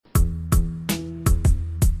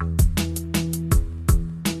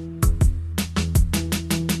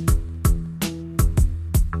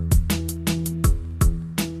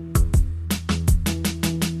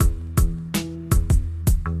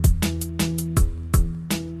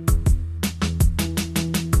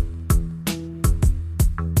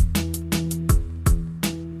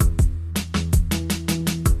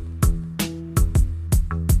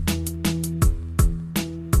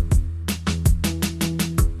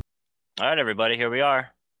All right, everybody, here we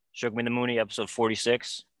are. Shook Me the Mooney, episode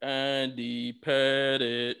 46. Andy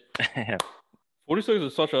Pettit. 46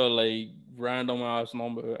 is such a random ass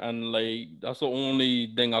number, and that's the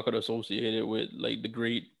only thing I could associate it with, like the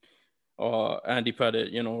great Andy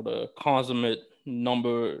Pettit, the consummate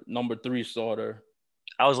number three starter.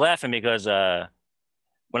 I was laughing because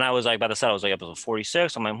when I was like about to say I was like episode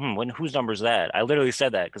 46, I'm like, whose number is that? I literally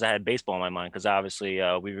said that because I had baseball in my mind because obviously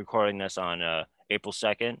we recording this on April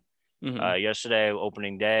 2nd. Hmm. Yesterday,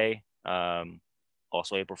 opening day,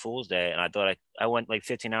 also April Fool's Day, and I thought I went like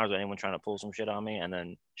 15 hours with anyone trying to pull some shit on me, and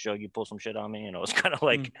then show you pull some shit on me, and it was kind of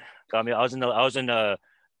like got me. I was in the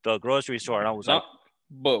grocery store, and I was like Not,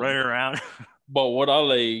 but running around.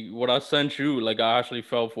 what I sent you, like I actually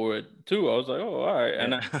fell for it too. I was like, oh, all right,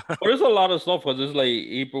 and Yeah. then, but there's a lot of stuff because it's like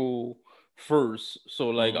April 1st, so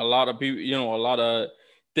like a Mhm. lot of people, a lot of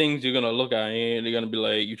things you're gonna look at, and they're gonna be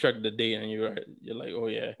like, you check the date, and you're like, oh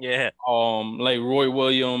yeah, Yeah. like Roy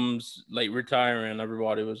Williams like retiring,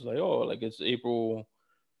 everybody was like, oh, like it's April,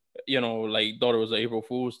 like thought it was an April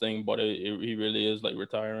Fool's thing, but he really is like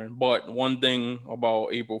retiring. But one thing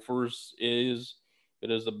about April 1st is it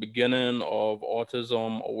is the beginning of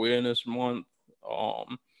Autism Awareness Month.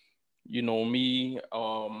 Um, you know me,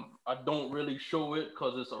 I don't really show it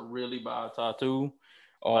because it's a really bad tattoo.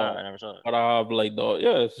 Wow, Um, I never saw it. but I have like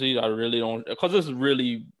see, I really don't because it's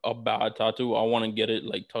really a bad tattoo. I want to get it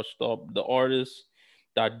like touched up. The artist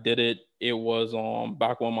that did it, it was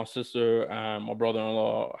back when my sister and my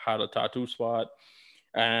brother-in-law had a tattoo spot,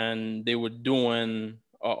 and they were doing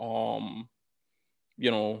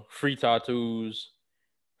free tattoos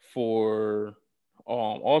for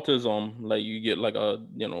autism. Like you get like a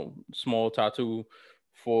small tattoo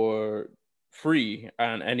for free,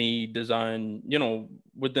 and any design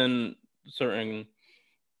within certain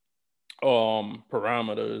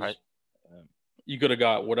parameters, Right. you could have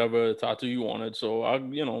got whatever tattoo you wanted. So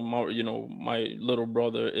my little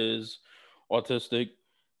brother is autistic,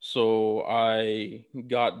 so I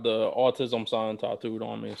got the autism sign tattooed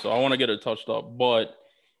on me, so I want to get it touched up. But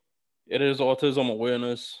it is Autism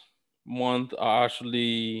Awareness Month. I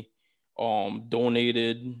actually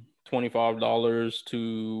donated $25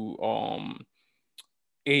 to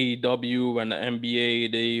AEW and the NBA.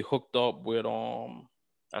 They hooked up with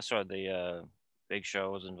I saw the Big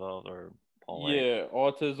Show was involved, or Paul White, yeah,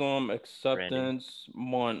 Autism Randy. Acceptance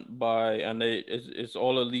Month by, and it's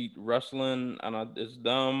All Elite Wrestling, and it's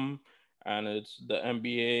them, and it's the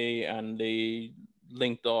NBA, and they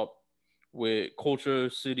linked up with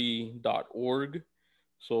culturecity.org.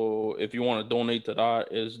 So if you want to donate to that,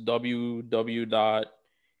 it's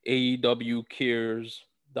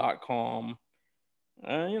www.awcares.com.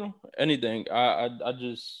 And anything.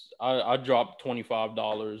 I dropped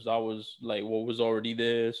 $25. That was like what was already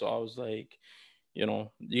there. So I was like, you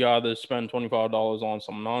either spend $25 on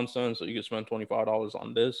some nonsense, or you can spend $25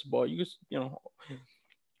 on this. But you just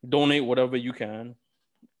donate whatever you can.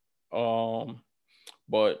 Um,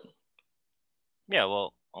 but Yeah,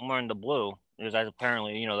 well, I'm wearing the blue because that's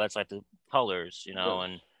apparently, that's like the colors, yes.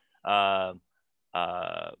 and uh,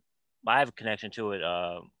 uh, I have a connection to it.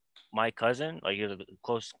 My cousin, like he's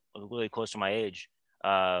really close to my age.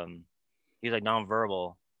 Um, he's like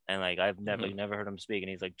nonverbal, and like I've Mhm. never heard him speak, and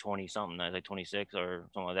he's like 20 something, he's like 26 or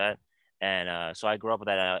something like that. And so I grew up with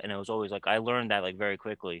that, and it was always like I learned that like very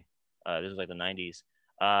quickly. This is like the 90s.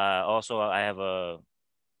 Also, I have a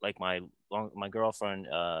like my girlfriend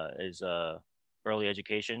is a early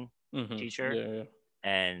education teacher, Yeah, yeah.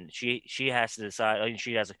 and she has to decide. Like,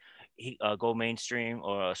 she has go mainstream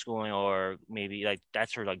or schooling, or maybe like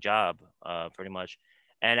that's her like job, pretty much.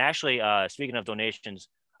 And actually, speaking of donations,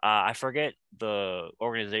 I forget the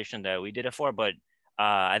organization that we did it for, but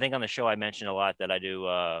I think on the show I mentioned a lot that I do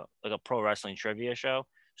like a pro wrestling trivia show.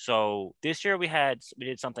 So this year we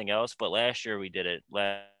did something else, but last year we did it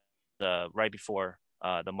right before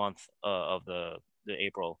the month of the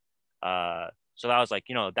April. So that was like,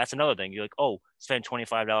 that's another thing. You're like, oh, spend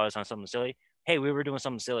 $25 on something silly. Hey, we were doing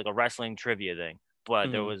something silly, like a wrestling trivia thing,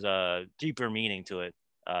 but there Mhm. was a deeper meaning to it,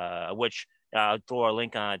 which I'll throw a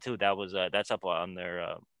link on it too. That's up on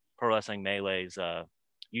their Pro Wrestling Melee's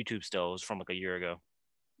YouTube still. It was from like a year ago.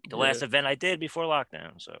 The Yeah, last event I did before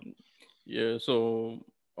lockdown. So yeah. So,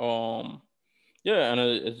 um, yeah, and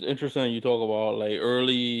it's interesting you talk about like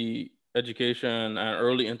early education and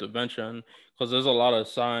early intervention, because there's a lot of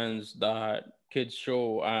signs that kids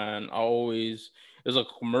show, and I always there's a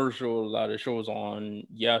commercial that it shows on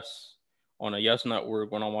a Yes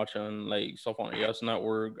network when I'm watching like stuff on a Yes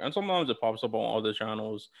network, and sometimes it pops up on other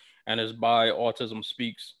channels, and it's by Autism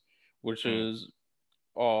Speaks, which mm, is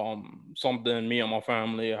something me and my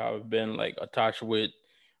family have been like attached with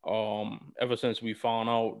ever since we found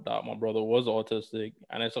out that my brother was autistic.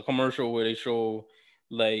 And it's a commercial where they show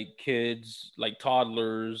like kids, like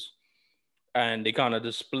toddlers, and they kind of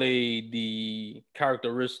display the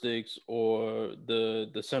characteristics or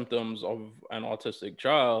the symptoms of an autistic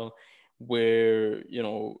child, where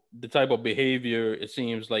the type of behavior, it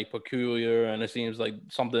seems like peculiar and it seems like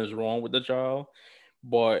something's wrong with the child,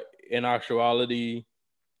 but in actuality,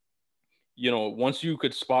 once you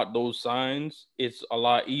could spot those signs, it's a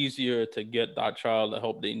lot easier to get that child the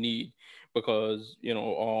help they need, because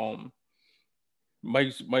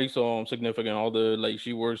Mike's significant other, like,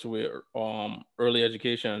 she works with early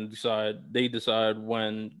education, and they decide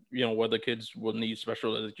when, whether kids will need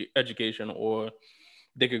special education or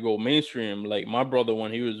they could go mainstream. Like my brother,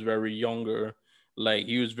 when he was very younger, like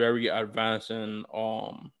he was very advanced in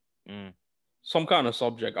Mm. some kind of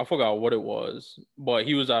subject. I forgot what it was, but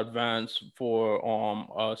he was advanced for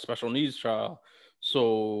a special needs child.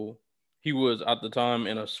 So he was at the time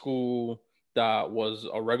in a school that was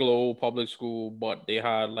a regular old public school, but they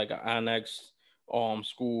had like an annexed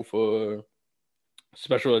school for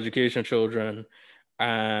special education children,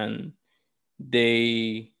 and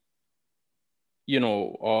they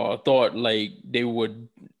thought like they would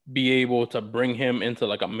be able to bring him into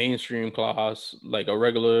like a mainstream class, like a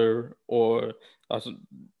regular, or that's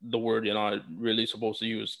the word you're not really supposed to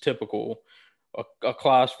use, typical, a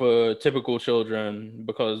class for typical children,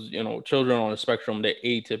 because children on the spectrum, they're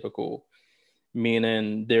atypical,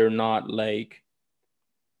 meaning they're not like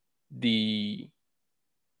the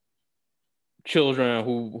children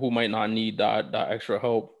who might not need that extra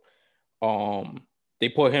help. um they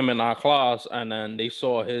put him in our class, and then they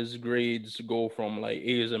saw his grades go from like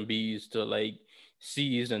A's and B's to like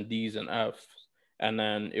C's and D's and F's, and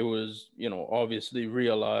then it was obviously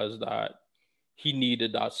realized that he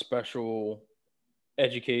needed that special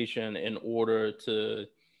education in order to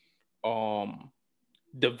um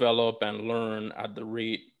develop and learn at the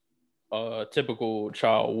rate a typical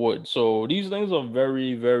child would. So these things are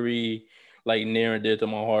very, very like near and dear to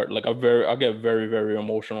my heart. Like I get very, very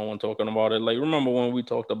emotional when talking about it. Like remember when we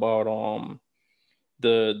talked about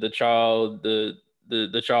the child,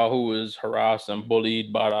 the child who was harassed and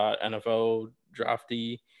bullied by the NFL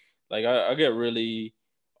draftee. Like I get really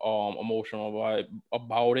emotional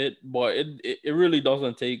about it, but it really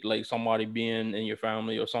doesn't take like somebody being in your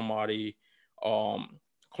family or somebody um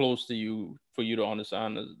close to you for you to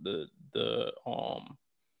understand the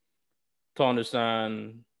to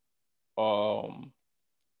understand um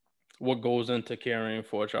what goes into caring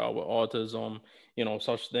for a child with autism.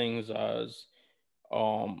 Such things as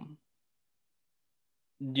um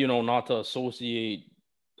not to associate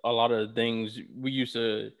a lot of the things we used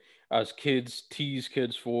to, as kids, tease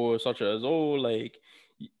kids for, such as, oh, like,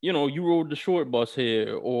 you rode the short bus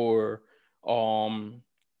here, or um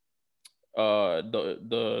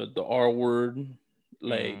the R word.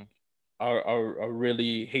 Like Mm. I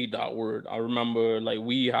really hate that word. I remember like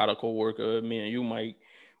we had a coworker, me and you, Mike,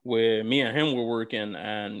 where me and him were working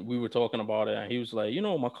and we were talking about it, and he was like,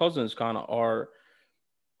 my cousin's kind of R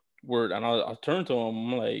word, and I turned to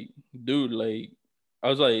him, I'm like, dude, like, I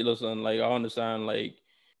was like, listen, like, I understand, like,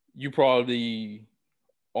 you probably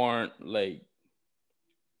aren't like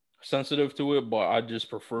sensitive to it, but I just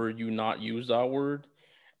prefer you not use that word.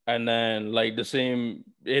 And then like the same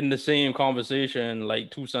conversation, like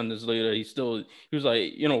 2 sentences later, he was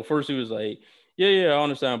like, first he was like, yeah, yeah, I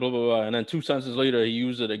understand, blah blah blah, and then 2 sentences later he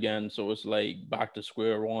used it again. So it's like back to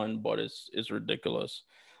square one, but it's ridiculous.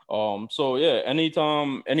 So yeah,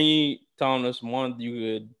 anytime this month you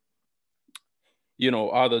could,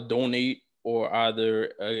 either donate or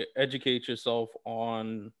either educate yourself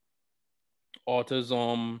on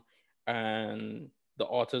autism and the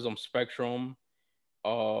autism spectrum.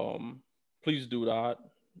 um Please do that.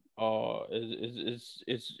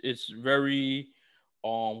 It's very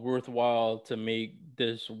worthwhile to make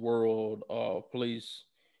this world a place,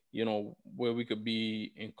 where we could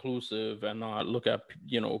be inclusive and not look at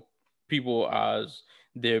people as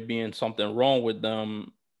there being something wrong with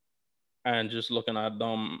them, and just looking at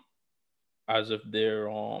them as if they're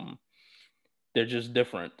just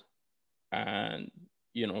different. And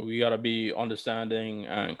we got to be understanding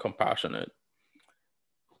and compassionate.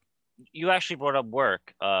 You actually brought up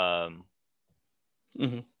work. Hmm.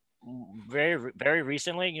 Very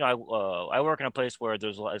recently, I work in a place where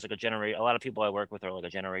it's like a lot of people I work with are like a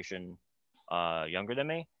generation younger than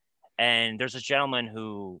me, and there's this gentleman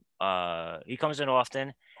who he comes in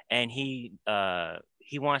often, and he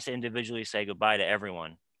wants to individually say goodbye to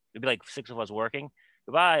everyone. It'd be like six of us working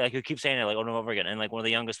goodbye, like he keeps saying it like over and over again, and like one of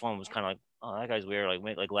the youngest one was kind of like, oh, that guy's weird,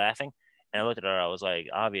 like laughing, and I looked at her, I was like,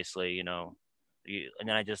 obviously, And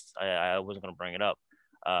then I wasn't gonna bring it up.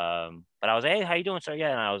 But I was like, hey, how you doing, sir?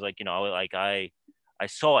 Yeah, and I was like, I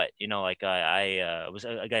saw it, like I was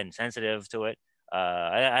again sensitive to it.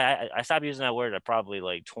 I stopped using that word probably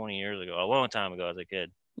like 20 years ago, a long time ago as a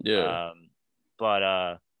kid. Yeah. Um,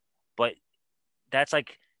 but but that's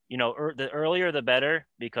like the earlier the better,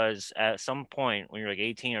 because at some point when you're like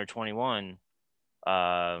 18 or 21,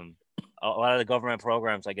 a lot of the government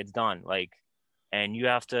programs, like, it's done, like, and you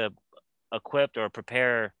have to equip or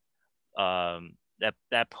prepare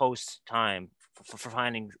that post time for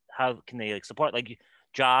finding how can they like support like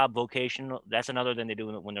job vocational. That's another thing they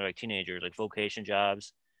do when they're like teenagers, like vocation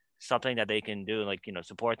jobs, something that they can do, like,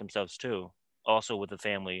 support themselves too, also with the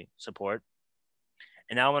family support.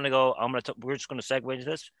 And now we're just gonna segue into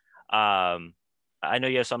this. I know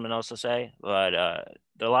you have something else to say, but a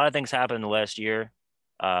lot of things happened in the last year,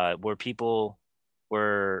 where people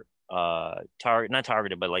were not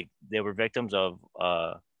targeted, but like they were victims of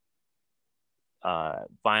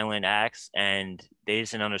violent acts, and they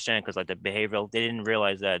just didn't understand, because like the behavioral, they didn't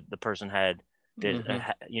realize that the person had this,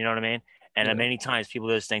 Mm-hmm. you know what I mean? And Yeah. many times people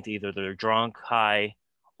just think that either they're drunk, high,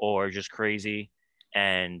 or just crazy,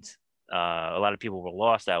 and a lot of people were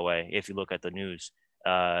lost that way if you look at the news.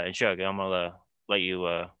 And sure, I'm gonna let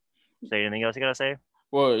you say anything else you gotta say.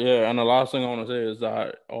 Well, yeah, and the last thing I want to say is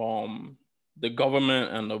that the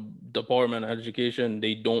government and the Department of Education,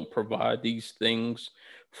 they don't provide these things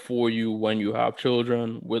for you when you have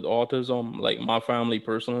children with autism. Like my family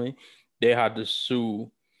personally, they had to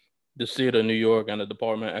sue the state of New York and the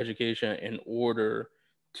Department of Education in order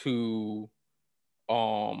to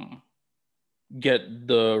um get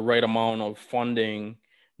the right amount of funding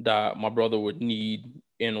that my brother would need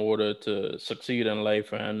in order to succeed in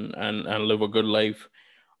life and live a good life,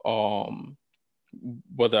 um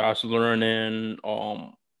whether that's learning,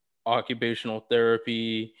 occupational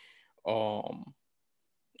therapy, um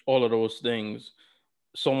all of those things.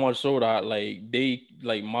 So much so that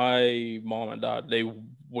like my mom and dad, they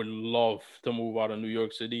would love to move out of New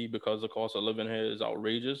York City because the cost of living here is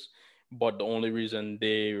outrageous. But the only reason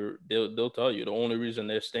they'll tell you the only reason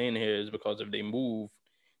they're staying here is because if they move,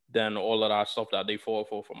 then all of that stuff that they fought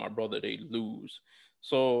for my brother, they lose.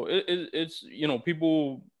 So it's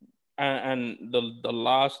people. And the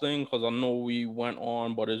last thing, because I know we went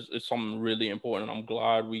on, but it's something really important. I'm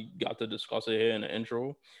glad we got to discuss it here in the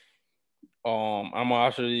intro. I'm gonna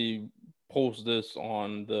actually post this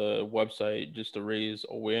on the website just to raise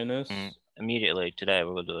awareness. Immediately today,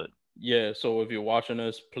 we're gonna do it. Yeah, so if you're watching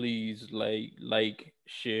this, please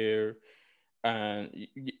share, and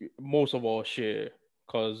most of all share,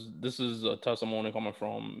 because this is a testimony coming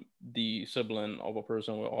from the sibling of a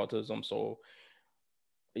person with autism. So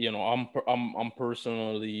I'm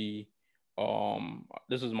personally,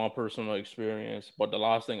 this is my personal experience. But the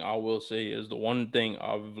last thing I will say is the one thing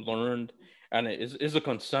I've learned, and it is a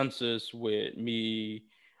consensus with me,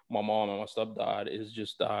 my mom, and my stepdad, is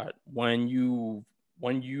just that when you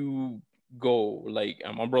go, like,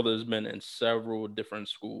 and my brother has been in several different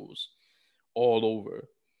schools all over.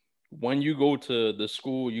 When you go to the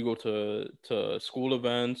school, you go to school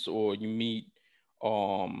events, or you meet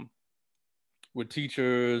um with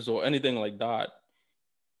teachers or anything like that,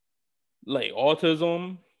 like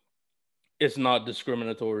autism is not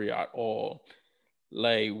discriminatory at all.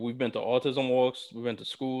 Like we've been to autism walks, we've been to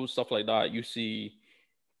schools, stuff like that. You see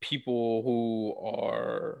people who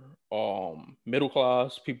are middle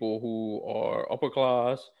class, people who are upper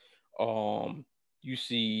class. Um you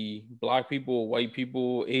see black people, white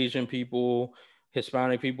people, Asian people,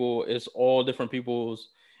 Hispanic people. It's all different people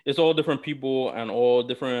and all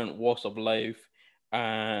different walks of life.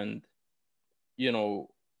 And you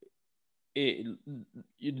know it,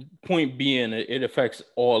 point being, it affects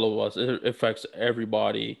all of us. It affects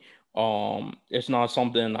everybody. It's not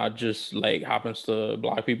something that just like happens to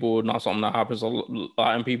black people, not something that happens to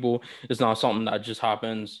Latin people. It's not something that just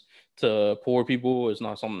happens to poor people. It's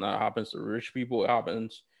not something that happens to rich people. It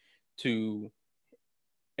happens to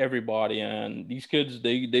everybody. And these kids,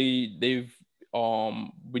 they've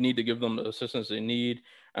we need to give them the assistance they need,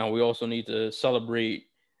 and we also need to celebrate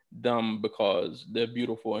them because they're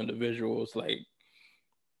beautiful individuals. Like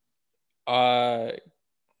I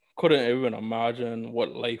couldn't even imagine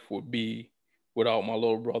what life would be without my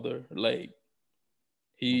little brother. Like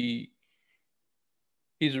he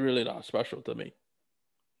he's really that special to me.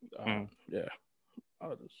 Mm, Yeah,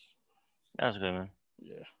 I just that's good, man.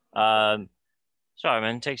 yeah. Sorry,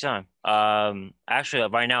 man. Take time. Actually,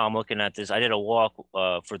 right now I'm looking at this. I did a walk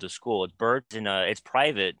for the school. It's birds and it's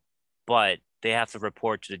private, but they have to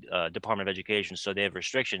report to the Department of Education, so they have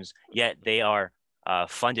restrictions. Yet they are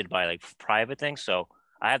funded by like private things. So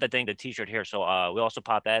I have that thing, the T-shirt here. So we also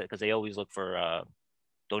pop that because they always look for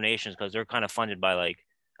donations because they're kind of funded by like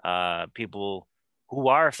people who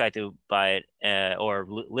are affected by it or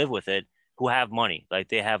live with it, who have money, like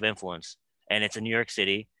they have influence, and it's in New York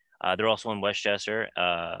City. They're also in Westchester,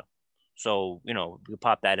 so we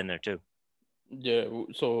pop that in there too. Yeah,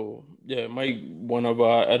 so yeah, Mike, whenever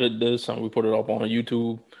I edit this and we put it up on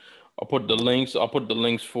YouTube, I'll put the links. I'll put the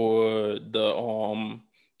links for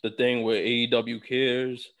the thing where AEW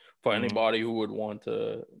cares for Mm-hmm. anybody who would want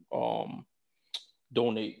to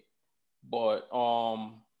donate. But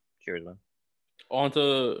Cheers, man. on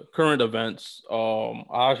to current events. I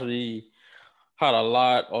actually had a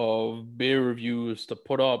lot of beer reviews to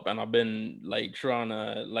put up, and I've been like trying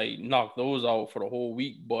to like knock those out for the whole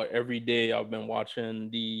week. But every day I've been watching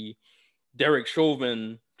the Derek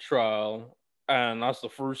Chauvin trial, and that's the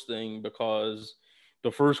first thing because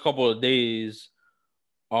the first couple of days,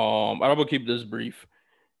 I will keep this brief.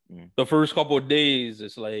 Mm. The first couple of days,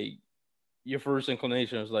 it's like your first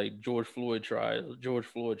inclination is like George Floyd trial,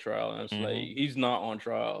 and it's like Mm-hmm. he's not on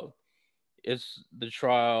trial. It's the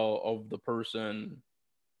trial of the person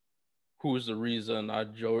who is the reason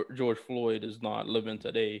that George Floyd is not living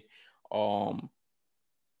today. Um,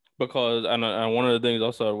 because and one of the things I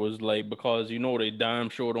said was like because they damn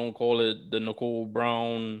sure don't call it the Nicole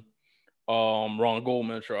Brown Ron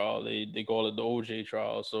Goldman trial. They call it the OJ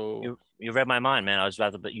trial. So You read my mind, man. I was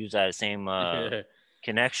about to use that same yeah,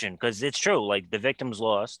 connection because it's true. Like the victims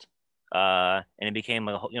lost, and it became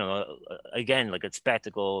again like a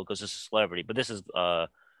spectacle because it's a celebrity. But this is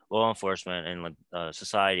law enforcement and like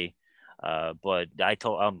society. But I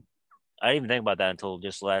didn't even think about that until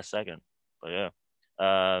just last second. But yeah,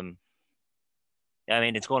 I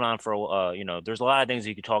mean it's going on for there's a lot of things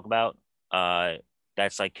you could talk about.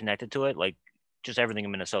 That's like connected to it, like just everything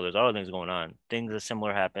in Minnesota. There's other things going on. Things that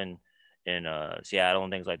similar happen in Seattle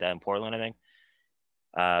and things like that in Portland, I think.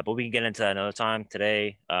 But we can get into that another time.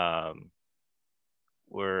 Today,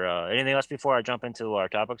 we're anything else before I jump into our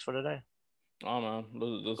topics for today? I don't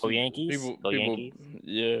know. Go Yankees! Go People, Yankees!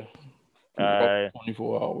 yeah, people up Uh,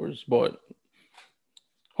 24 hours, but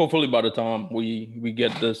hopefully by the time we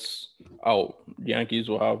get this out, Yankees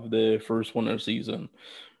will have their first win of the season.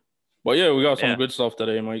 But yeah, we got some yeah. good stuff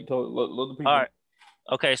today, Mike. Let the All people. right.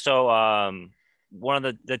 Okay. So, one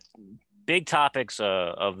of the big topics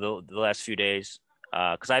of the last few days,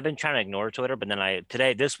 because I've been trying to ignore Twitter, but then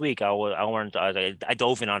this week I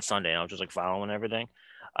dove in on Sunday and I was just like following everything,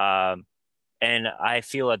 um, and I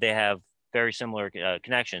feel that they have very similar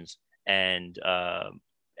connections. And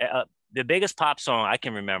the biggest pop song I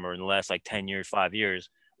can remember in the last like 10 years, 5 years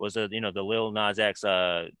was the Lil Nas X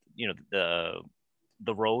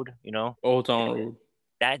the Road. Old Town Road.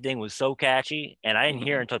 That thing was so catchy, and I didn't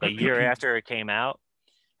hear it until like a year after it came out.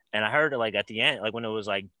 And I heard it like at the end, like when it was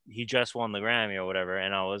like he just won the Grammy or whatever,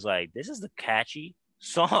 and I was like, "This is the catchy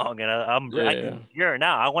song," and I Yeah. can hear it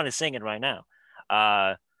now. I want to sing it right now.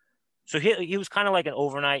 Uh, so he was kind of like an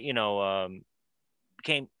overnight, he kind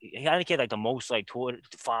of became like the most like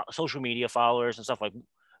social media followers and stuff, like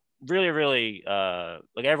really, really,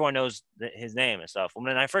 like everyone knows his name and stuff. When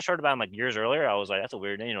I first heard about him like years earlier, I was like, that's a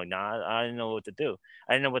weird name. Nah, I didn't know what to do.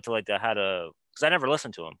 I didn't know what to like, how to, because I never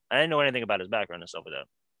listened to him. I didn't know anything about his background and stuff like that.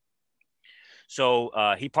 So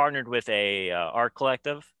he partnered with a art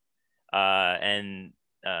collective, and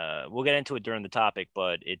we'll get into it during the topic,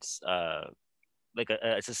 but it's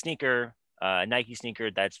it's a sneaker, a Nike sneaker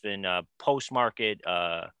that's been post market,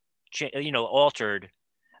 altered,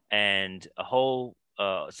 and a whole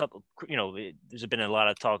there's been a lot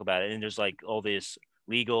of talk about it, and there's like all this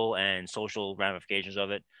legal and social ramifications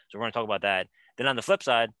of it. So we're going to talk about that. Then on the flip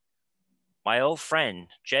side, my old friend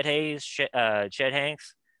Chet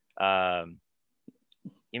Hanks, um,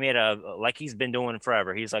 he made like he's been doing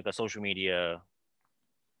forever. He's like a social media.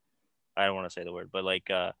 I don't want to say the word, but like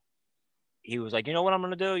he was like, you know what I'm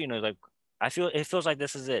gonna do? Like it feels like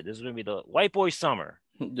this is it. This is gonna be the white boy summer,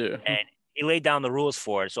 Yeah. and he laid down the rules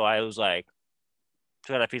for it. So I was like,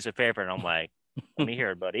 took out a piece of paper, and I'm like, let me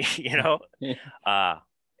hear it, buddy. Uh,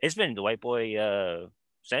 it's been the white boy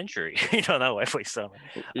century. Not white boy summer.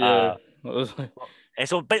 Yeah. And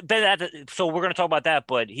so, so we're gonna talk about that.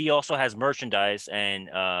 But he also has merchandise, and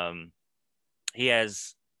he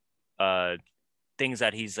has uh things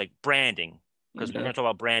that he's like branding, because we're gonna talk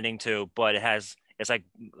about branding too. But it's like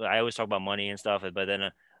I always talk about money and stuff, but then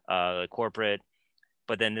corporate.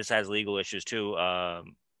 But then this has legal issues too.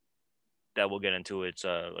 That we'll get into. It's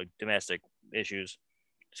like domestic issues.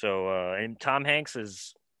 So and Tom Hanks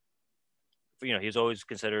is, he's always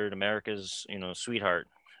considered America's, sweetheart.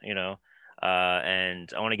 You know,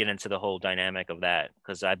 And I want to get into the whole dynamic of that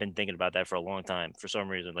because I've been thinking about that for a long time. For some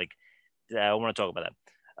reason, like I want to talk about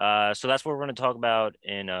that. So that's what we're going to talk about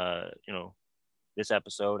in this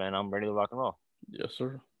episode, and I'm ready to rock and roll. Yes,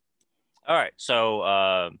 sir. All right.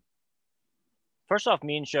 So first off,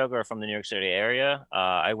 me and Sugar are from the New York City area.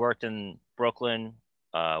 I worked in Brooklyn,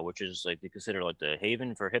 which is like they consider like the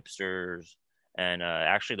haven for hipsters, and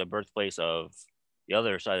actually the birthplace of the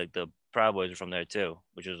other side. Like the Proud Boys are from there too,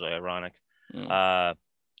 which is ironic. Mm.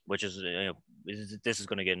 Which is this is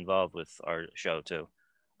going to get involved with our show too.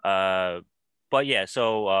 But yeah,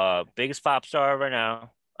 so biggest pop star right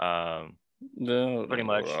now. No, Pretty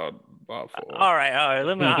much. about four. All right, all right.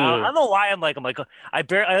 Let me. I don't know why I'm like I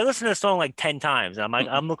listened to the song like 10 times. And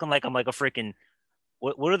I'm looking like I'm like a freaking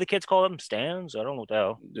what do the kids call them? Stands? I don't know what the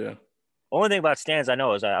hell. Yeah. Only thing about Stands I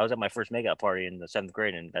know is I was at my first makeout party in the 7th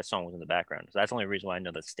grade and that song was in the background. So that's the only reason why I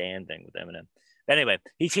know the Stand thing with Eminem. But anyway,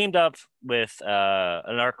 he teamed up with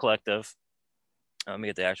an art collective. Let me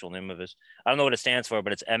get the actual name of this. I don't know what it stands for,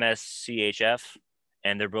 but it's MSCHF,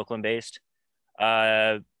 and they're Brooklyn based.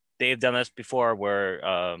 They've done this before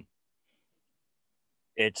where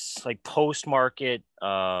it's like post market.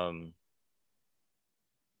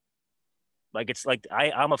 Like it's like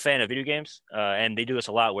I'm a fan of video games, and they do this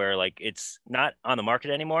a lot where like it's not on the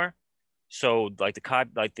market anymore. So like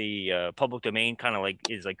the public domain kind of like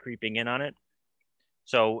is like creeping in on it.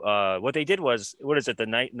 So what they did was, what is it, the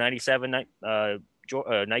 97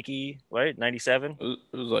 Nike, right? 97 It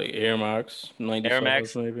was like Air Max Air 97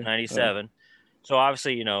 Max maybe. 97. So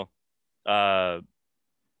obviously, uh,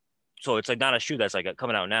 so it's like not a shoe that's like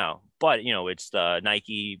coming out now, but it's the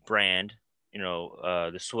Nike brand,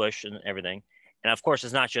 the swoosh and everything. And of course,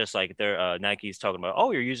 it's not just like they're Nike's talking about,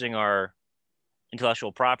 oh, you're using our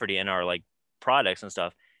intellectual property and our like products and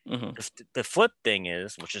stuff. Mm-hmm. The flip thing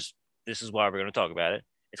is, which is this is why we're going to talk about it.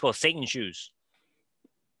 It's called Satan Shoes.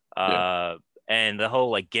 Yeah. And the whole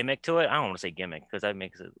like gimmick to it, I don't want to say gimmick because that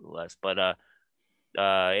makes it less, but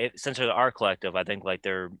since they're the art collective, I think like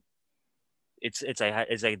it's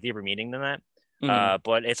like a deeper meaning than that. Mm-hmm.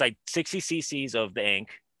 But it's like 60 cc's of the ink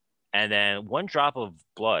and then 1 drop of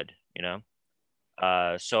blood,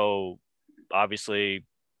 so obviously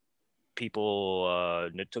people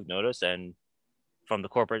took notice, and from the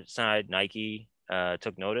corporate side, Nike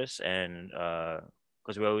took notice, and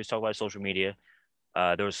because we always talk about social media,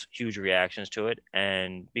 there was huge reactions to it,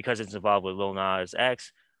 and because it's involved with Lil Nas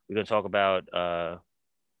X, we're gonna talk about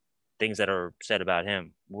things that are said about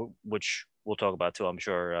him, which we'll talk about too. I'm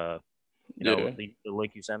sure. Yeah. The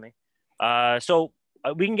link you sent me. So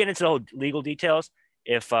we can get into the whole legal details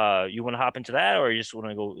if you want to hop into that, or you just want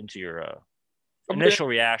to go into your I mean, initial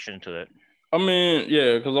reaction to it.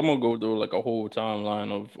 yeah, because I'm gonna go through like a whole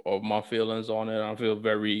timeline of my feelings on it. I feel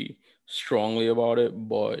very strongly about it,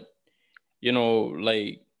 but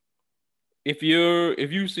like if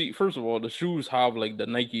you see, first of all, the shoes have like the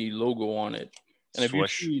Nike logo on it, and if you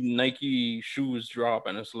Swoosh. see Nike shoes drop,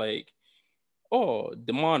 and it's like, oh,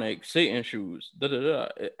 demonic Satan shoes, da da da,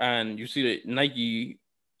 and you see the Nike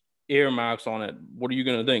Air Max on it, what are you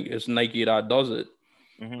gonna think? It's Nike that does it.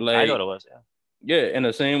 Mm-hmm. I Like, thought it was, yeah. yeah, in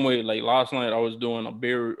the same way, like last night I was doing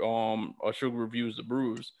a Sugar Reviews the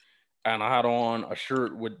Brews, and I had on a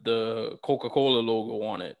shirt with the Coca-Cola logo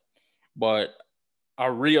on it. But I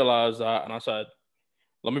realized that, and I said,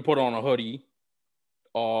 let me put on a hoodie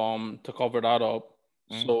to cover that up,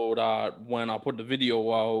 Mm-hmm. so that when I put the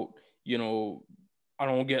video out, I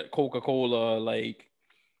don't get Coca-Cola like,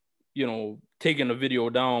 taking the video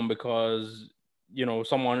down because,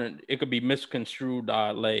 someone, it could be misconstrued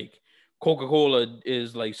that like Coca-Cola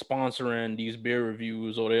is like sponsoring these beer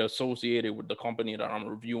reviews, or they're associated with the company that I'm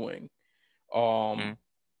reviewing. Mm-hmm.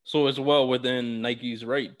 So it's well within Nike's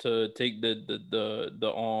right to take the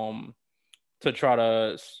to try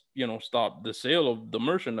to, stop the sale of the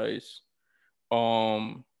merchandise.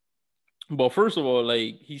 Um, but first of all,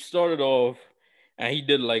 like he started off and he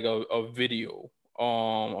did like a video,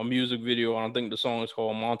 a music video, and I think the song is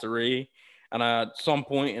called Monterey. And at some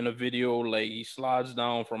point in the video, like he slides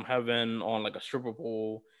down from heaven on like a stripper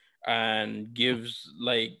pole and gives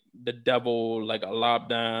like the devil like a lap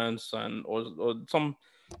dance, and or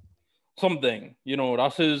something.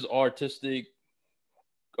 That's his artistic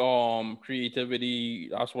creativity.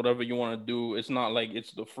 That's whatever you want to do. It's not like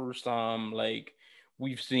it's the first time like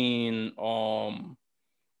we've seen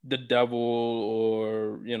the devil,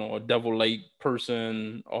 or a devil like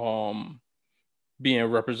person being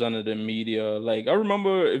represented in media. Like I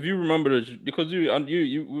remember, if you remember this, because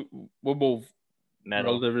we're both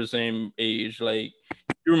Metal. relatively the same age. Like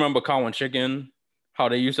you remember Cow and Chicken, how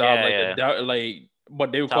they used to have Yeah, like yeah. like,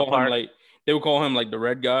 but they would South call him Park. like, they would call him like the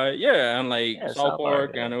red guy. Yeah, and like Yeah, South South Park.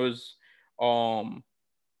 Park, Yeah. and it was um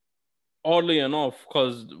oddly enough,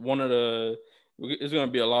 because one of the it's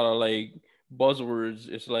gonna be a lot of like buzzwords.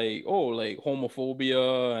 It's like, oh, like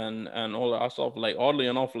homophobia and all that stuff. Like oddly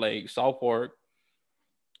enough, like South Park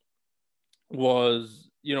was,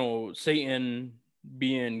 Satan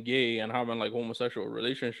being gay and having like homosexual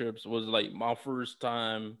relationships was like my first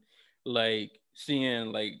time like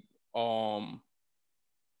seeing like um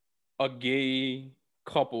a gay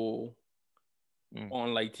couple Mm.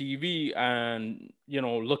 on like TV, and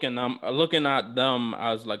looking at them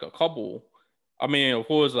as like a couple. I mean, of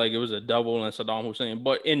course, like it was a devil and Saddam Hussein,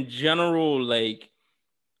 but in general, like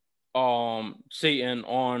Satan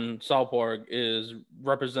on South Park is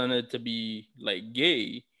represented to be like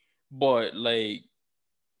gay, but like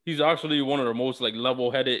he's actually one of the most like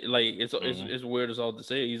level-headed, like Mm-hmm. it's weird as hell to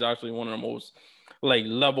say, he's actually one of the most like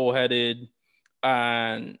level-headed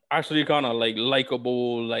and actually kind of like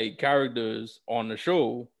likable like characters on the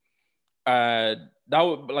show. That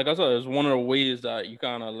would, like I said, is one of the ways that you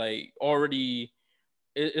kind of like already,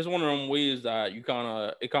 it's one of them ways that you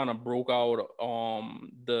kind of broke out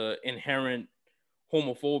the inherent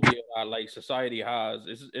homophobia that like society has.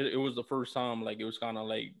 It was the first time like it was kind of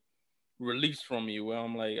like released from you, where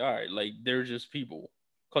I'm like, all right, like they're just people.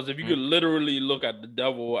 Because if you could literally look at the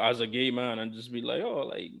devil as a gay man and just be like, oh,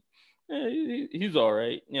 like he's all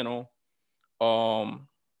right, Um, Oh,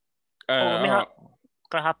 let me uh,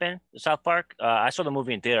 can I hop in? South Park. I saw the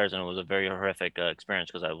movie in theaters and it was a very horrific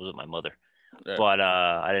experience because I was with my mother. yeah. But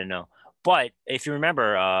I didn't know. But if you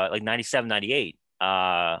remember, like 97, 98,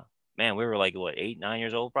 man, we were like what 8, 9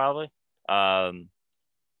 years old probably. Um,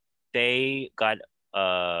 they got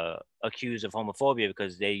accused of homophobia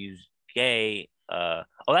because they used gay. Oh,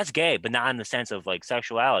 that's gay, but not in the sense of like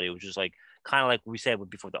sexuality, which is like kind of like we said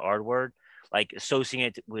before the R word, like associating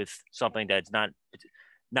it with something that's not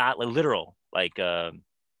like literal. Like, and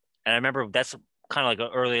I remember that's kind of like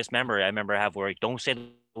the earliest memory I remember I have where like, don't say the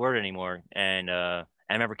word anymore, and I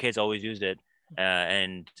remember kids always used it,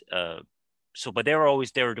 and so but they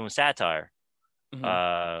were doing satire, Mhm.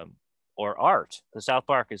 uh, or art. The South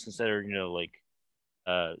Park is considered,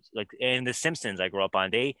 like in The Simpsons I grew up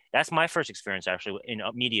on. That's my first experience actually in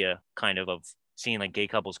media, kind of seeing like gay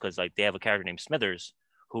couples because like they have a character named Smithers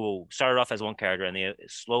who started off as one character and they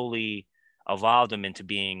slowly evolved him into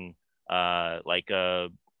being like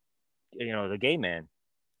the gay man.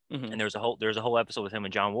 Mhm. And there's a whole episode with him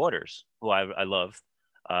and John Waters, who I love,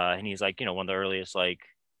 and he's like one of the earliest like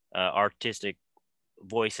artistic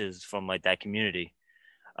voices from like that community.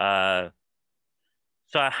 Uh,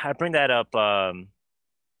 so I bring that up.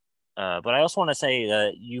 But I also want to say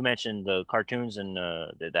that you mentioned the cartoons and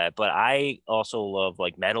that, but I also love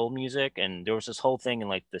like metal music, and there was this whole thing in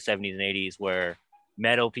like the 70s and 80s where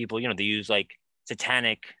metal people, they use like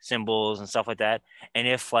satanic symbols and stuff like that. And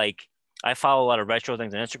if like I follow a lot of retro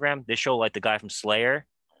things on Instagram, they show like the guy from Slayer,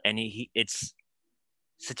 and it's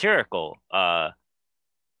satirical.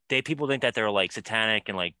 They people think that they're like satanic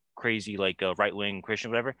and like crazy, like right wing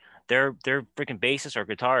Christian, whatever. Their freaking bassist or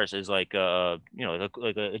guitarist is like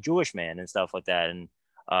like a Jewish man and stuff like that, and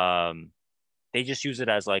they just use it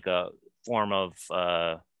as like a form of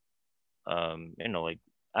like I don't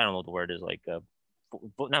know what the word is, like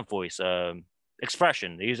not voice,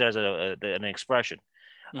 expression. They use it as an expression.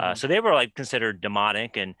 Mhm. So they were like considered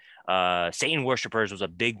demonic, and Satan worshippers was a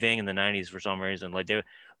big thing in the 90s for some reason. Like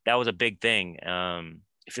that was a big thing.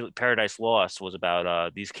 If Paradise Lost was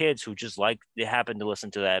about these kids who just like they happened to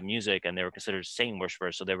listen to that music and they were considered Satan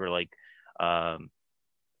worshippers. So they were like um,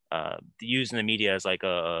 using the media as like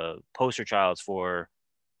a poster child for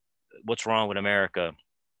what's wrong with America.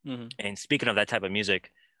 Mhm. And speaking of that type of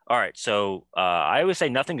music, all right. So I always say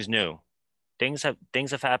nothing's new. Things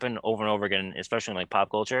have happened over and over again, especially in like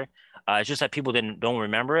pop culture. It's just that people don't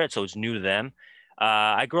remember it, so it's new to them.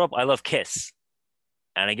 I grew up. I love Kiss,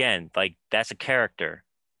 and again, like that's a character.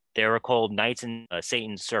 They were called Knights in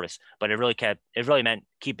Satan's Service, but it really meant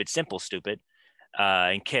keep it simple, stupid.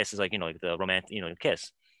 And Kiss is like like the romantic,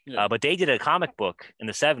 Kiss. Yeah. But they did a comic book in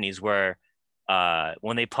the 70s where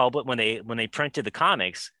when they printed the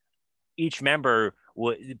comics, each member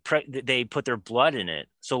they put their blood in it.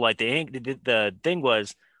 So like the thing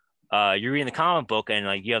was you're reading the comic book and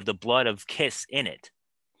like you have the blood of Kiss in it.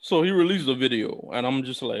 So he released a video, and I'm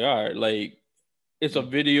just like, all right, like it's a Mm.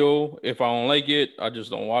 video. If I don't like it, I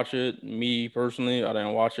just don't watch it. Me personally, I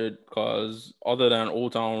didn't watch it because other than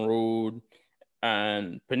Old Town Road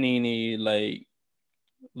and Panini, like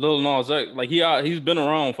Lil Nas X, like he's been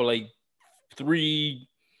around for like 3,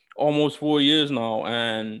 almost 4 years now,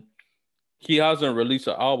 and he hasn't released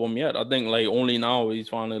an album yet. I think like only now he's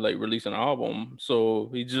finally like releasing an album. So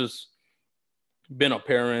he just been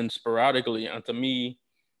appearing sporadically, and to me,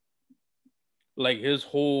 like his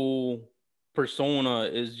whole persona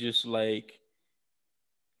is just like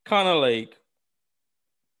kind of like,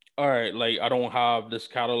 all right, like I don't have this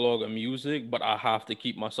catalog of music, but I have to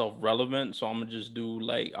keep myself relevant, so I'm gonna just do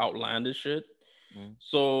like outlandish shit. Mm.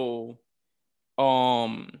 So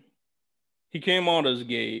um he came out as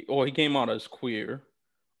gay, or he came out as queer,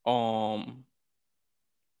 um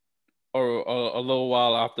or a little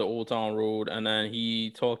while after Old Town Road, and then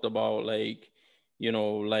he talked about like,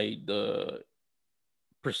 like the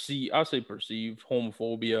I say perceived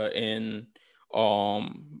homophobia in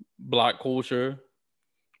black culture.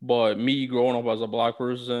 But me growing up as a black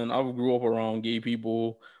person, I grew up around gay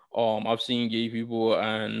people. I've seen gay people,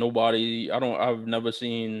 and I've never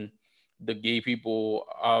seen the gay people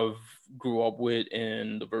I've grew up with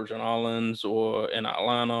in the Virgin Islands or in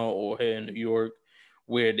Atlanta or here in New York,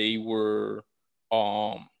 where they were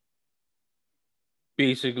um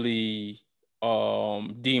basically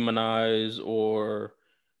demonized or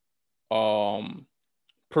um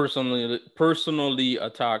personally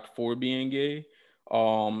attacked for being gay.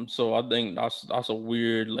 So I think that's a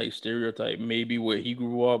weird like stereotype. Maybe where he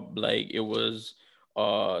grew up, like it was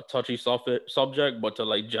touchy subject, but to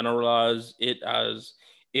like generalize it as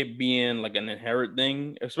it being like an inherent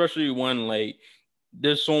thing, especially when like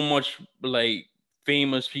there's so much like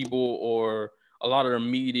famous people or a lot of the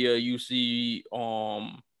media you see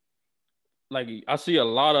like I see a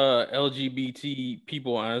lot of LGBT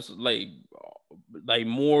people, and it's like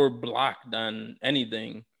more black than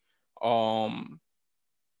anything. Um,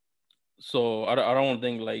 so I don't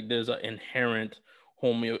think like there's an inherent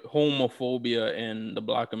homophobia in the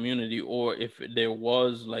black community, or if there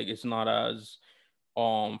was, like it's not as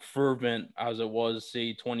fervent as it was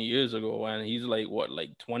say 20 years ago. And he's like what,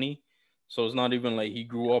 like 20, so it's not even like he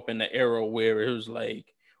grew up in the era where it was like,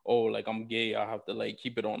 oh, like I'm gay, I have to like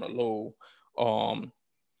keep it on the low. um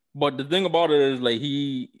but the thing about it is like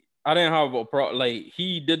I didn't have a pro, like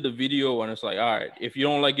he did the video and it's like, all right, if you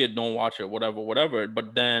don't like it, don't watch it, whatever.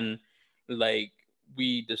 But then like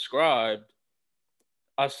we described,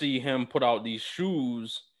 I see him put out these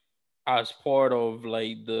shoes as part of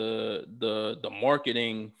like the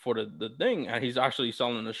marketing for the thing, and he's actually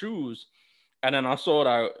selling the shoes. And then I saw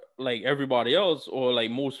that like everybody else, or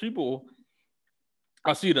like most people,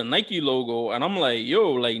 I see the Nike logo and I'm like,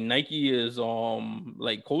 yo, like Nike is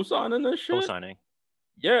like co-signing this shit. Co-signing,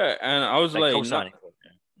 Yeah, and I was like like, not, co-signing.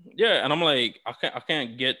 yeah, and I'm like, I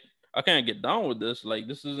can't get down with this. Like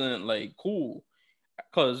this isn't like cool,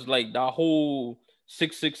 cause like that whole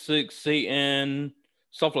 666 Satan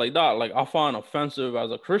stuff like that, like I find offensive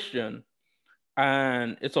as a Christian.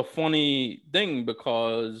 And it's a funny thing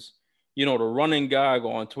because the running gag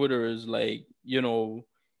on Twitter is like, no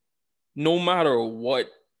matter what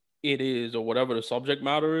it is or whatever the subject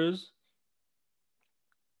matter is,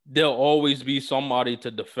 there'll always be somebody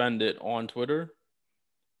to defend it on Twitter.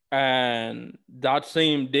 And that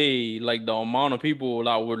same day, like the amount of people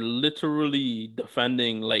that were literally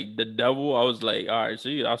defending like the devil, I was like, all right,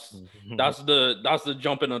 see, that's the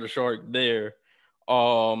jumping of the shark there.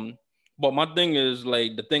 Um, but my thing is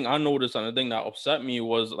like the thing I noticed, and the thing that upset me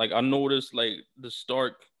was like I noticed like the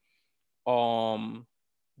stark um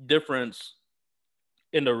difference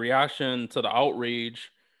in the reaction to the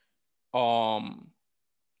outrage um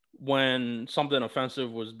when something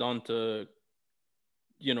offensive was done to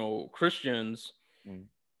Christians, Mm.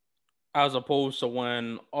 as opposed to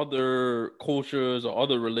when other cultures or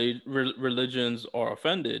other religions are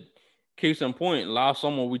offended. Case in point, last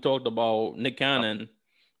summer we talked about Nick Oh. Cannon,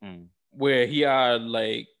 Mm. where he had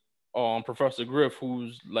like Professor Griff,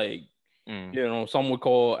 who's like, Mm. some would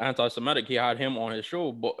call anti-Semitic. He had him on his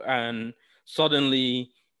show, but and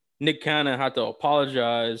suddenly Nick Cannon had to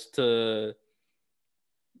apologize to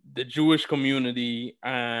the Jewish community,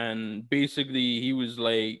 and basically he was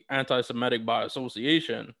like anti-Semitic by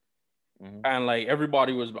association, Mm. and like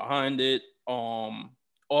everybody was behind it.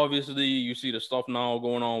 Obviously you see the stuff now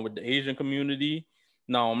going on with the Asian community.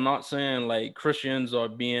 Now I'm not saying like Christians are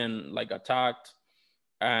being like attacked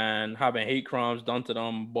and having hate crimes done to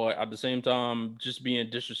them, but at the same time just being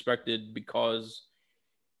disrespected because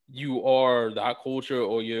you are that culture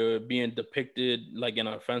or you're being depicted like in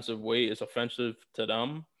an offensive way is offensive to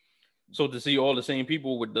them. So to see all the same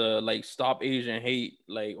people with the like stop Asian hate,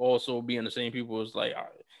 like also being the same people is like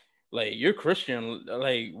you're Christian.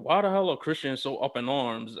 Like why the hell are Christians so up in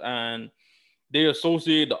arms? And they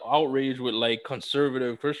associate the outrage with like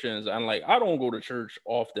conservative Christians. And like I don't go to church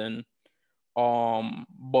often.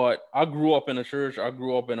 But I grew up in a church. I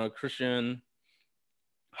grew up in a Christian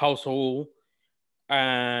household,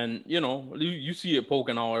 and you see it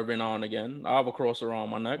poking out every now and again. I have a cross around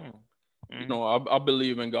my neck. Mm-hmm. I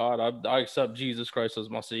believe in God. I accept Jesus Christ as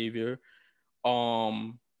my savior.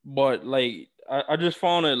 But like I just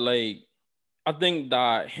found it like I think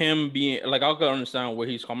that him being like I can understand where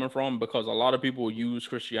he's coming from because a lot of people use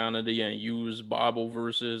Christianity and use Bible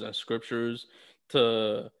verses and scriptures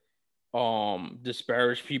to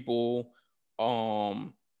disparage people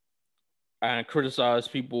um and criticize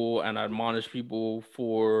people and admonish people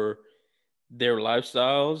for their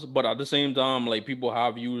lifestyles, but at the same time like people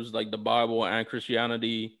have used like the Bible and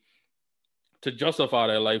Christianity to justify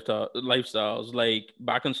their lifestyles. Like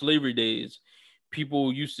back in slavery days,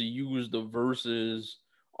 people used to use the verses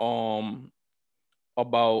um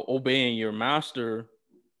about obeying your master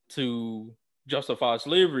to justify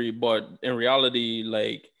slavery, but in reality,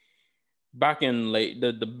 like back in like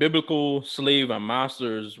the biblical slave and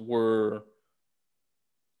masters were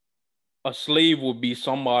a slave would be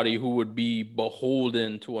somebody who would be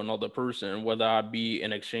beholden to another person, whether I be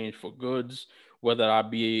in exchange for goods, whether I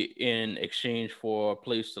be in exchange for a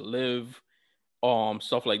place to live,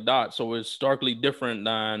 stuff like that. So it's starkly different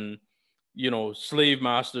than, slave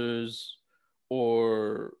masters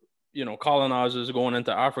or, colonizers going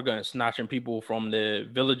into Africa and snatching people from the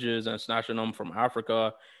villages and snatching them from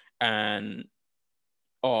Africa and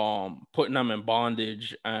putting them in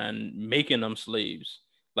bondage and making them slaves.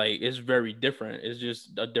 Like it's very different. It's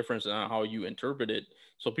just a difference in how you interpret it.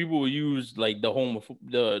 So people will use like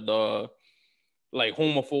the like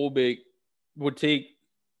homophobic would take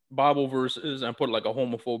Bible verses and put like a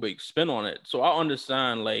homophobic spin on it. So I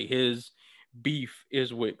understand like his beef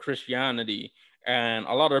is with Christianity, and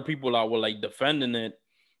a lot of people that were like defending it,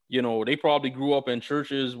 they probably grew up in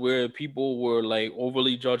churches where people were like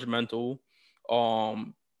overly judgmental.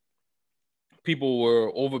 Um, People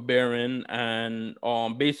were overbearing and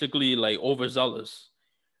basically like overzealous.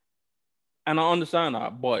 And I understand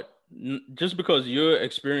that, but just because your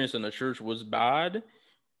experience in the church was bad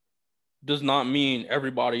does not mean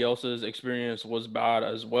everybody else's experience was bad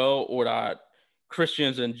as well, or that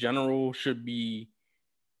Christians in general should be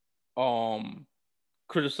um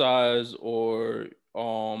criticized or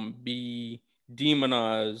be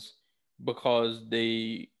demonized because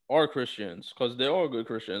they are Christians, because they are good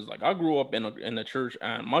Christians. Like I grew up in a church,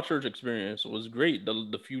 and my church experience was great.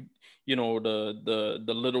 The few,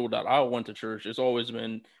 the little that I went to church, it's always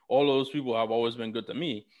been all those people have always been good to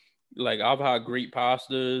me. Like I've had great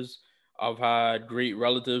pastors, I've had great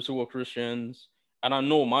relatives who are Christians, and I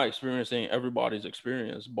know my experience ain't everybody's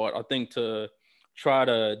experience, but I think to try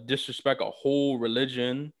to disrespect a whole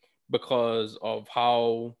religion because of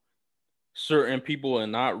how certain people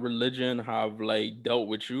in that religion have like dealt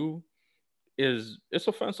with you it's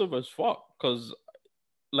offensive as fuck. Because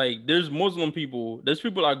like there's people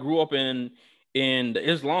that grew up in the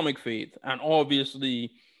Islamic faith, and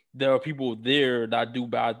obviously there are people there that do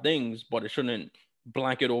bad things, but it shouldn't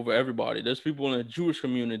blanket over everybody. There's people in the Jewish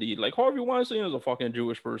community, like Harvey Weinstein is a fucking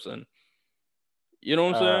Jewish person. You know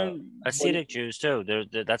what I'm saying? But Hasidic Jews too.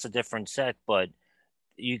 That's a different sect, but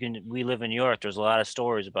we live in New York. There's a lot of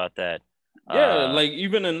stories about that. yeah, Uh, like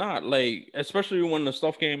even in that, like especially when the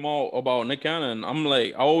stuff came out about Nick Cannon, I'm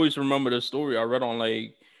like, I always remember the story I read on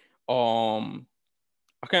like, um,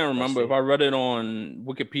 I can't let's remember if see. I read it on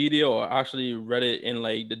Wikipedia or actually read it in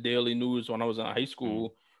like the Daily News when I was in high Mm,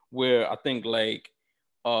 school, where I think like,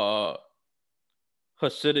 uh,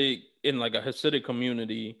 Hasidic in like a Hasidic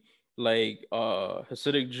community, like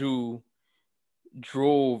Hasidic Jew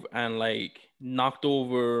drove and like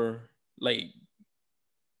like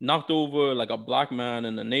knocked over like a black man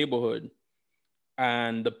in the neighborhood,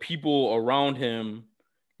 and the people around him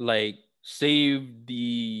like saved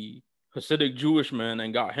the Hasidic Jewish man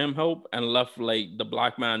and got him help and left like the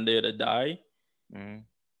black man there to die. mm. That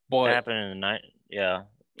But happened in the night. Yeah,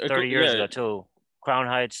 it 30 years yeah, ago too. Crown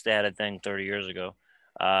Heights, they had a thing 30 years ago.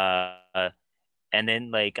 Uh, and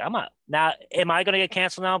then like I'm not now. Am I gonna get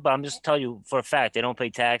canceled now? But I'm just telling you for a fact they don't pay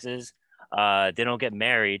taxes. They don't get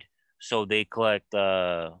married, so they collect.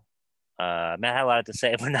 Man, I had a lot to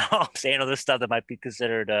say, but now I'm saying all this stuff that might be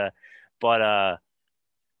considered. But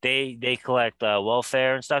they collect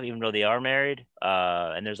welfare and stuff, even though they are married.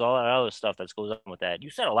 And there's all that other stuff that goes on with that. You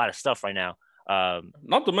said a lot of stuff right now.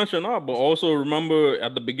 not to mention that, but also remember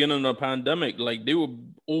at the beginning of the pandemic, like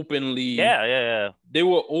Yeah, yeah, yeah. they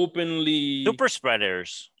were openly Super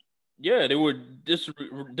spreaders. yeah, they were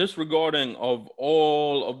disregarding of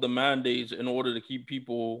all of the mandates in order to keep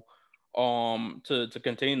people to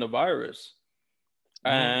contain the virus.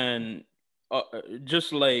 Mm-hmm. And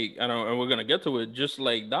just like I know, and we're gonna get to it, just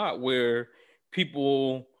like that, where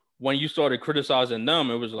people, when you started criticizing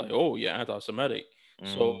them, it was like, oh, you're anti-Semitic.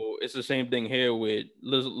 So Mm, it's the same thing here with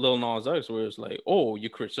Lil Nas X, where it's like, oh, you're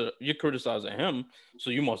criticizing him, so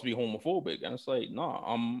you must be homophobic, and it's like, nah,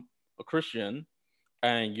 I'm a Christian,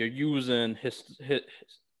 and you're using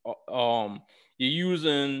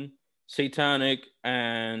satanic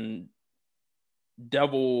and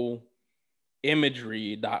devil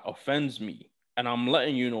imagery that offends me, and I'm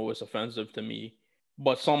letting you know it's offensive to me,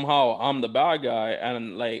 but somehow I'm the bad guy,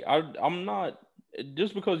 and like I'm not.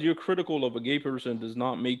 Just because you're critical of a gay person does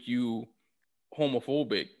not make you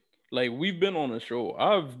homophobic. Like, we've been on a show,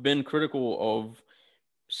 I've been critical of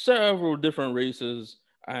several different races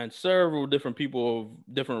and several different people of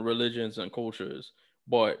different religions and cultures,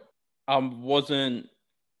 but I wasn't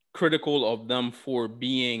critical of them for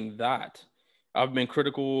being that. I've been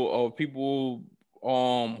critical of people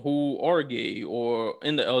who are gay or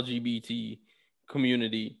in the LGBT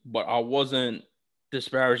community, but I wasn't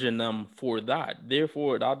disparaging them for that.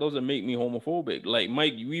 Therefore, that doesn't make me homophobic. Like,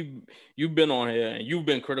 Mike, you've been on here and you've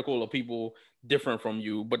been critical of people different from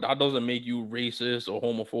you, but that doesn't make you racist or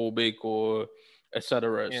homophobic or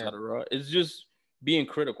etc. yeah, etc. It's just being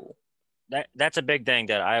critical. that's a big thing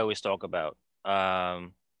that I always talk about.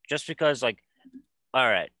 Just because, like, all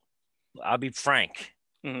right, I'll be frank.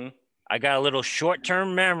 Hmm. I got a little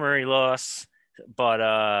short-term memory loss, but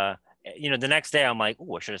the next day I'm like,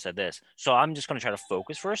 oh, I should have said this. So I'm just gonna try to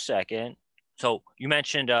focus for a second. So you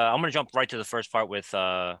mentioned, I'm gonna jump right to the first part with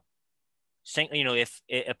saying, if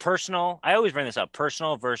a personal, I always bring this up,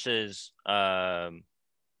 personal versus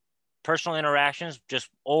personal interactions, just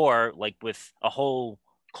or like with a whole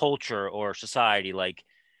culture or society, like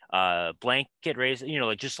blanket race,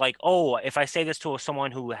 like just like, oh, if I say this to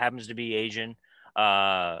someone who happens to be Asian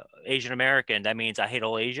American, that means I hate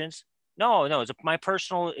all Asians. No, no, it's my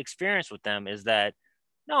personal experience with them is that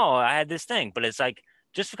no, I had this thing, but it's like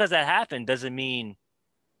just because that happened doesn't mean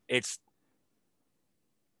it's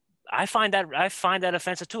I find that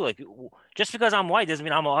offensive too. Like, just because I'm white doesn't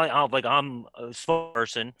mean I'm a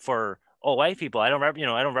spokesperson for all white people. I don't rep,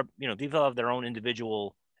 I don't rep, people have their own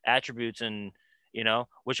individual attributes, and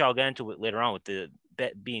which I'll get into it later on with the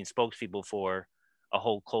being spokespeople for a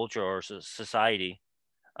whole culture or society.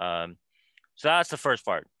 Um, so that's the first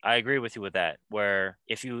part. I agree with you with that. Where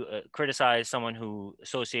if you criticize someone who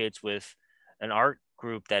associates with an art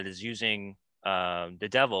group that is using the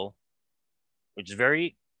devil, which is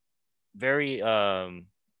very very so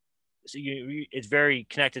it's very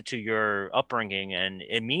connected to your upbringing and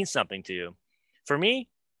it means something to you. For me,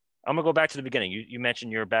 I'm gonna go back to the beginning. You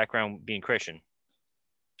mentioned your background being Christian.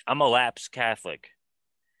 I'm a lapsed Catholic.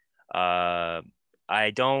 uh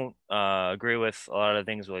I don't agree with a lot of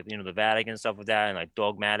things with the Vatican and stuff with that, and like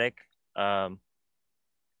dogmatic. um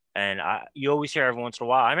and you always hear every once in a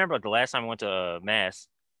while. I remember the last time I went to mass,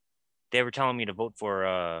 they were telling me to vote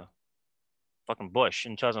for fucking Bush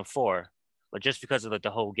in 2004, but just because of like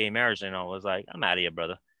the whole gay marriage and all, I was like, I'm out of here,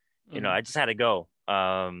 brother. Hmm. I just had to go.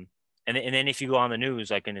 And then if you go on the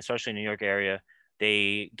news, like especially in New York area,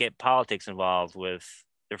 they get politics involved with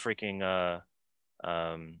the freaking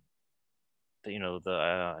um the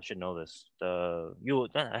I should know this, the you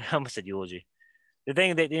I almost said eulogy, the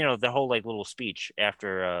thing that the whole like little speech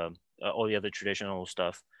after all the other traditional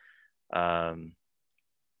stuff. um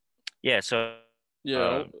yeah, so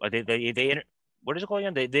Yeah. what is it called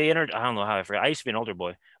again? They inter I don't know how I forgot. I used to be an older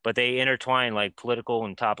boy, but they intertwine like political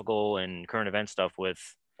and topical and current event stuff with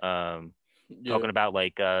um Yeah. talking about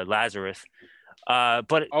like Lazarus. Uh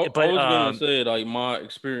but I but was gonna say, like, my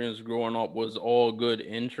experience growing up was all good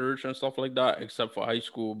in church and stuff like that, except for high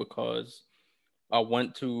school, because I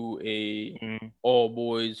went to a mm, all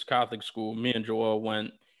boys Catholic school. Me and Joel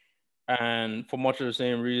went, and for much of the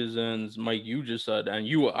same reasons Mike you just said, and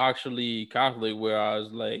you were actually Catholic,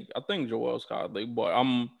 whereas like I think Joel's Catholic, but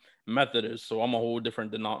I'm Methodist, so I'm a whole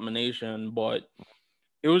different denomination. But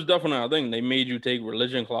it was definitely a thing. They made you take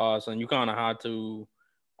religion class, and you kind of had to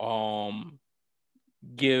um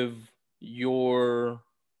give your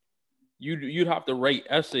you'd have to write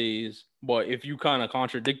essays, but if you kind of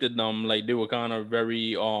contradicted them, like they were kind of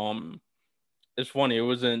very it's funny,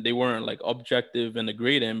 they weren't like objective in the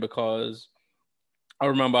grading, because I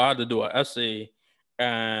remember I had to do an essay,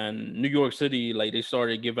 and New York City, like, they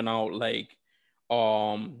started giving out like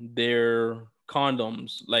their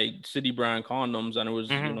condoms, like city brand condoms, and it was,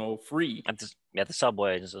 mm-hmm. free. At the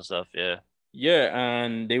subways and stuff. Yeah. Yeah,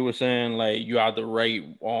 and they were saying like you have to write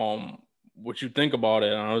what you think about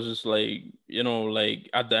it, and I was just like, like,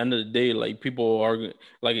 at the end of the day, like, people are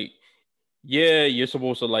like, yeah, you're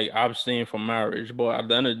supposed to like abstain from marriage, but at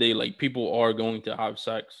the end of the day, like people are going to have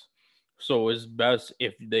sex. So it's best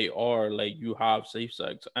if they are like you have safe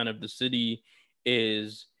sex. And if the city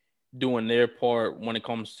is doing their part when it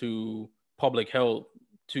comes to public health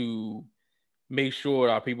to make sure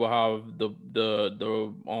that people have the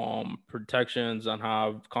protections and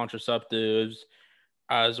have contraceptives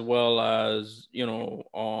as well as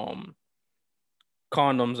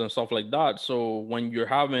condoms and stuff like that. So when you're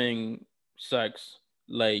having sex,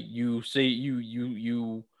 like you say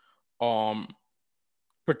you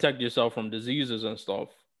protect yourself from diseases and stuff.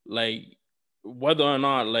 Like whether or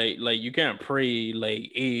not like you can't pray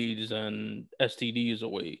like AIDS and STDs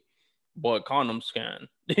away, but condoms can.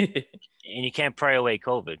 And you can't pray away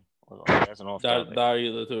COVID. Well, that's an off that topic. that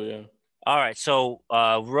either too, yeah. All right, so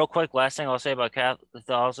real quick, last thing I'll say about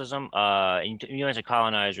Catholicism. You mentioned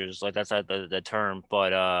colonizers, like that's not the term,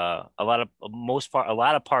 but a lot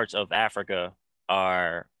of parts of Africa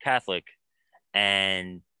are Catholic,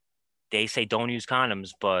 and they say don't use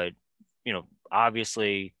condoms, but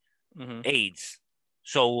obviously Mm-hmm. AIDS.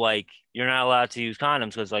 So like you're not allowed to use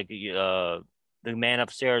condoms because like the man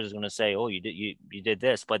upstairs is going to say, "Oh, you did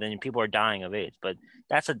this," but then people are dying of AIDS. But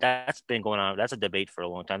that's been going on. That's a debate for a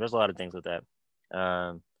long time. There's a lot of things with that.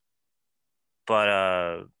 Um,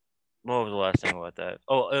 but what was the last thing about that?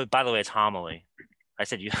 Oh, by the way, it's homily. I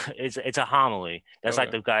said you. It's a homily. That's like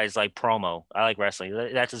Okay. the guy's like promo. I like wrestling.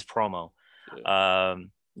 That's his promo. Yeah.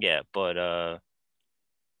 Yeah, but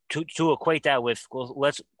to equate that with, well,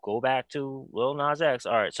 let's go back to Lil Nas X.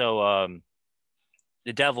 All right, so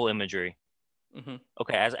the devil imagery. Mm-hmm.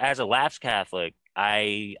 Okay, as a lapsed Catholic,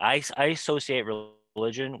 I associate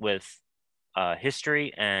religion with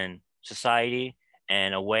history and society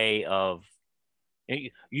and a way of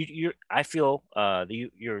you I feel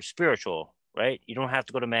you're spiritual, right? You don't have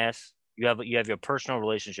to go to mass. You have your personal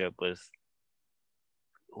relationship with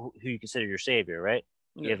who you consider your savior, right?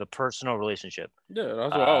 You Yeah. have a personal relationship. Yeah,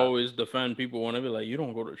 that's why I Uh, always defend people when they be like, "You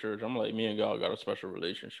don't go to church." I'm like, "Me and God got a special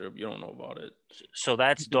relationship. You don't know about it." so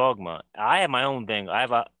that's dogma. I have my own thing. I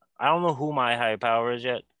don't know who my higher power is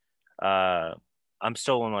yet. Uh, I'm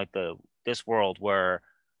still in like this world where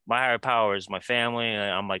my higher power is my family, and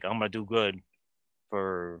I'm like I'm gonna do good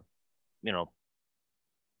for you know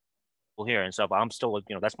people here and stuff. I'm still like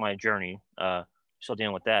that's my journey. Still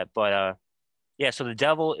dealing with that, but yeah. So the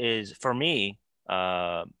devil is for me.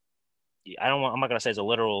 I don't want. I'm not gonna say it's a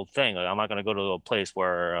literal thing. Like, I'm not gonna go to a place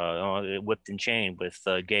where whipped and chained with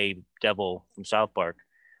a gay devil from South Park.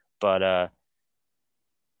 But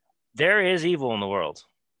there is evil in the world.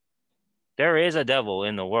 There is a devil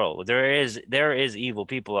in the world. There is evil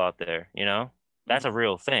people out there. That's a Mhm.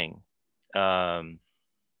 real thing. Um,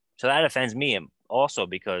 so that offends me also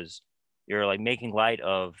because you're like making light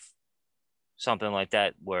of something like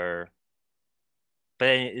that. But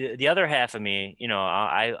then the other half of me,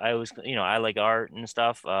 I was, I like art and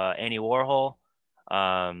stuff. Andy Warhol,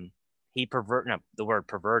 he not the word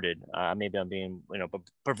perverted. Maybe I'm being, but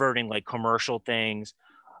perverting like commercial things.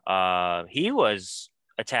 He was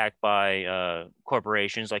attacked by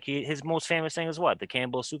corporations. Like his most famous thing is what? The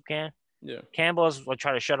Campbell soup can. Yeah. Campbell's like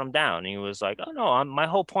trying to shut him down. He was like, "Oh no, my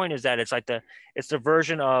whole point is that it's the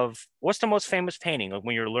version of what's the most famous painting? Like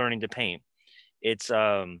when you're learning to paint, it's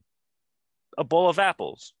a bowl of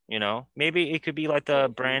apples. Maybe it could be like the Oh,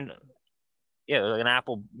 fruit. brand, yeah, like an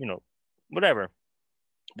apple, whatever."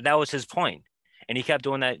 But that was his point, and he kept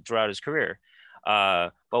doing that throughout his career.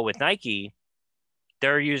 But with Nike,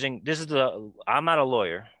 they're using this is the I'm not a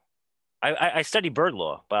lawyer. I study bird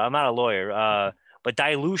law, but I'm not a lawyer. But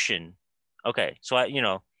dilution. Okay, so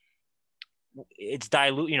it's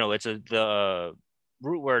dilute. The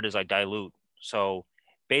root word is like dilute. So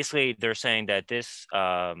basically, they're saying that this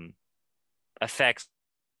affects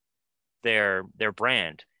their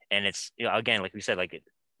brand, and it's again like we said, like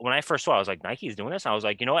when I first saw, it, I was like Nike's doing this. I was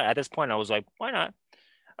like, you know what? At this point, I was like, why not?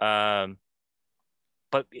 Um,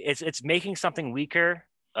 but it's making something weaker.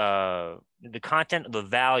 The content, the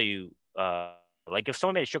value. Like if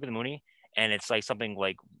someone made a Sugar the Mooney, and it's like something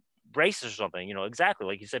like racist or something, exactly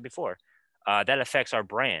like you said before, that affects our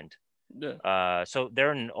brand. Yeah. So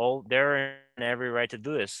they're in every right to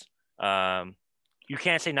do this. You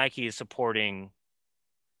can't say Nike is supporting.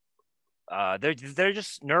 They're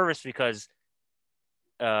just nervous because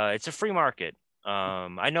it's a free market.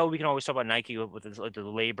 I know we can always talk about Nike with the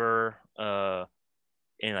labor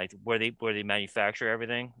and like where they manufacture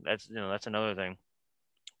everything. That's another thing.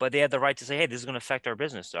 But they have the right to say, hey, this is going to affect our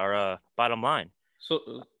business, our bottom line. So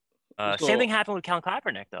Same thing so happened with Colin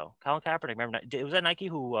Kaepernick, though. Colin Kaepernick, remember? Was that Nike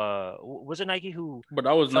who was it Nike who but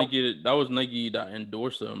that was felt Nike that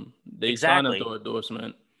endorsed him. They signed him exactly? to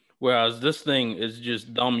endorsement. whereas this thing is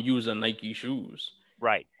just them using Nike shoes.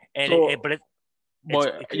 Right. And So, it's but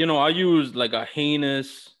I used like a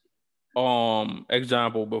heinous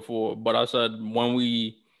example before, but I said when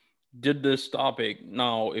we did this topic,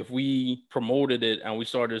 now if we promoted it and we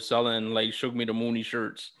started selling like Shook Me the Mooney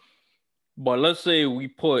shirts, but let's say we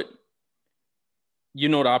put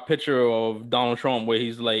that picture of Donald Trump where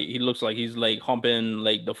he's like he looks like he's like humping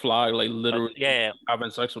like the flag, like literally yeah.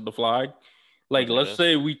 having sex with the flag. Like Looks like let's this.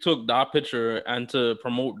 say we took that picture and to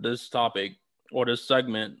promote this topic or this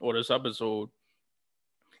segment or this episode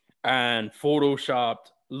and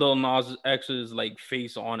photoshopped Lil Nas X's like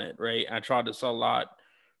face on it, right? And tried to sell that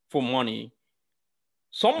for money.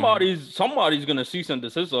 Somebody's gonna cease and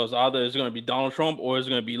desist us. Either it's gonna be Donald Trump or it's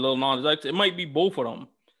gonna be Lil Nas X. It might be both of them.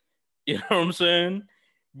 You know what I'm saying?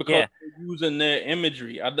 Because they're using their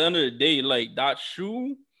imagery. At the end of the day, like that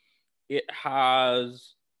shoe, it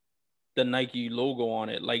has the Nike logo on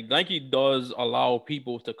it. Like Nike does allow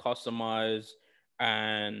people to customize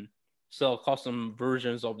and sell custom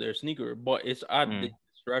versions of their sneaker, but it's at the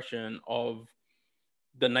discretion of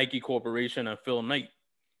the Nike Corporation and Phil Knight.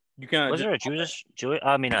 You can't. Was there a Jesus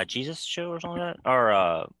shoe or something like that,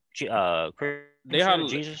 or they had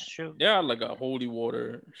Jesus shoe? They had like a holy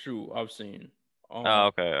water shoe I've seen. Oh,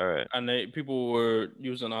 okay, all right. And people were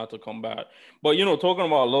using that to combat. But talking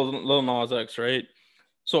about Lil Nas X, right?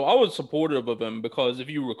 So I was supportive of him because if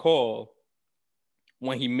you recall,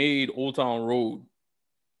 when he made Old Town Road,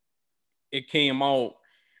 it came out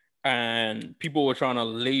and people were trying to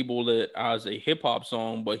label it as a hip hop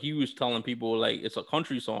song, but he was telling people like it's a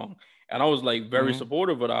country song. And I was like very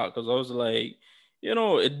supportive of that because I was like,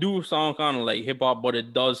 it do sound kind of like hip hop, but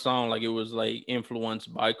it does sound like it was like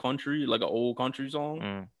influenced by country, like an old country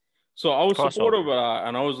song. So I was supportive of that,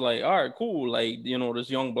 and I was like, all right, cool. Like, this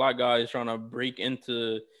young black guy is trying to break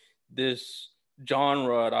into this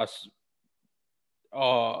genre that's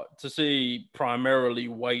to say primarily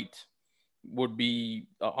white would be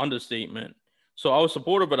an understatement. So I was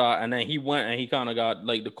supportive of that, and then he went and he kind of got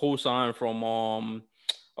like the cosign from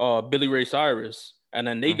Billy Ray Cyrus, and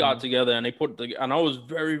then they got together and they and I was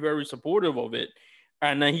very, very supportive of it.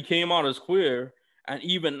 And then he came out as queer, and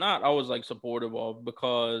even that I was like supportive of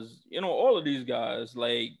because all of these guys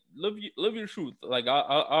like live your truth. Like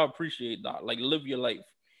I appreciate that. Like live your life.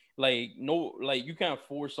 Like no, like you can't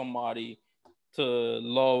force somebody to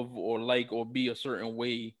love or like or be a certain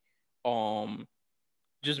way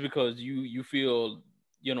just because you feel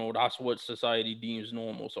that's what society deems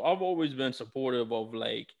normal. So I've always been supportive of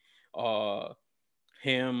like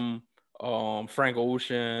him, Frank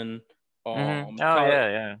Ocean,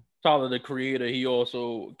 Tyler the Creator. He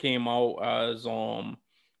also came out as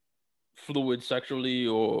fluid sexually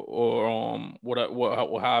or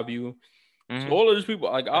what have you. So all of these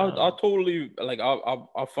people, like I totally like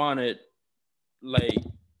I find it like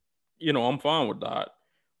I'm fine with that.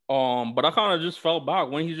 But I kind of just fell back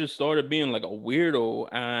when he just started being like a weirdo.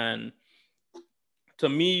 And to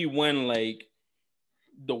me, when like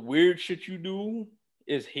the weird shit you do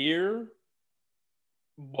is here,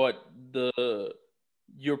 but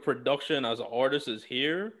your production as an artist is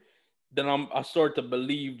here, then I start to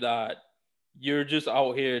believe that you're just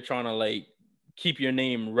out here trying to like keep your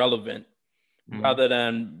name relevant rather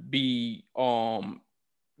than be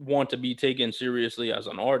want to be taken seriously as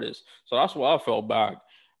an artist. So that's why I fell back.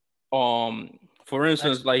 For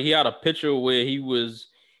instance, like he had a picture where he was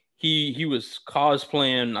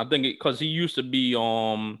cosplaying. I think because he used to be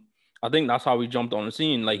I think that's how he jumped on the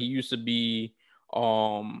scene. Like he used to be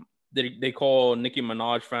they call Nicki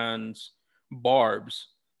Minaj fans barbs.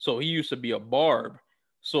 So he used to be a barb.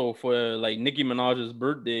 So for like Nicki Minaj's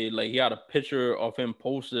birthday, like he had a picture of him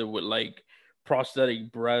posted with like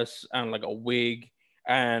prosthetic breasts and like a wig.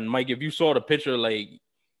 And Mike, if you saw the picture, like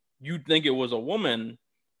you'd think it was a woman,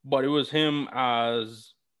 but it was him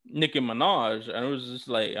as Nicki Minaj, and it was just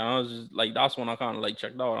like I was just like that's when I kind of like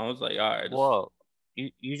checked out. I was like, all right. Whoa,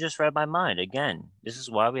 you just read my mind again. This is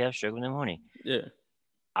why we have Shook Me the Mooney. Yeah.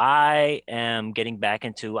 I am getting back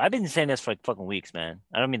into. I've been saying this for like fucking weeks, man.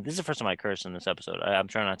 I don't mean this is the first time I curse in this episode. I'm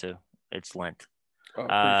trying not to. It's Lent.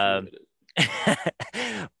 Appreciate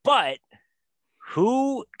it. But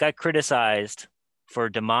who got criticized for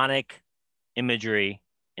demonic imagery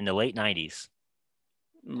in the late 90s?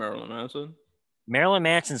 Marilyn Manson. Marilyn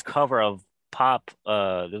Manson's cover of Pop,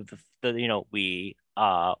 we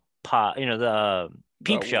Pop, the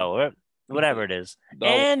Peep Show, or whatever it is,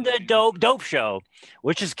 and the Dope Show,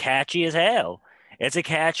 which is catchy as hell. It's a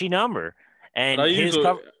catchy number, and his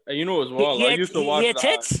cover. As well, I used to watch he had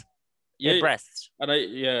tits. Yeah, breasts. and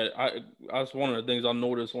that's one of the things I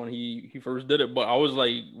noticed when he first did it. But I was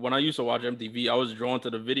like, when I used to watch MTV, I was drawn to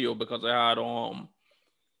the video because it had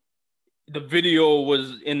the video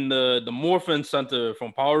was in the Morphin Center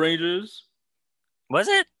from Power Rangers. Was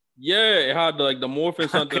it? Yeah, it had like the Morphin I'm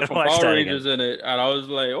Center gonna from watch Power that again. Rangers in it, and I was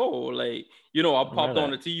like, oh, like I I remember popped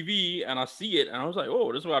on that. the TV and I see it, and I was like,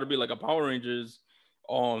 oh, this got to be like a Power Rangers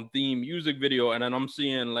theme music video, and then I'm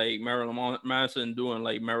seeing like Marilyn Manson doing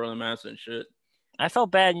like Marilyn Manson shit. I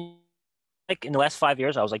felt bad. Like in the last 5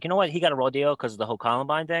 years, I was like, you know what? He got a raw deal because of the whole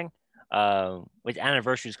Columbine thing. With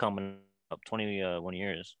anniversaries coming up, 21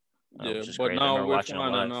 years, Yeah, which is but crazy. I now remember we're watching it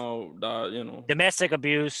finding live. out that Domestic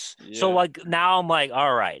abuse. So yeah, like now I'm like,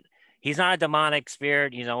 all right, he's not a demonic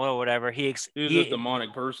spirit, whatever. he's a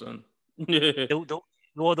demonic person. Yeah, The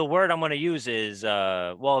well, the word I'm going to use is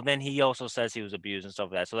well, then he also says he was abused and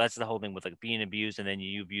stuff like that. So that's the whole thing with like being abused and then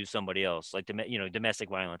you abuse somebody else, like domestic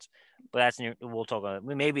violence. But we'll talk about it.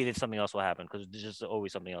 Maybe there's something else will happen because there's just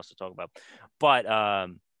always something else to talk about. But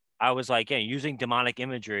I was like, yeah, using demonic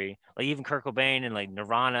imagery, like even Kurt Cobain and like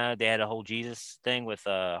Nirvana, they had a whole Jesus thing with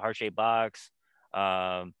heart-shaped box.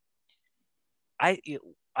 Um, I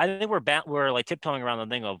I think we're like tiptoeing around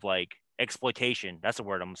the thing of like exploitation. That's the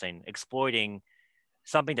word I'm saying. Exploiting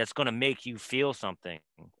something that's going to make you feel something,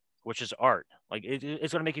 which is art. Like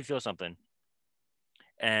it's going to make you feel something,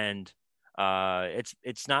 and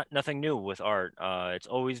it's not nothing new with art. It's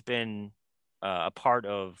always been a part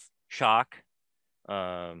of shock.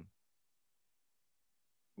 Um,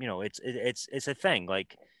 it's a thing.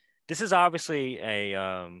 Like this is obviously a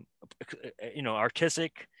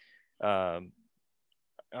artistic um,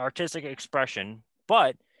 artistic expression,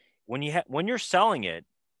 but when you're selling it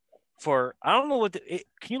for I don't know can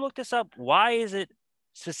you look this up? Why is it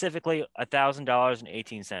specifically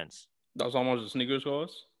 $1,000.18? that's how much the sneakers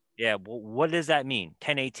cost. Yeah, well, what does that mean?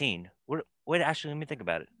 1018. What actually let me think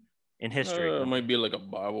about it in history. It might be like a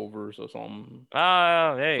Bible verse or something.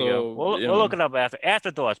 Oh, there you go. So We'll look it up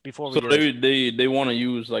afterthoughts before we so do this. they want to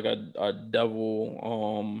use like a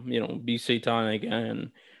devil, be satanic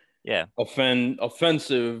and Yeah,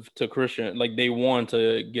 offensive to Christian. Like they want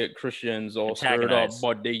to get Christians all stirred up, antagonize.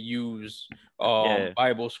 but they use Yeah.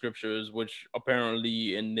 Bible scriptures, which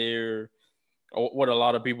apparently in their what a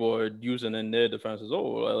lot of people are using in their defense is,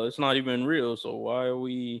 oh, well, it's not even real, so why are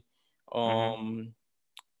we Mm-hmm.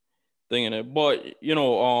 thinking it? But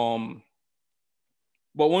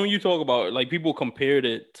when you talk about like people compared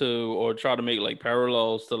it to or try to make like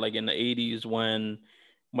parallels to like in the 80s when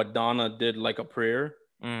Madonna did like a prayer.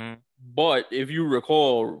 Mm-hmm. But if you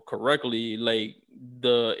recall correctly, like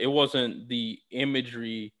it wasn't the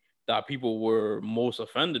imagery that people were most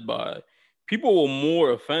offended by. People were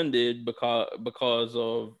more offended because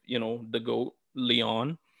of the goat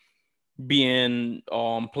Leon being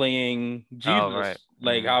playing Oh, right. Jesus,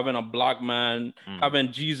 like Mm-hmm. having a black man, Mm.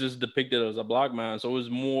 having Jesus depicted as a black man. So it was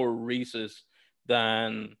more racist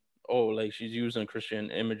than like she's using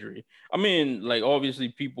Christian imagery. I mean, like obviously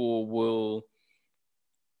people will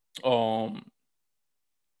um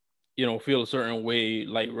feel a certain way,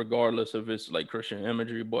 like regardless if it's like Christian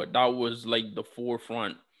imagery, but that was like the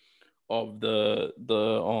forefront of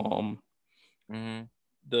Mm-hmm.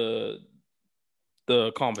 the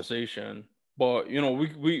the conversation. But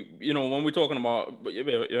we when we're talking about, but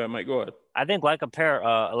yeah, Mike, go ahead. I think like a prayer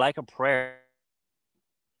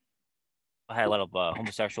had a lot of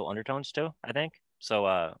homosexual undertones too. I think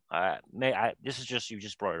so. This is just you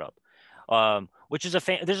just brought it up, which is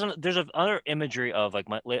there's a other imagery of like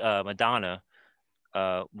Madonna,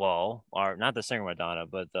 well, or not the singer Madonna,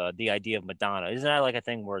 but the idea of Madonna. Isn't that like a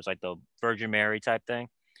thing where it's like the Virgin Mary type thing,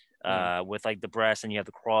 Mm. with like the breast and you have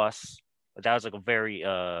the cross? But that was like a very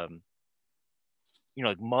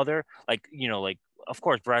like mother, like like of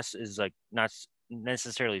course breast is like not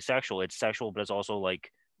necessarily sexual. It's sexual, but it's also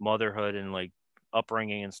like motherhood and like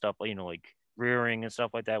upbringing and stuff, like rearing and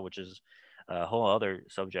stuff like that, which is a whole other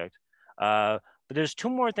subject. But there's two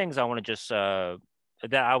more things I want to just that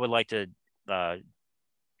I would like to uh,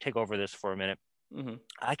 take over this for a minute. Mm-hmm.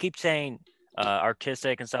 I keep saying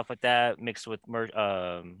artistic and stuff like that mixed with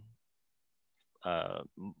uh,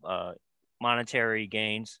 uh, monetary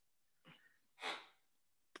gains.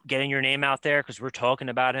 Getting your name out there because we're talking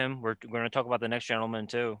about him. We're going to talk about the next gentleman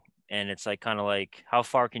too, and it's like kind of like how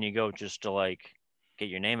far can you go just to like get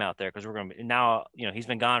your name out there? Because we're going to be now. He's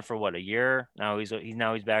been gone for what, a year now. He's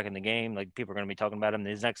back in the game. Like people are going to be talking about him.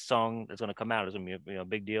 His next song that's going to come out is going to be a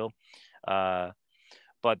big deal.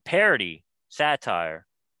 But parody, satire,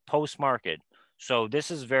 post market. So this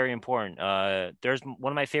is very important. There's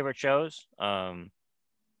one of my favorite shows.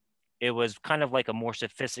 It was kind of like a more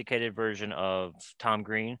sophisticated version of Tom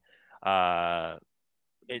Green. It's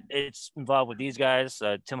involved with these guys,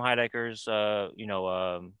 Tim Heidecker's,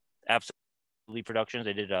 Absolute Productions.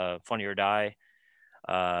 They did Funny or Die.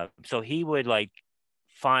 So he would like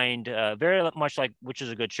find very much like, which is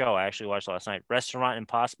a good show. I actually watched last night, Restaurant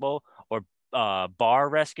Impossible or Bar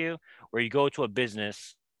Rescue, where you go to a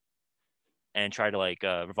business and try to like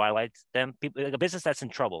revitalize them, people like a business that's in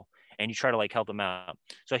trouble, and you try to like help them out.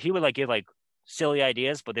 So he would like give like silly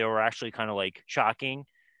ideas, but they were actually kind of like shocking.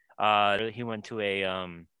 He went to a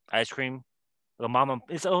ice cream, the mom.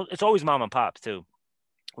 It's always mom and pops too,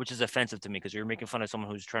 which is offensive to me because you're making fun of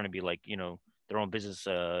someone who's trying to be like their own business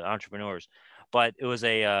entrepreneurs. But it was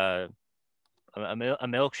a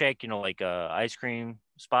milkshake, like a ice cream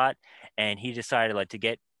spot, and he decided like to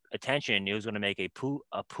get attention, he was going to make a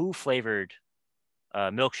poo flavored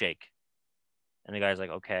milkshake, and the guy's like,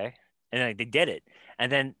 okay, and like, they did it,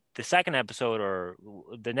 and then the second episode or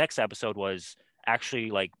the next episode was actually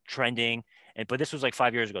like trending, but this was like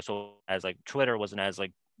 5 years ago, so as like Twitter wasn't as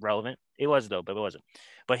like relevant. It was though, but it wasn't.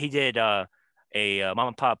 But he did a mom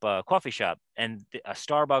and pop coffee shop, and a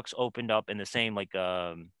Starbucks opened up in the same like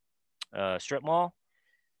strip mall.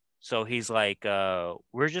 So he's like,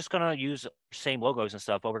 we're just gonna use same logos and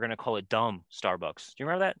stuff, but we're gonna call it Dumb Starbucks. Do you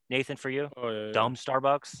remember that, Nathan? For you, Oh yeah, yeah. Dumb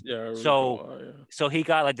Starbucks. Yeah, I So, recall. Yeah. so he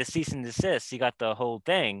got like the cease and desist. He got the whole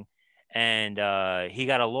thing, and he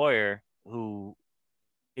got a lawyer who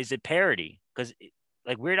is it parody because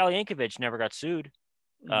like Weird Al Yankovic never got sued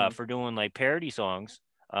Mm-hmm. for doing like parody songs,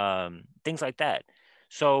 things like that.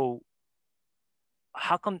 So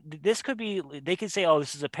how come this could be? They could say, "Oh,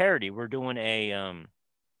 this is a parody. We're doing on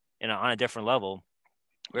a different level.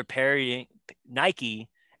 We're parodying Nike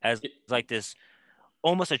as like this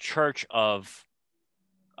almost a church of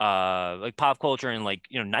like pop culture, and like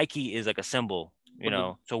Nike is like a symbol, But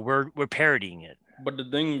the so we're parodying it. but the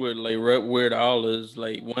thing with like Weird Al is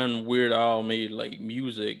like when Weird Al made like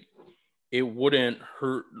music, it wouldn't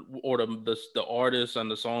hurt, or the artists and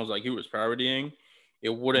the songs like he was parodying, it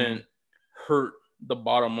wouldn't Mm, hurt the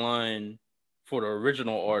bottom line for the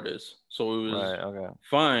original artist. So it was right. Okay.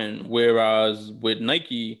 fine. Whereas with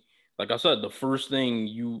Nike, like I said, the first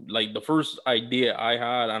idea I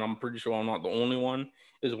had, and I'm pretty sure I'm not the only one,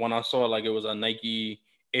 is when I saw like it was a Nike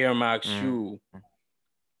Air Max Mm, shoe.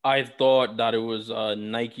 I thought that it was a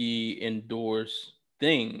Nike endorsed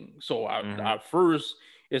thing. So mm-hmm. at first,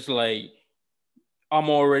 it's like I'm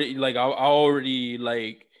already like I already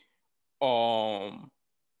like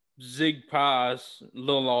zig past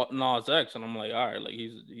Lil Nas X, and I'm like, all right, like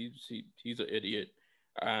he's an idiot,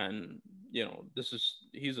 and this is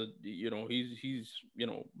he's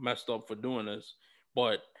messed up for doing this,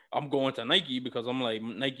 but I'm going to Nike because I'm like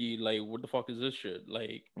Nike, like what the fuck is this shit?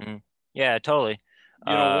 Like, Mm-hmm. Yeah, totally.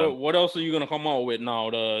 what else are you gonna come out with now?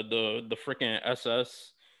 The freaking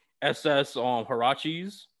SS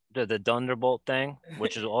Harachis. The Thunderbolt thing,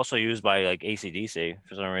 which is also used by like AC/DC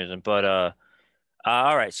for some reason. But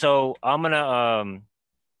all right. So I'm gonna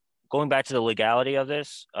going back to the legality of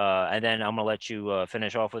this, and then I'm gonna let you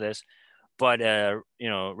finish off with this. But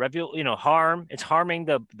harm. It's harming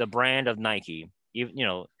the brand of Nike.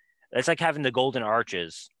 It's like having the golden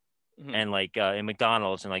arches Mhm. and like in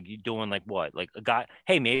McDonald's, and like you doing like what, like a guy,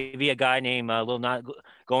 hey, maybe a guy named Lil Not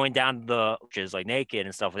going down the arches like naked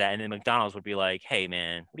and stuff like that, and then McDonald's would be like, hey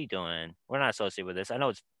man, what are you doing? We're not associated with this. I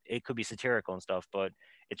know it could be satirical and stuff, but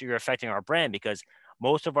you're affecting our brand because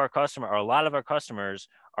most of our customer or a lot of our customers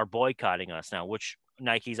are boycotting us now, which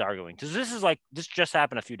Nike's arguing. Because this just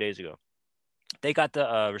happened a few days ago. They got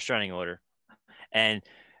the restraining order, and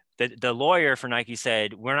the lawyer for Nike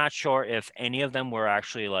said we're not sure if any of them were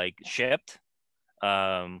actually like shipped,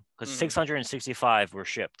 because 665 were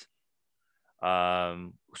shipped.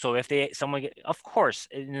 So if of course,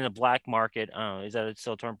 in the black market, I don't know, is that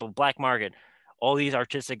still a term? But black market, all these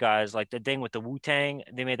artistic guys, like the thing with the Wu-Tang,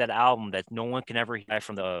 they made that album that no one can ever hear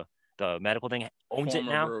from the medical thing, owns it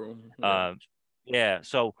Former now. bro. Yeah. Um, yeah,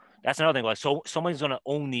 so that's another thing. Like, so someone's gonna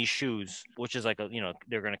own these shoes, which is like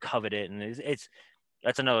they're gonna covet it, and it's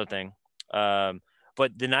that's another thing. Um,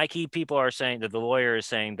 but the Nike people are saying that the lawyer is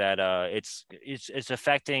saying that it's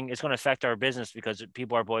affecting, it's going to affect our business because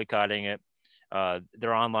people are boycotting it.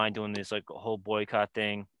 They're online doing this like whole boycott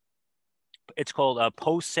thing. It's called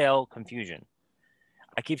post sale confusion.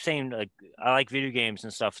 I keep saying like I like video games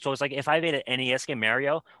and stuff, so it's like if I made an NES game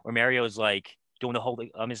Mario, where Mario is like doing the whole,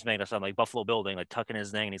 I'm just making this up, like Buffalo Building, like tucking his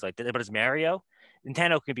thing, and he's like, but it's Mario.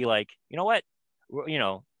 Nintendo could be like, you know what,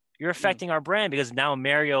 you're Mm. affecting our brand because now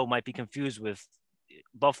Mario might be confused with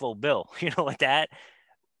Buffalo Bill, like that.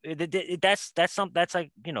 That's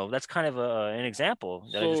like that's kind of an example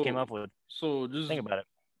that I just came So up with. so just Think about it.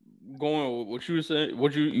 going with what you said,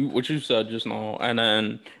 what you said just now, and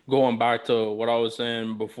then going back to what I was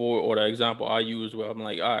saying before, or the example I used, where I'm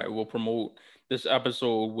like, all right, we'll promote this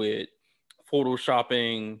episode with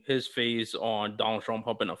photoshopping his face on Donald Trump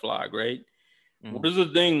humping a flag, right? What Mm. is the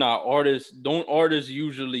thing that artists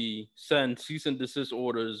usually send cease and desist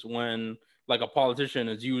orders when like a politician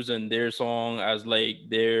is using their song as like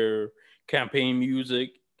their campaign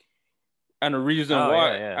music? And the reason Oh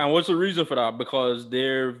why, yeah, yeah. and what's the reason for that? Because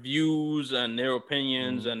their views and their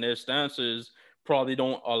opinions Mm. and their stances probably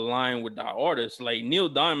don't align with that artist. Like Neil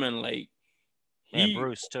Diamond, like And he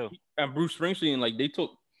Bruce too. and Bruce Springsteen, like they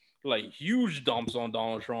took like huge dumps on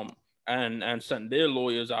Donald Trump and sent their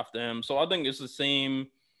lawyers after him. So I think it's the same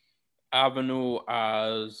avenue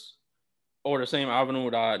as or the same avenue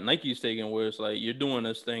that Nike's taking, where it's like you're doing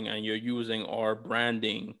this thing and you're using our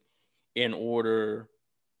branding in order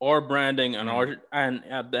our branding and Mm. our and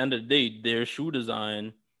at the end of the day their shoe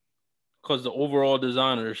design, because the overall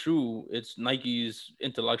design of the shoe, it's Nike's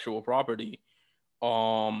intellectual property.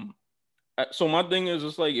 um so my thing is,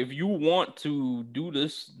 it's like if you want to do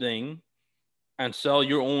this thing and sell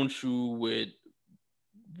your own shoe with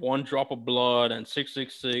one drop of blood and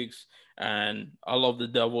 666 and I love the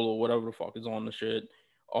devil or whatever the fuck is on the shit,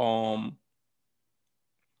 um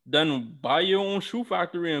then buy your own shoe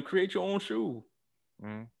factory and create your own shoe.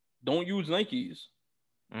 Mm. Don't use Nikes.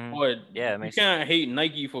 Mm. But Yeah, it you makes sense. can't hate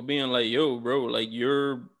Nike for being like, yo, bro, like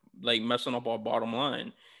you're like messing up our bottom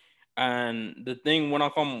line. And the thing when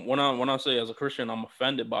I say as a Christian, I'm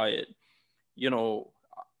offended by it. You know,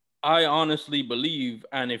 I honestly believe,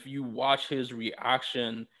 and if you watch his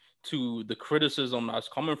reaction to the criticism that's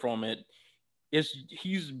coming from it, it's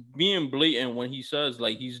he's being blatant when he says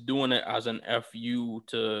like he's doing it as an fu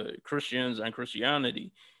to Christians and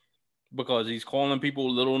Christianity, because he's calling people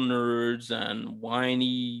little nerds and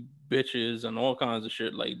whiny bitches and all kinds of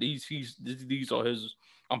shit. Like these are his.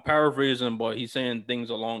 I'm paraphrasing, but he's saying things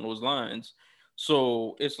along those lines.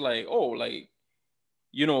 So it's like, oh, like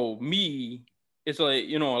me. It's like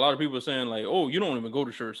a lot of people are saying like, oh, you don't even go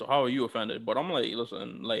to church, so how are you offended? But I'm like,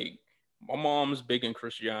 listen, like my mom's big in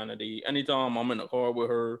Christianity. Anytime I'm in the car with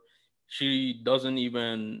her, she doesn't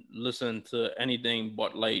even listen to anything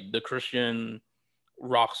but like the Christian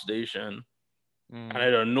rock station, and Mm.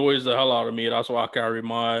 it annoys the hell out of me. That's why I carry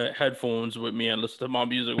my headphones with me and listen to my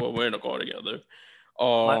music while we're in the car together.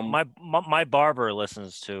 My, Um, my my my barber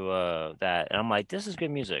listens to that, and I'm like, this is good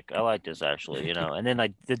music. I like this actually, you know. And then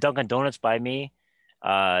like the Dunkin' Donuts by me,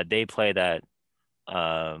 they play that.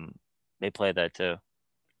 Um, they play that too.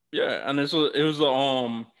 yeah, and it's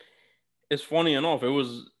funny enough. It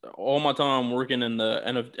was all my time working in the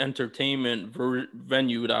entertainment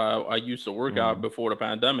venue that I used to work at Mm. before the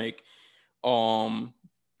pandemic. Um,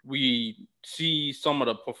 we see some of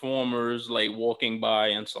the performers like walking by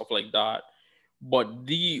and stuff like that. But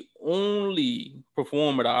the only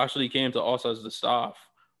performer that actually came to us as the staff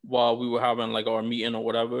while we were having like our meeting or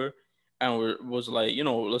whatever, and was like,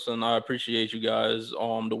 listen, I appreciate you guys,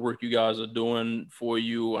 the work you guys are doing for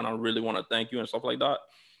you, and I really want to thank you and stuff like that.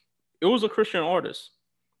 It was a Christian artist,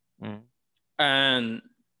 Mm. and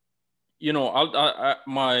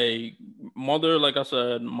my mother, like I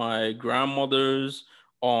said, my grandmothers,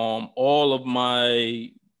 all of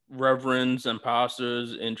my reverends and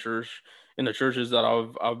pastors in the churches that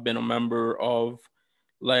I've been a member of,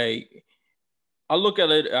 like I look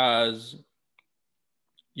at it as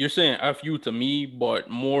you're saying F you to me, but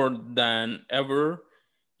more than ever,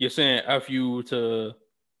 you're saying F you to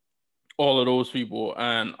all of those people.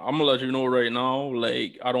 And I'm gonna let you know right now,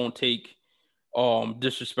 like I don't take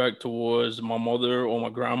disrespect towards my mother or my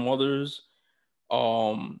grandmothers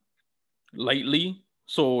um lightly.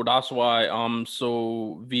 So that's why I'm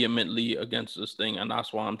so vehemently against this thing, and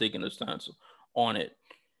that's why I'm taking a stance on it.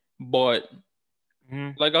 But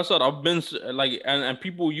Mm. like I said, I've been like, and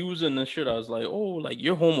people using this shit as like, oh, like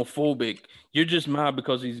you're homophobic. You're just mad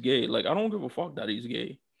because he's gay. Like I don't give a fuck that he's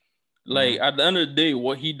gay. Like Mm. at the end of the day,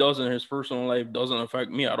 what he does in his personal life doesn't affect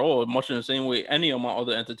me at all. Much in the same way any of my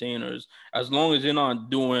other entertainers, as long as you're not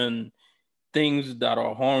doing things that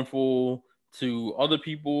are harmful to other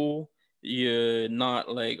people, you're not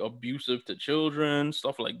like abusive to children,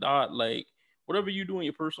 stuff like that. Like whatever you do in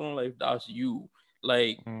your personal life, that's you.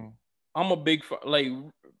 Like Mm. I'm a big like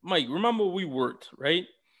Mike. Remember we worked right,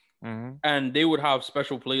 Mm. and they would have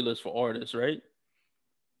special playlists for artists, right?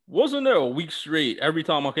 Wasn't there a week straight every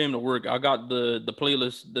time I came to work, I got the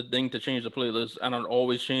playlist, the thing to change the playlist, and I'd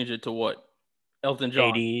always change it to what? Elton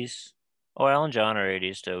John. 80s. Oh, Ellen John or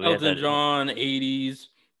 80s too. We had Elton that. John, 80s.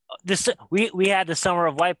 This we had the summer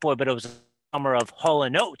of White Boy, but it was the summer of Hall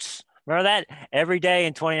and Oates. Remember that? Every day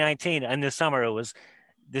in 2019 in the summer it was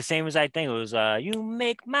the same exact thing. It was you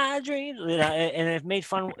make my dreams, and it made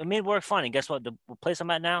fun. It made work fun. And guess what? The place I'm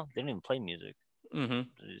at now, they don't even play music. Mm-hmm.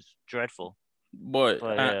 It's dreadful. But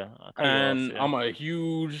But yeah, I'll cut you off. and Yeah, I'm a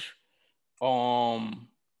huge um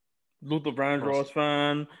Luther plus Vandross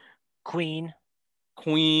fan, Queen.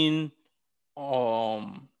 Queen,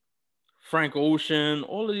 um Frank Ocean,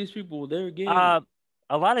 all of these people, they're gay. Uh,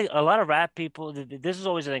 a lot of rap people. This is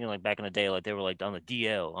always the thing. Like back in the day, like they were like on the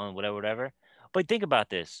DL on whatever, whatever. But think about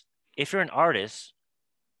this: if you're an artist,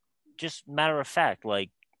 just matter of fact, like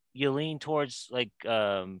you lean towards like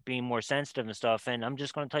being more sensitive and stuff. And I'm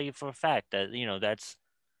just gonna tell you for a fact that that's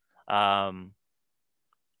um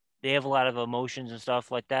they have a lot of emotions and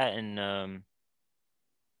stuff like that, and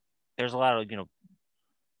there's a lot of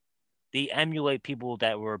they emulate people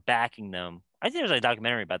that were backing them. I think there's a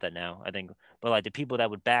documentary about that now. I think, but like the people that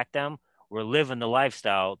would back them were living the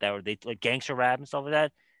lifestyle that were they like gangster rap and stuff like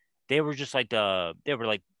that. They were just like they were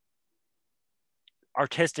like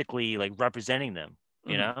artistically like representing them.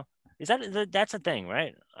 You Mhm. know, that's a thing,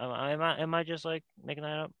 right? Am I just like making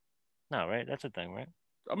that up? No, right? That's a thing, right?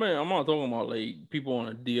 I mean, I'm not talking about like people on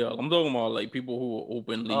a DL. I'm talking about like people who are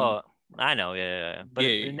openly Oh, I know, yeah, yeah, yeah. But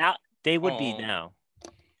gay. now they would be Um, now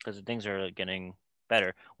because things are getting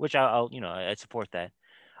better, which I'll I support that.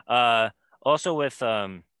 Uh, Also with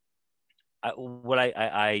what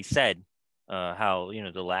I said, how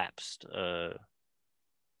the lapsed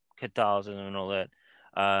Catholicism and all that.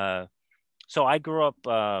 So I grew up,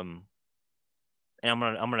 and I'm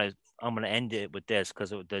gonna end it with this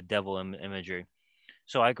because of the devil imagery.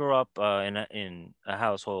 So I grew up in a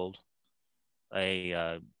household,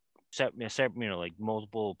 a like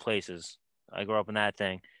multiple places. I grew up in that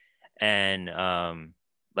thing, and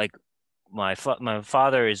like my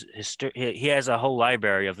father is he has a whole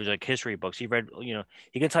library of like history books. He read,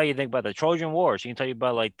 he can tell you things about the Trojan Wars. He can tell you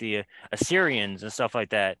about like the Assyrians and stuff like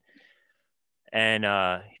that. And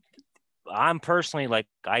I'm personally like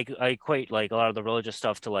I equate like a lot of the religious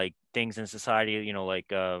stuff to like things in society, like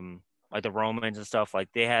the Romans and stuff. Like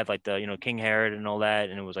they had like the King Herod and all that,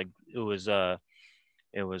 and it was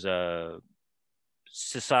a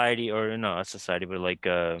society, or no, not society, but like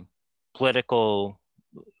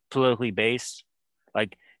politically based.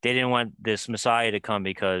 Like they didn't want this Messiah to come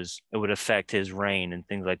because it would affect his reign and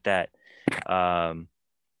things like that.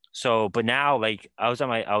 So, but now, like I was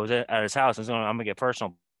at his house. I'm gonna get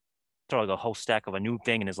personal. Throw like a whole stack of a new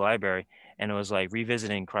thing in his library, and it was like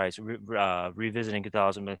revisiting Christ, revisiting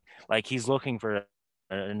Catholicism. Like he's looking for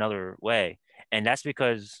another way, and that's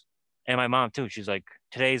because, and my mom too. She's like,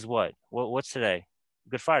 today's what? What's today?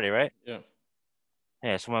 Good Friday, right? yeah,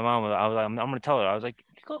 Yeah. So my mom, I was like, I'm gonna tell her. I was like,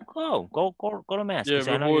 go to mass yeah. because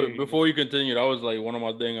I know you're. Before you continue, that was like one of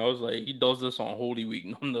my thing. I was like, he does this on Holy Week,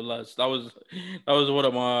 nonetheless. That was one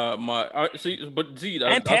of see, but see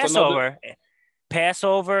And that's another.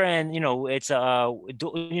 Passover, and it's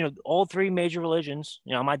all three major religions.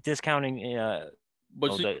 I'm not discounting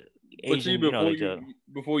But see, the but see, Asian, like the.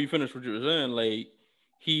 before you finish what you were saying, like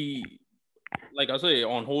he, like I say,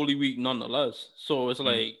 on Holy Week, nonetheless. So it's Mm,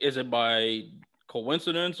 like, is it by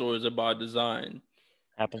coincidence or is it by design? And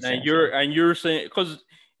happenstance, yeah. you're saying, because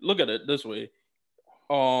look at it this way.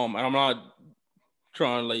 And I'm not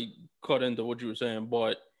trying to like cut into what you were saying,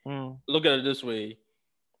 but Mm, look at it this way.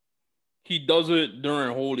 He does it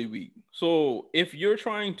during Holy Week. So if you're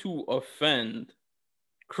trying to offend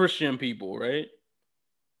Christian people, right?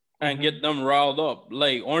 And mm-hmm. get them riled up.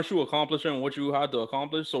 Like, aren't you accomplishing what you had to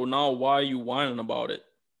accomplish? So now why are you whining about it?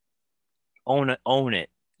 Own it.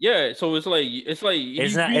 Yeah, so it's like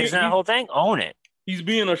Isn't that the whole thing? Own it. he's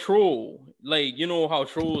being a troll. Like, you know how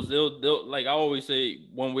trolls they'll like, I always say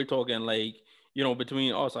when we're talking like,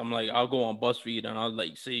 between us, I'm like, I'll go on BuzzFeed and I'll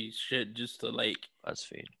like say shit just to like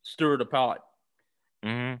BuzzFeed. stir the pot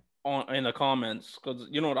Mm-hmm. on in the comments, because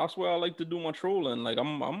that's where I like to do my trolling. Like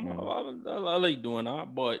Mm, I like doing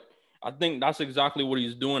that, but I think that's exactly what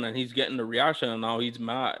he's doing, and he's getting the reaction, and now he's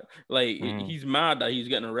mad. Like mm, he's mad that he's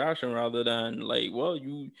getting a reaction rather than like, well,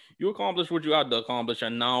 you accomplished what you had to accomplish,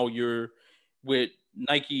 and now you're with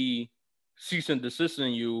Nike cease and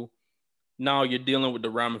desisting you. Now you're dealing with the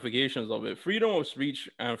ramifications of it. Freedom of speech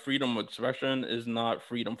and freedom of expression is not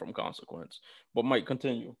freedom from consequence. But Mike,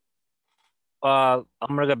 continue. I'm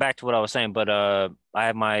gonna go back to what I was saying, but I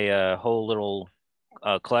have my whole little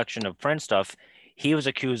collection of friend stuff. He was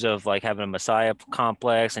accused of like having a messiah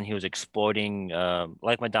complex, and he was exploiting,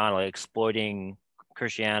 like Madonna, like, exploiting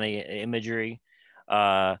Christianity imagery.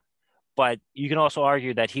 Uh, but you can also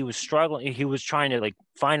argue that he was struggling. He was trying to like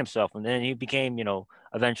find himself, and then he became,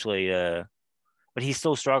 eventually. But he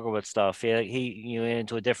still struggled with stuff. He went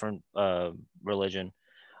into a different religion.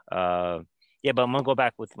 Uh, Yeah, but I'm gonna go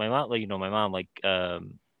back with my mom. Like, my mom, like, my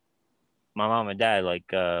mom and dad, like,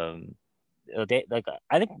 they, like,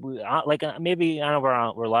 I think like, maybe, I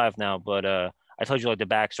know we're live now, but I told you, like, the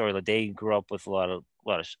backstory. Like, they grew up with a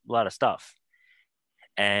lot of stuff,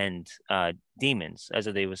 and demons, as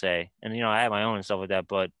they would say. And I have my own and stuff like that,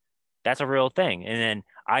 but that's a real thing. And then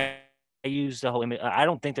I use the whole image. I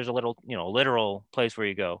don't think there's a little, literal place where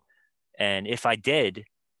you go. And if I did,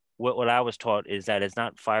 what I was taught is that it's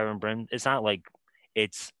not fire and brim. It's not like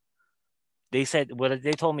it's. They said what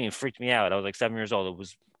they told me and freaked me out. I was like 7 years old. It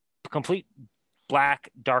was complete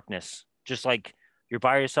black darkness, just like you're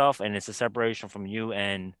by yourself, and it's a separation from you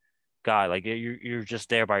and God. Like, you're just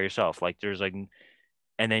there by yourself. Like, there's like,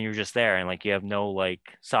 and then you're just there, and like you have no, like,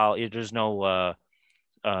 solid. There's no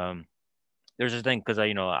um. There's a thing, because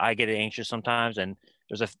I get anxious sometimes, and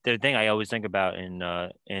the thing I always think about in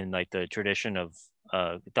like the tradition of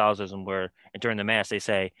Catholicism, where during the mass they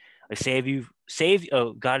say, like,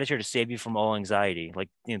 God is here to save you from all anxiety. Like,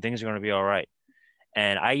 things are going to be all right.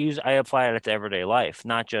 And I apply it to everyday life,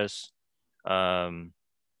 not just um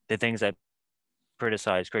the things that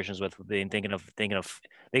criticize Christians with being thinking of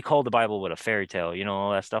they call the Bible what, a fairy tale,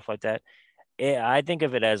 all that stuff like that. I think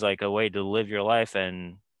of it as like a way to live your life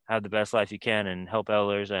and have the best life you can and help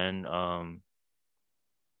others, and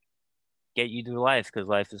get you through life, because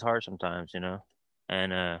life is hard sometimes, and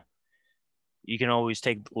you can always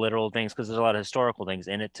take literal things, because there's a lot of historical things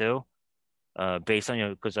in it too, based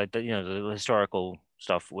on, because the historical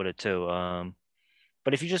stuff with it too.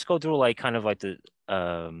 But if you just go through, like, kind of like the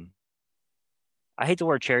I hate the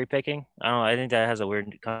word cherry picking. I don't know. I think that has a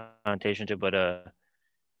weird connotation to it, but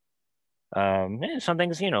some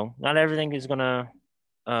things, not everything is gonna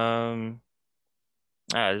um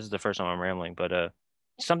this is the first time I'm rambling, but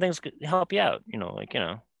some things could help you out, like,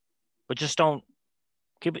 but just don't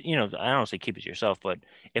keep it, I don't say keep it to yourself, but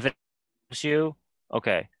if it helps you,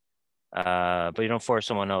 okay. But you don't force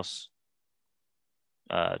someone else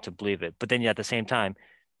to believe it. But then, at the same time,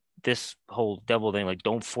 this whole devil thing, like,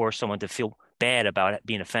 don't force someone to feel bad about it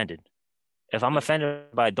being offended. If I'm Yeah.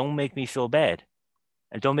 offended by it, don't make me feel bad,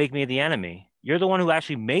 and don't make me the enemy. You're the one who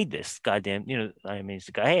actually made this goddamn, I mean, it's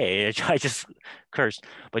the guy, hey, I just cursed,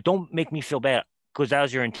 but don't make me feel bad, because that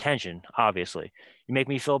was your intention, obviously. You make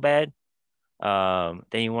me feel bad,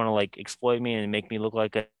 then you want to, like, exploit me and make me look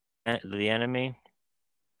like the enemy,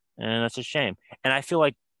 and that's a shame. And I feel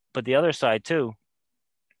like, but the other side too,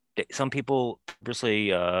 some people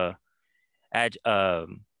purposely add,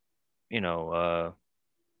 you know,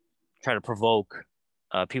 try to provoke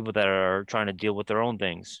people that are trying to deal with their own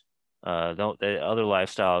things, the other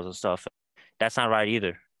lifestyles and stuff. That's not right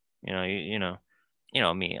either.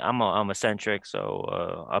 Me. I'm eccentric,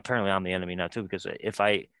 so apparently I'm the enemy now too. Because if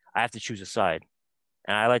I have to choose a side,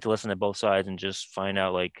 and I like to listen to both sides and just find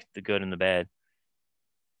out, like, the good and the bad.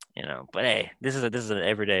 But hey, this is an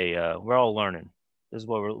everyday. We're all learning. This is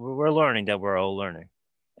what we're learning, that we're all learning,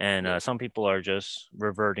 and Yeah. some people are just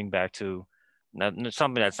reverting back to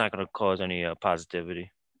something that's not going to cause any positivity.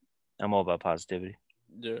 I'm all about positivity.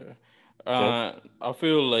 Yeah. Good. I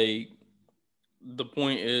feel like the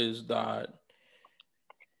point is that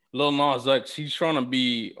Lil Nas X, he's trying to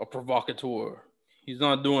be a provocateur. He's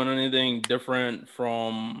not doing anything different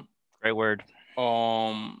from Great word.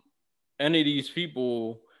 um any of these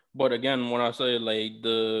people. But again, when I say like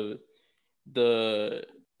the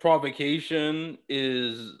provocation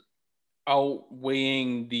is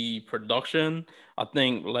outweighing the production, I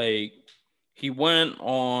think like he went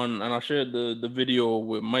on, and I shared the video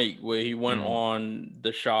with Mike where he went Mm. on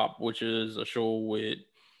The Shop, which is a show with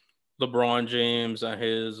LeBron James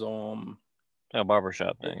and A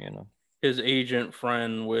barbershop thing. his agent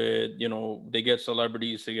friend, with they get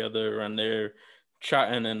celebrities together and they're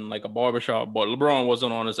chatting in like a barbershop. But LeBron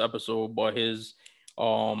wasn't on this episode, but his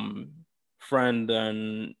um friend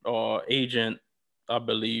and agent, I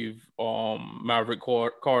believe, Maverick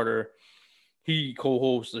Carter, he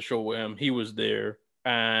co-hosts the show with him. He was there,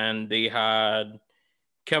 and they had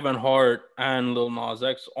Kevin Hart and Lil Nas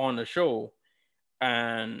X on the show.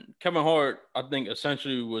 And Kevin Hart, I think,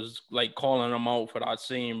 essentially was like calling him out for that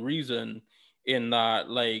same reason, in that,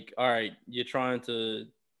 like, all right, you're trying to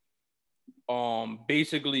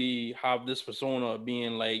basically have this persona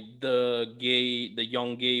being like the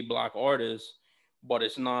young gay black artist, but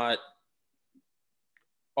it's not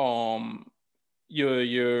um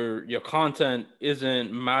your content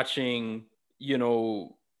isn't matching, you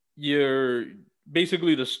know, your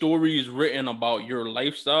basically the stories written about your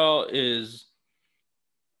lifestyle is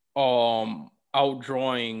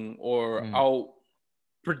outdrawing or Mm. out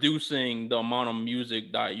producing the amount of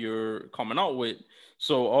music that you're coming out with.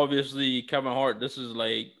 So obviously Kevin Hart, this is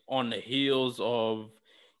like on the heels of,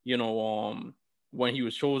 you know, when he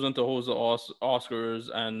was chosen to host the Oscars,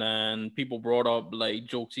 and then people brought up like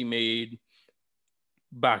jokes he made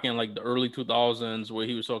back in like the early 2000s where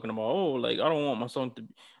he was talking about, oh, like like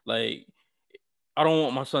I don't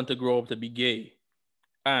want my son to grow up to be gay.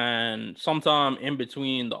 And sometime in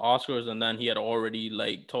between the Oscars and then he had already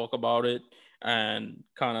like talk about it and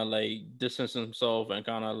kind of like distance himself and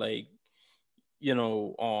kind of like,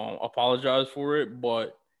 apologize for it.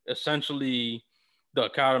 But essentially, the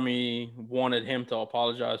Academy wanted him to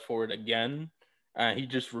apologize for it again, and he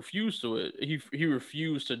just refused to it. He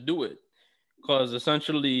refused to do it because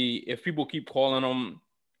essentially, if people keep calling him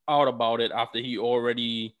out about it after he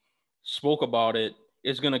already spoke about it,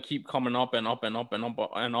 it's gonna keep coming up and up and up and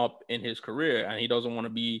up and up in his career, and he doesn't want to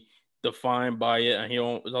be defined by it,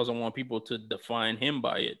 and doesn't want people to define him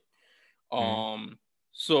by it. Mm. Um,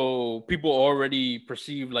 so people already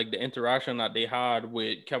perceived like the interaction that they had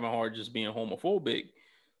with Kevin Hart just being homophobic.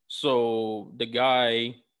 So the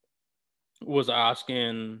guy was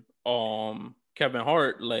asking Kevin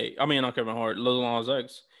Hart, like, I mean not Kevin Hart, Lil Nas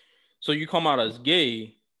X, so you come out as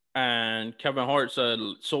gay, and Kevin Hart said,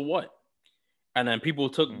 so what? And then people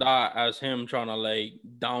took Mm. that as him trying to like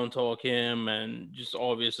down talk him and just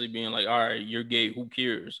obviously being like, all right, you're gay, who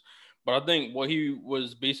cares? But I think what he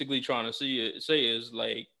was basically trying to say is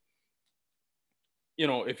like,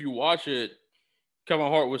 if you watch it, Kevin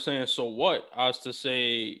Hart was saying, so what? As to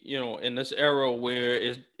say, in this era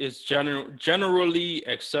where it's generally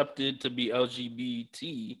accepted to be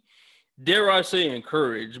LGBT, dare I say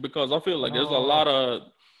encouraged, because I feel like Oh.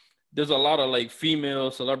 there's a lot of like female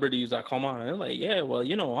celebrities that come on and they're like, yeah, well,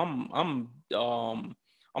 I'm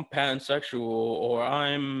pansexual, or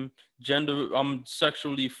I'm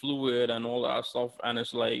sexually fluid and all that stuff. And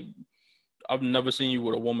it's like, I've never seen you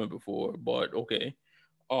with a woman before, but okay.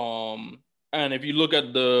 Um, and if you look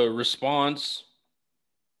at the response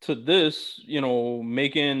to this,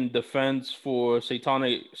 making defense for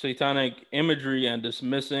satanic imagery and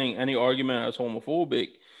dismissing any argument as homophobic.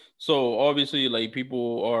 So obviously, like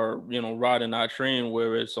people are, riding that train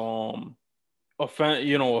where it's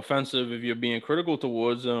offensive if you're being critical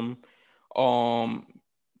towards them. Um,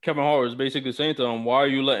 Kevin Hart is basically saying to them, "Why are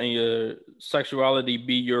you letting your sexuality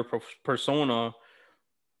be your persona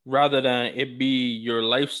rather than it be your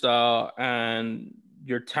lifestyle and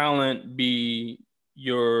your talent be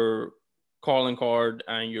your calling card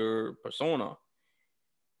and your persona?"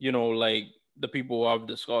 Like the people I've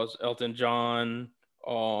discussed, Elton John,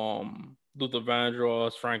 Luther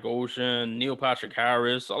Vandross, Frank Ocean, Neil Patrick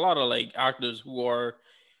Harris, a lot of like actors who are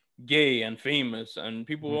gay and famous, and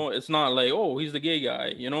Mm. it's not like, oh, he's the gay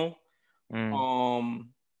guy. Mm.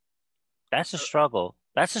 Um, That's a struggle.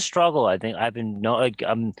 That's a struggle. I think I've been no like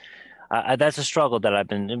that's a struggle that I've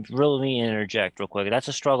been really interject real quick. That's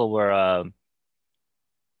a struggle where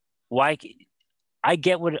why I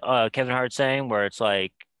get what Kevin Hart's saying, where it's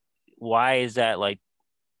like, why is that like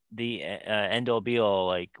the end all be all?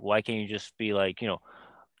 Like, why can't you just be like,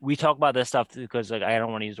 we talk about this stuff because like I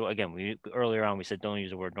don't want to use again. We earlier on we said don't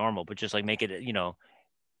use the word normal, but just like make it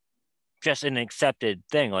just an accepted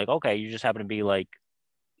thing. Like, okay, you just happen to be like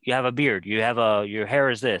you have a beard, you have your hair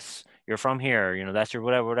is this, you're from here, that's your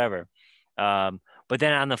whatever, whatever. But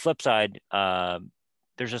then on the flip side,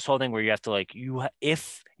 there's this whole thing where you have to like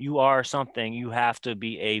if you are something, you have to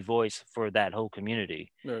be a voice for that whole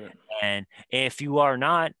community. right. And if you are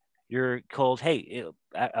not, you're called, hey,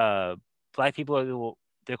 black people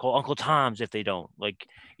they're called Uncle Toms if they don't like,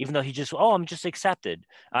 even though he just, oh, I'm just accepted.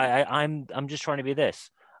 I'm just trying to be this.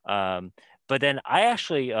 Um, but then I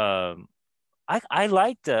actually I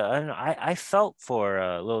liked I felt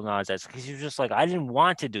for Lil Nas X because he was just like, I didn't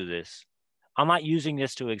want to do this. I'm not using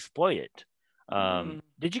this to exploit it. Mm,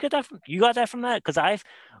 Did you get that from you got that from that? Because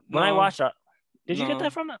when I no, watched that, did you get no,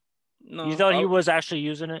 that from it? You no. thought he was actually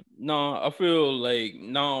using it? No, I feel like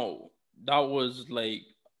now that was like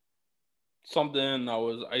something that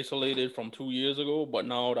was isolated from 2 years ago, but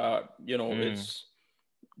now that Mm, it's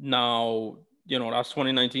now that's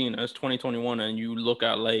 2019, that's 2021, and you look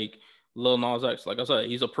at like Lil Nas X, like I said,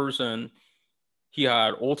 he's a person. He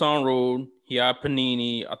had Old Town Road, he had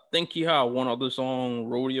Panini, I think he had one other song,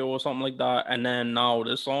 Rodeo or something like that, and then now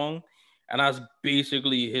this song, and that's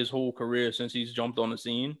basically his whole career since he's jumped on the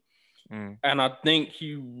scene. mm, And I think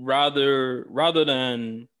he rather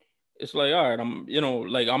than, it's like, all right,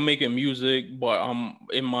 like I'm making music, but I'm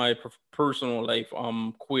in my personal life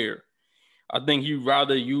I'm queer. I think he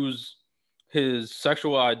rather use his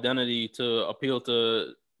sexual identity to appeal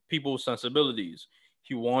to people's sensibilities.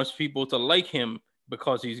 He wants people to like him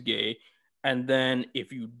because he's gay, and then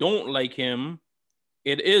if you don't like him,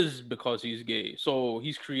 it is because he's gay. So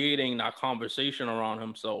he's creating that conversation around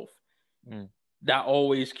himself that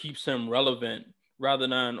always keeps him relevant rather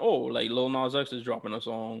than, oh, like Lil Nas X is dropping a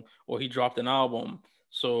song or he dropped an album.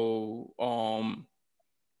 So, all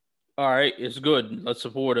right, it's good. Let's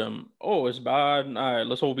support him. Oh, it's bad. All right,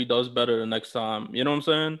 let's hope he does better the next time. You know what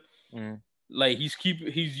I'm saying? Like he's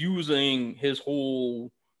using his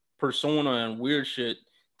whole persona and weird shit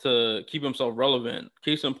to keep himself relevant.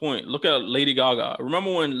 Case in point, look at Lady Gaga.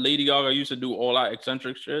 Remember when Lady Gaga used to do all that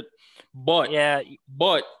eccentric shit? But Yeah,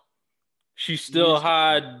 but she still used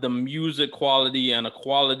had the music quality and a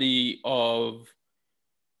quality of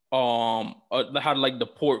had like the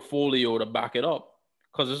portfolio to back it up.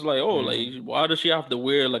 Cause it's like, oh, like why does she have to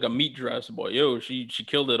wear like a meat dress? But yo, she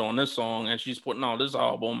killed it on this song, and she's putting out this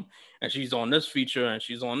album, and she's on this feature, and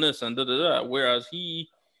she's on this, and da da da. Whereas he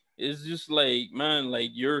is just like, man, like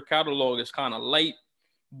your catalog is kind of light,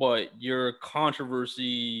 but your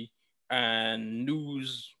controversy and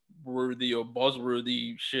newsworthy or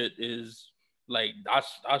buzzworthy shit is like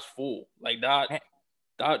that's full. Like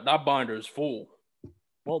that binder is full.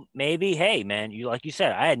 Well, maybe, hey, man, you like you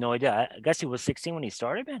said, I had no idea. I guess he was 16 when he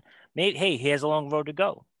started, man. Maybe, hey, he has a long road to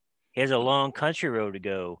go. He has a long country road to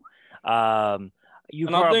go. You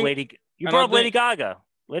And I brought up think, Lady Gaga.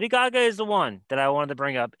 Lady Gaga is the one that I wanted to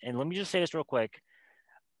bring up. And let me just say this real quick.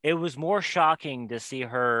 It was more shocking to see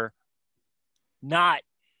her not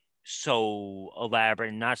so elaborate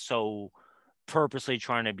and not so purposely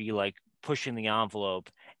trying to be like pushing the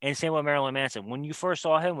envelope. And same with Marilyn Manson. When you first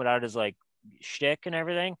saw him without his like shtick and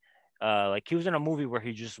everything, like he was in a movie where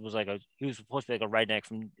he just was like he was supposed to be like a redneck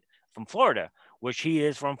from Florida, which he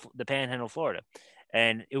is from the Panhandle, Florida.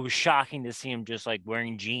 And it was shocking to see him just like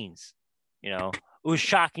wearing jeans. You know, it was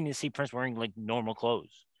shocking to see Prince wearing like normal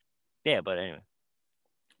clothes. Yeah, but anyway.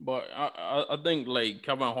 But I think like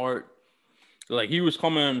Kevin Hart, like he was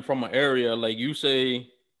coming from an area like you say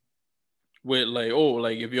with like, oh,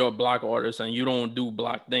 like if you're a black artist and you don't do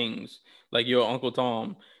black things, like your Uncle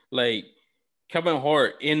Tom, like Kevin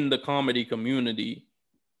Hart in the comedy community,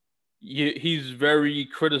 he's very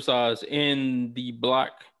criticized in the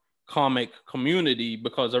black comic community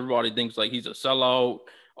because everybody thinks like he's a sellout.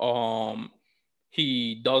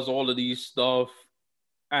 He does all of these stuff,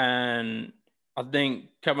 and I think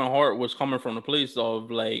Kevin Hart was coming from the place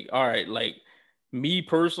of like, all right, like me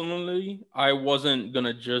personally, I wasn't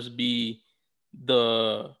gonna just be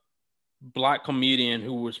the black comedian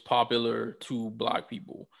who was popular to black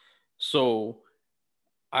people. So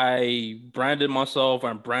I branded myself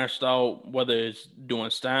and branched out, whether it's doing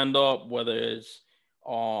stand up, whether it's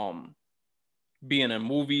um being in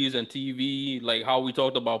movies and TV, like how we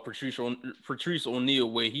talked about Patrice O'Neal,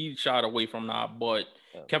 where he shied away from that, but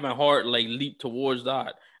Kevin Hart like leaped towards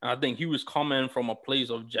that, and I think he was coming from a place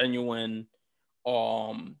of genuine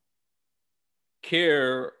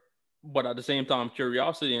care, but at the same time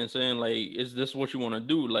curiosity, and saying like, is this what you want to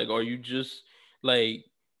do? Like, are you just like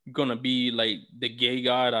gonna be like the gay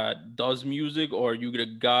guy that does music, or are you the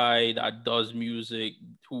guy that does music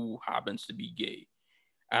who happens to be gay?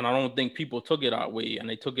 And I don't think people took it that way, and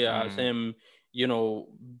they took it as him, you know,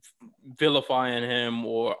 vilifying him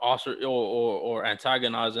or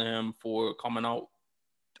antagonizing him for coming out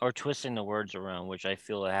or twisting the words around, which I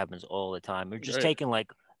feel it happens all the time. They're just right. taking like,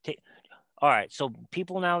 all right. So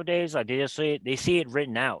people nowadays, like they see it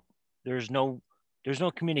written out. There's no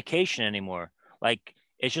communication anymore. Like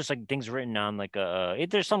it's just like things written on like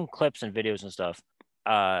there's some clips and videos and stuff.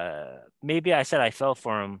 Maybe I said I fell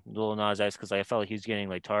for him, Lil Nas X, because I felt like he was getting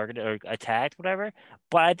like targeted or attacked, whatever.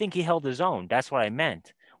 But I think he held his own. That's what I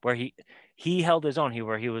meant. Where he held his own.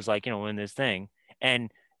 Where he was like, you know, in this thing.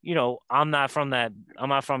 And you know, I'm not from that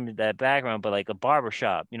background, but like a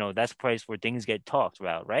barbershop, you know, that's a place where things get talked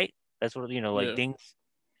about, right? That's what, you know, like things.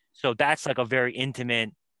 So that's like a very intimate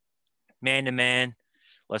man to man.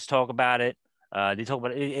 Let's talk about it. They talk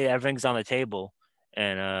about it, everything's on the table,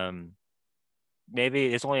 and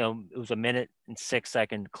maybe it's only it was a minute and 6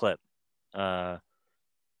 second clip. Let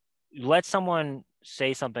someone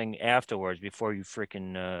say something afterwards before you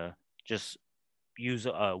freaking just use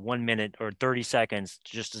 1 minute or 30 seconds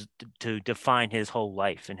just to define his whole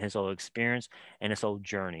life and his whole experience and his whole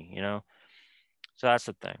journey, you know? So that's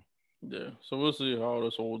the thing. Yeah. So we'll see how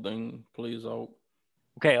this whole thing plays out.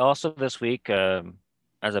 Okay. Also this week, as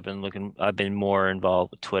I've been more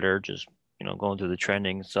involved with Twitter, just, you know, going through the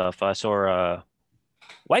trending stuff. I saw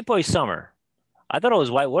White Boy Summer. I thought it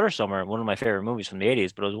was White Water Summer, one of my favorite movies from the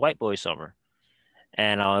 80s, but it was White Boy Summer.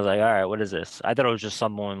 And I was like, all right, what is this? I thought it was just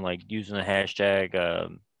someone like using the hashtag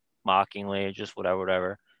mockingly, just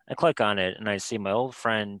whatever. I click on it and I see my old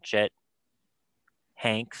friend Chet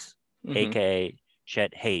Hanks, aka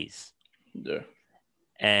Chet Hayes. Yeah.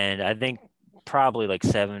 And I think probably like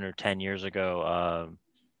 7 or 10 years ago,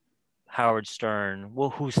 Howard Stern, well,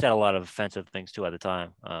 who said a lot of offensive things too at the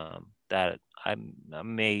time, that I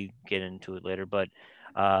may get into it later, but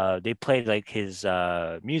they played like his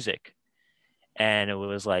music, and it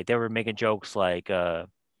was like they were making jokes like, because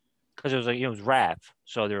it was like, it was rap,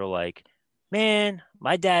 so they were like, man,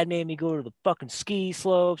 my dad made me go to the fucking ski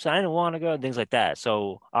slopes. I didn't want to go, and things like that.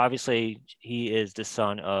 So obviously, he is the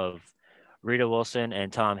son of Rita Wilson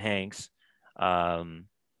and Tom Hanks. Um,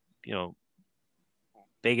 you know,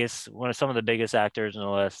 one of some of the biggest actors in the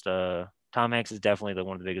last. Tom Hanks is definitely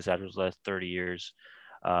one of the biggest actors in the last 30 years.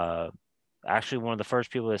 Uh, Actually, one of the first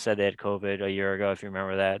people that said they had COVID a year ago, if you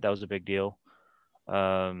remember that, that was a big deal.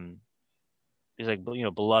 Um, he's like,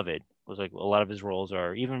 beloved was like, a lot of his roles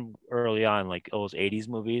are even early on, like those 80s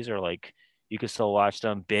movies are like, you could still watch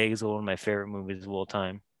them. Big is one of my favorite movies of all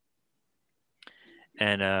time.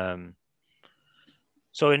 And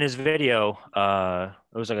so in his video,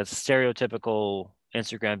 it was like a stereotypical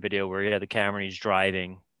Instagram video where he had the camera and he's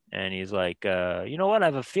driving, and he's like, you know what? I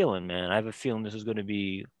have a feeling, man. I have a feeling this is going to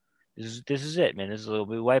be, this is it, man. This is a little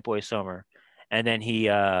bit white boy summer. And then he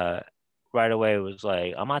right away was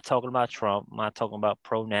like, I'm not talking about Trump. I'm not talking about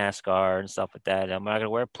pro NASCAR and stuff like that. I'm not going to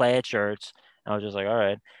wear plaid shirts. And I was just like, all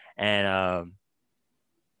right. And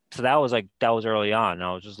so that was early on. And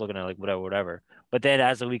I was just looking at like whatever. But then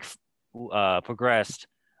as the week progressed,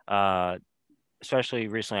 uh, especially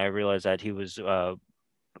recently, I realized that he was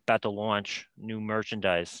about to launch new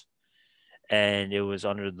merchandise, and it was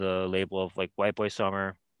under the label of like White Boy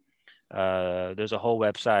Summer. There's a whole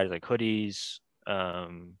website like hoodies,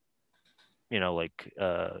 like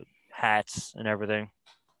hats and everything.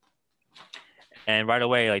 And right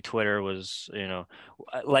away, like Twitter was,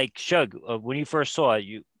 like Shug, when you first saw it,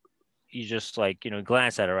 you just like,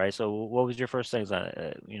 glance at it, right? So what was your first things on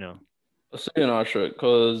it, Saying I should,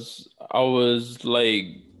 because I was like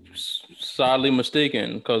sadly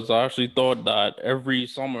mistaken, because I actually thought that every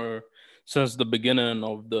summer since the beginning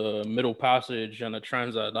of the Middle Passage and the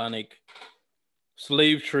transatlantic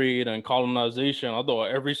slave trade and colonization, I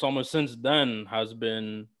thought every summer since then has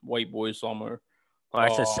been white boy summer.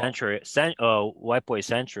 I said White Boy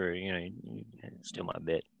Century, you steal my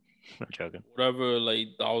bit. I'm joking. Whatever, like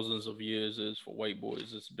thousands of years is for white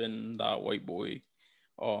boys, it's been that white boy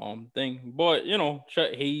thing. But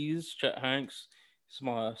Chet Hanks is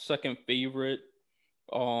my second favorite.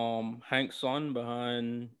 Hank's son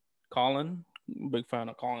behind Colin. Big fan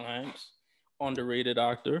of Colin Hanks. Underrated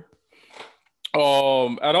actor.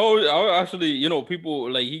 And I actually,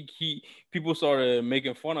 people like people started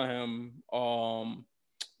making fun of him.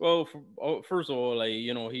 Well, first of all, like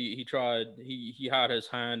he tried, he had his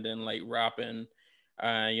hand in like rapping,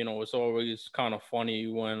 and it's always kind of funny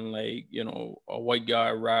when like a white guy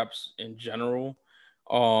raps in general,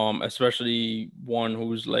 especially one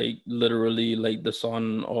who's like literally like the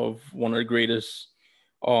son of one of the greatest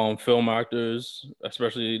film actors,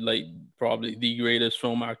 especially like probably the greatest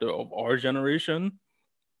film actor of our generation.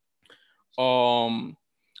 um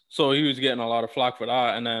so he was getting a lot of flack for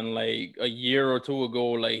that, and then like a year or two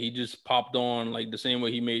ago, like he just popped on like the same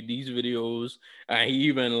way he made these videos, and he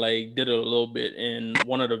even like did it a little bit in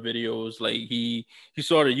one of the videos. Like he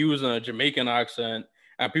started using a Jamaican accent,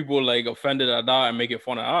 and people were like offended at that and making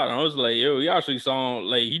fun of that. And I was like, yo, he actually sound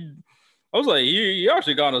like I was like, he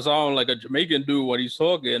actually kind of sound like a Jamaican dude when he's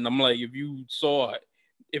talking. And I'm like, if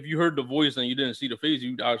you heard the voice and you didn't see the face,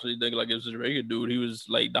 you'd actually think like it was a Jamaican dude. He was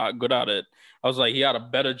like that good at it. I was like, he had a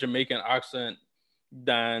better Jamaican accent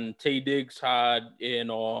than Taye Diggs had in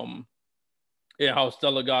how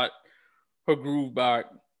Stella got her groove back.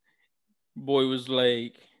 Boy was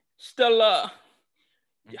like, Stella,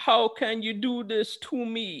 how can you do this to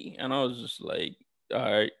me? And I was just like, all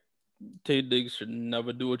right, Taye Diggs should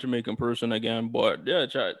never do a Jamaican person again. But yeah,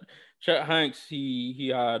 Chet Hanks,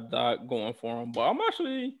 he had that going for him. But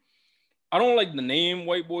I don't like the name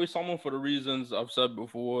White Boy Summer for the reasons I've said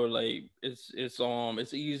before. Like it's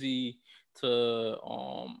easy to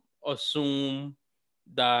assume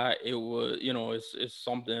that it was, it's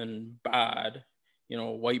something bad.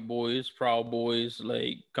 White boys, proud boys,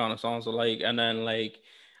 like kind of sounds alike. And then like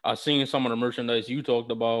I've seen some of the merchandise you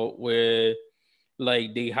talked about where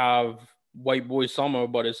like they have White Boy Summer,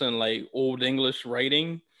 but it's in like old English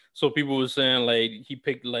writing. So people were saying like he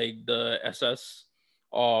picked like the SS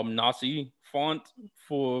Nazi font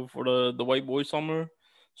for the White Boy Summer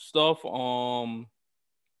stuff. And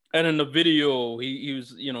in the video, he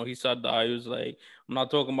was, he said that he was like, I'm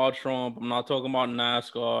not talking about Trump, I'm not talking about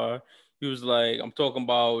NASCAR. He was like, I'm talking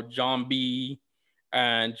about John B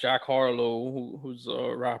and Jack Harlow, who's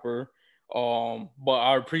a rapper. But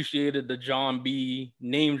I appreciated the John B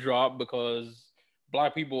name drop because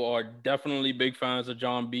Black people are definitely big fans of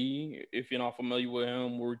John B. If you're not familiar with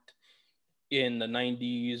him, worked in the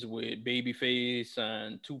 90s with Babyface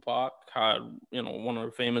and Tupac. Had, one of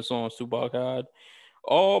the famous songs Tupac had.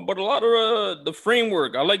 Oh, but a lot of the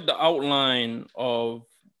framework, I like the outline of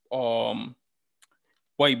um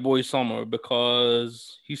White Boy Summer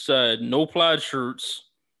because he said no plaid shirts,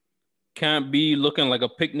 can't be looking like a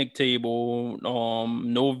picnic table,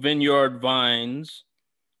 no vineyard vines,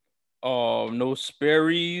 no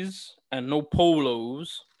Sperry's and no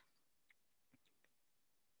polos.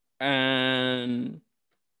 And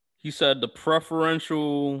he said the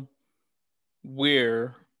preferential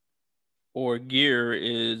wear or gear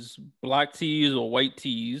is black tees or white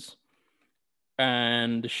tees.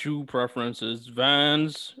 And the shoe preferences,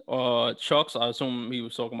 Vans, Chucks. I assume he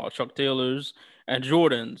was talking about Chuck Taylors and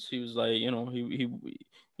Jordans. He was like,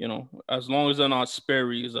 as long as they're not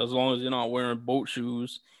Sperry's, as long as you're not wearing boat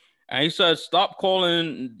shoes. And he said, stop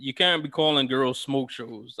calling. You can't be calling girls smoke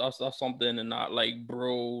shows. That's something, and not like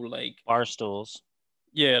bro, like Bar stools.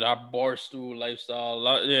 yeah, that barstool lifestyle.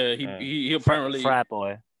 Yeah, he apparently frat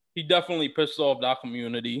boy. he definitely pissed off that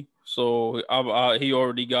community. So he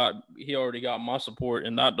already got my support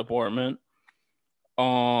in that department.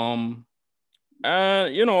 And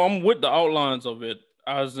I'm with the outlines of it,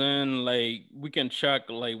 as in like we can check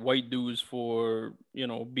like white dudes for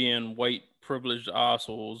being white privileged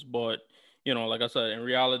assholes, but like I said, in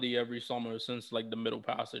reality, every summer since like the Middle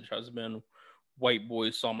Passage has been white boy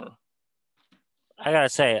summer. I gotta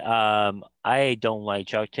say, I don't like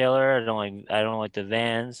Chuck Taylor. I don't like the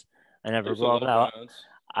Vans. I I never used to grew up love now. Vans.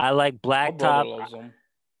 I like My black brother top. loves them.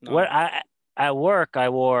 What Nah. I At work I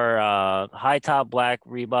wore high top black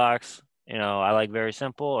Reeboks. I like very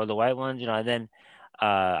simple, or the white ones. And then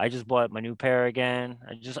I just bought my new pair again.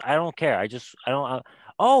 I don't care. I don't.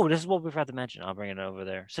 Oh, this is what we forgot to mention. I'll bring it over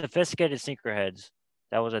there. Sophisticated sneakerheads.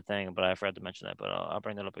 That was a thing, but I forgot to mention that. But I'll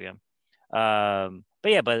bring that up again.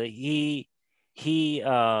 But yeah, but he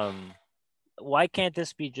why can't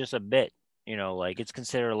this be just a bit? Like it's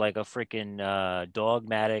considered like a freaking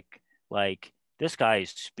dogmatic, like this guy is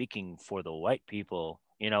speaking for the white people.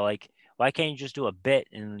 Like why can't you just do a bit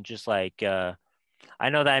and just like I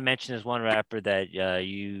know that I mentioned this one rapper that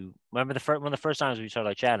you remember one of the first times we started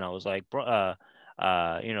like chatting. I was like, Bronsolini,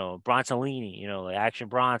 like Action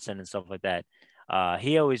Bronson and stuff like that.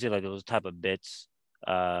 He always did like those type of bits,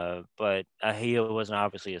 but he wasn't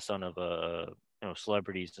obviously a son of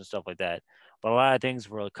celebrities and stuff like that. But a lot of things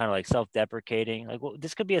were kind of like self-deprecating. Like, well,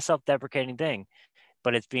 this could be a self-deprecating thing,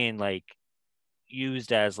 but it's being like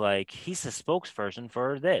used as like he's the spokesperson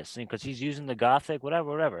for this because he's using the gothic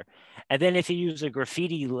whatever. And then if he used a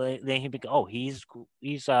graffiti, then he'd be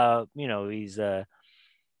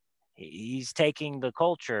he's taking the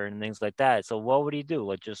culture and things like that. So what would he do?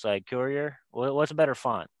 Like just like Courier? What's a better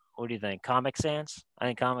font? What do you think? Comic Sans? I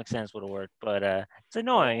think Comic Sans would have worked, but it's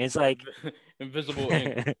annoying. It's like Invisible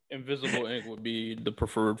ink. Invisible ink would be the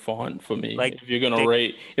preferred font for me. like If you're gonna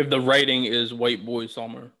write, if the writing is White Boy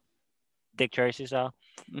Summer. Dick Tracy style.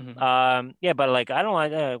 Mm-hmm. Yeah, but like I don't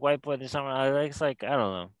like White Boy this summer. It's like I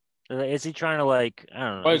don't know. Is he trying to like I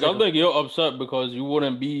don't know? Like He's like I think you're upset because you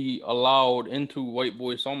wouldn't be allowed into White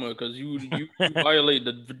Boy Summer because you violate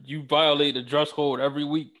the dress code every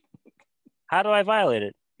week. how do I violate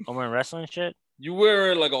it? I'm wearing wrestling shit. You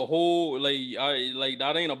wearing like a whole like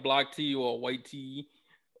that ain't a black tee or a white tee.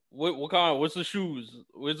 What kind? What's the shoes?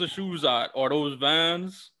 Where's the shoes at? Are those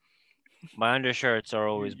Vans? My undershirts are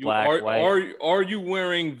You always you black, white. are you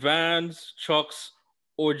wearing Vans, Chucks,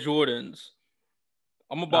 or Jordans?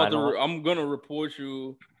 No, I don't. I'm gonna report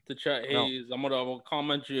you to Chat No, Hayes. I'm gonna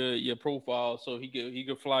comment your profile so he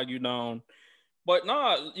could flag you down. But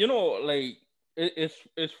nah, like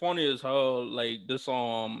it's funny as hell like this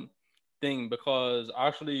thing because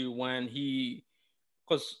actually when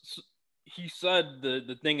because he said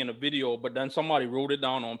the thing in a video, but then somebody wrote it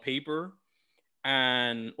down on paper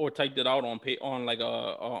and or typed it out on like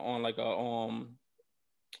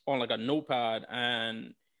a notepad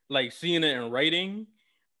and like seeing it in writing.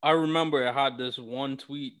 I remember it had this one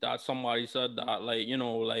tweet that somebody said that like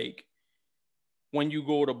like when you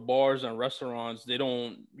go to bars and restaurants, they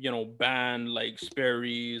don't, ban like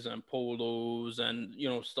Sperry's and polos and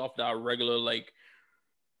stuff that regular like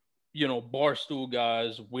bar stool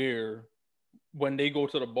guys wear when they go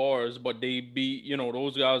to the bars, but they be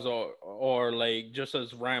those guys are like just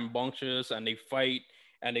as rambunctious and they fight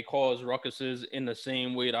and they cause ruckuses in the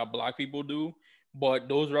same way that black people do. But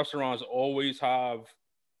those restaurants always have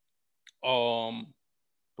um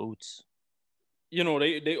boots.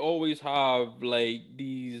 they always have like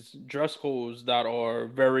these dress codes that are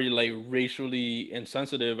very like racially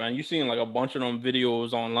insensitive, and you seen like a bunch of them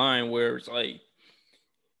videos online where it's like,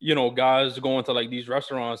 guys going to like these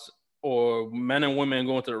restaurants, or men and women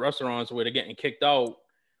going to the restaurants where they're getting kicked out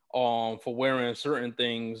for wearing certain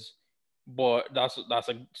things, but that's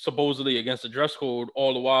like supposedly against the dress code.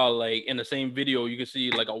 All the while, like in the same video, you can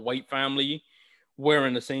see like a white family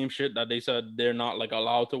wearing the same shit that they said they're not like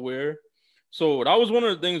allowed to wear. So that was one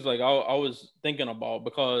of the things like I was thinking about,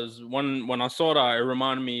 because when I saw that, it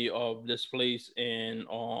reminded me of this place in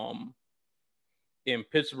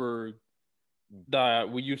Pittsburgh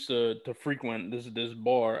that we used to frequent, this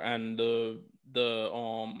bar, and the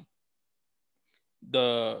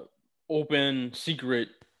open secret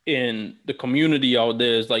in the community out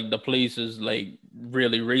there is like the place is like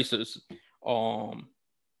really racist. Um,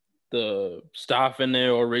 the staff in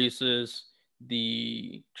there are racist.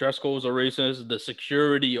 The dress codes are racist. The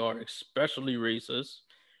security are especially racist.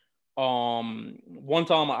 One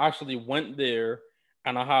time I actually went there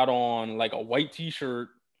and I had on like a white t-shirt,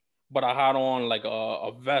 but I had on like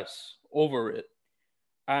a vest over it.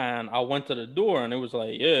 And I went to the door and it was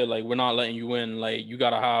like, yeah, like we're not letting you in. Like you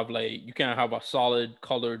gotta have like you can't have a solid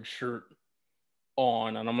colored shirt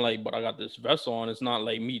on. And I'm like, but I got this vest on. It's not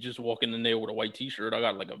like me just walking in there with a white t-shirt. I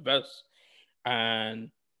got like a vest.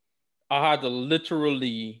 And I had to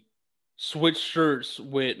literally switch shirts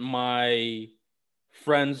with my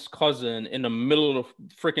friend's cousin in the middle of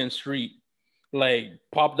the freaking street. Like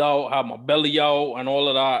popped out, had my belly out and all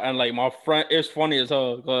of that. And like my friend, it's funny as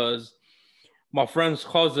hell because my friend's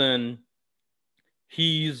cousin,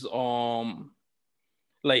 he's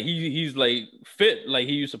like he's like fit, like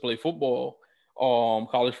he used to play football,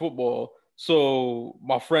 college football. So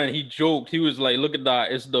my friend, he joked, he was like, look at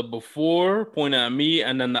that, it's the before pointing at me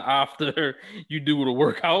and then the after you do the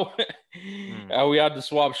workout. Mm. And we had to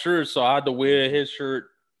swap shirts, so I had to wear his shirt.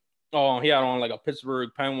 Oh, he had on like a Pittsburgh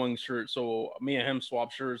Penguins shirt, so me and him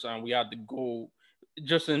swapped shirts, and we had to go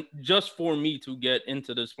just for me to get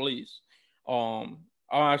into this place. I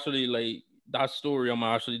actually like that story. I'm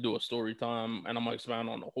gonna actually do a story time, and I'm gonna expand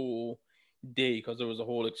on the whole day because there was a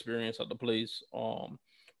whole experience at the place.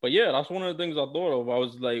 But yeah, that's one of the things I thought of. I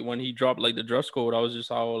was like, when he dropped like the dress code, I was just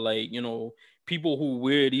how like people who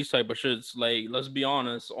wear these type of shits. Like, let's be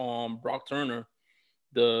honest. Brock Turner,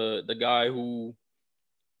 the guy who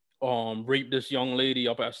raped this young lady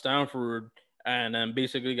up at Stanford, and then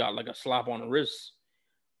basically got like a slap on the wrist.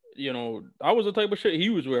 That was the type of shit he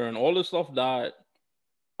was wearing. All the stuff that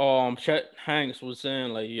Chet Hanks was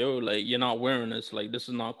saying, like, yo, like you're not wearing this, like this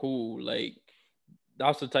is not cool. Like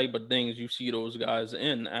that's the type of things you see those guys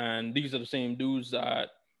in. And these are the same dudes that,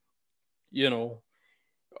 you know,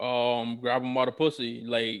 grab them by the pussy.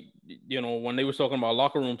 Like, when they was talking about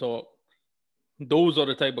locker room talk, those are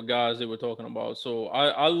the type of guys they were talking about. So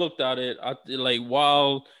I looked at it, I like,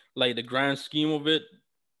 while like the grand scheme of it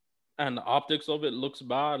and the optics of it looks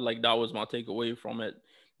bad, like that was my takeaway from it.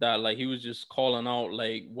 That like he was just calling out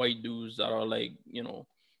like white dudes that are like,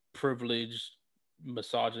 privileged,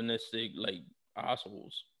 misogynistic, like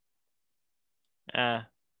assholes. Uh,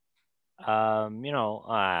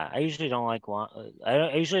 I usually don't like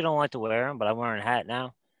I usually don't like to wear them, but I'm wearing a hat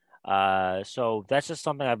now. So that's just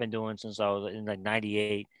something I've been doing since I was in like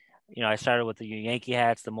 '98. I started with the Yankee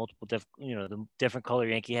hats, the the different color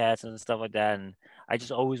Yankee hats and stuff like that, and I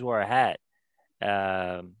just always wore a hat.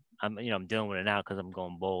 I'm dealing with it now because I'm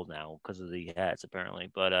going bold now because of the hats apparently.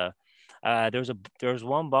 But there was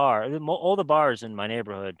one bar, all the bars in my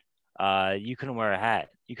neighborhood, you couldn't wear a hat,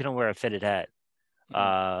 you couldn't wear a fitted hat.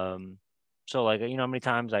 Mhm. So like how many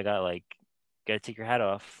times I got like, gotta take your hat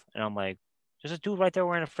off, and I'm like, there's a dude right there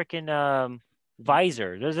wearing a freaking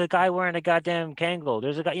visor. There's a guy wearing a goddamn Kangol.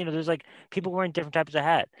 There's a guy, there's like people wearing different types of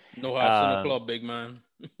hat. No hats in the Um, club, big man.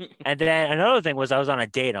 and then another thing was I was on a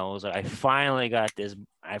date. And I was like, I finally got this.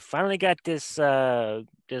 I finally got this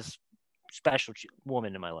special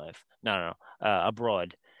woman in my life. No,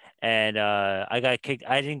 abroad, and I got kicked.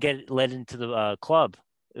 I didn't get let into the club.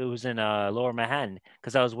 It was in Lower Manhattan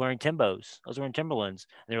because I was wearing Timbos. I was wearing Timberlands.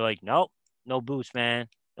 And they were like, nope, no boots, man,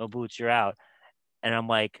 no boots, you're out. And I'm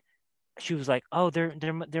like, she was like, oh,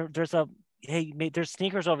 there's a hey, there's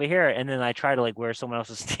sneakers over here. And then I try to like wear someone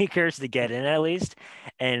else's sneakers to get in at least,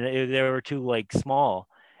 and they were too like small.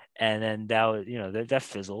 And then that was that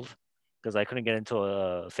fizzled because I couldn't get into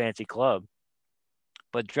a fancy club.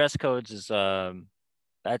 But dress codes is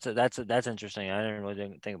that's interesting. I didn't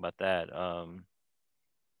really think about that.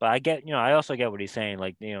 But I get I also get what he's saying,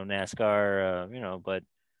 like NASCAR, but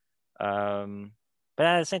um But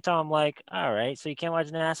at the same time, I'm like, all right, so you can't watch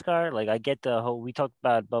NASCAR? Like, I get the whole, we talked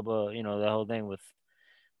about Bubba, the whole thing with,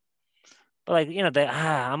 but like,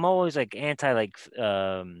 I'm always like anti, like,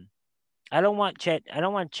 I don't want Chet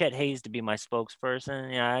Hayes to be my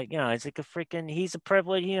spokesperson. It's like a freaking, he's a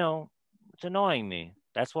privilege, it's annoying me.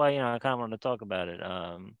 That's why, I kind of want to talk about it.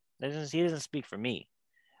 He doesn't speak for me.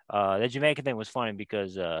 The Jamaican thing was funny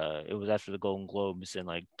because it was after the Golden Globes and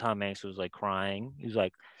like Tom Hanks was like crying. He was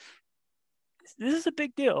like, "This is a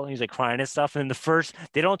big deal." And he's like crying and stuff. And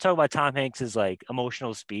they don't talk about Tom Hanks's like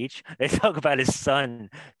emotional speech. They talk about his son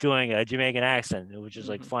doing a Jamaican accent, which is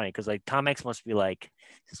like Mm-hmm. funny because like Tom Hanks must be like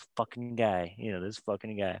this fucking guy, this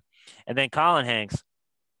fucking guy. And then Colin Hanks,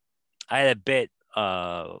 I had a bit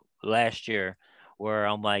last year where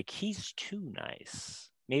I'm like, he's too nice.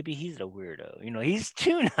 Maybe he's a weirdo. He's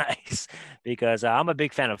too nice because I'm a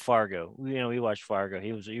big fan of Fargo. We watched Fargo.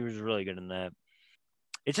 He was really good in that.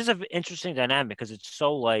 It's just an interesting dynamic because it's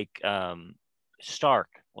so like stark.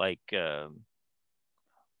 Like Tom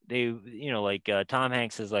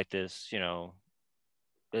Hanks is like this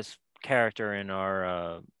character in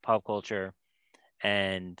our pop culture,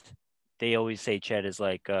 and they always say Chet is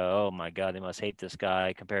like, oh my god, they must hate this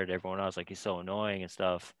guy compared to everyone else. Like he's so annoying and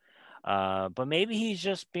stuff. But maybe he's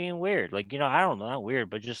just being weird. Like I don't know, not weird,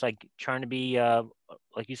 but just like trying to be,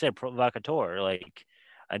 like you said, provocateur. Like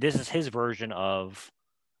this is his version of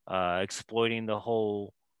exploiting the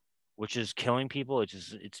whole, which is killing people.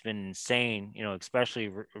 It's been insane.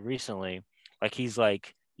 Especially recently. Like he's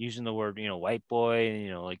like using the word white boy,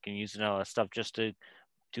 and like and using all that stuff just to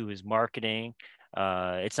do his marketing.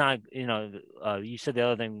 It's not, you said the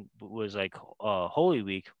other thing was like Holy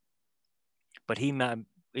Week, but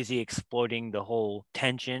is he exploiting the whole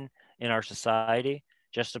tension in our society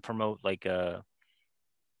just to promote like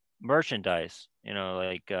merchandise,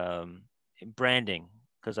 like branding?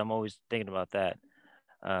 Because I'm always thinking about that.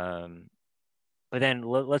 Um, but then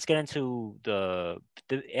let's get into the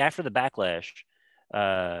after the backlash.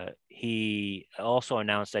 He also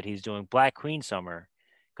announced that he's doing Black Queen Summer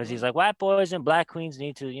because he's Right. like white boys and black queens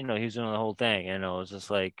need to, he's doing the whole thing. It's just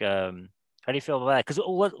like, how do you feel about that? Because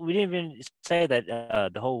we didn't even say that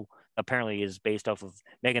the whole apparently is based off of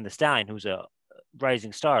Megan Thee Stallion, who's a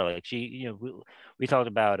rising star. Like she, we talked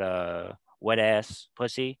about wet ass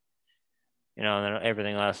pussy, and then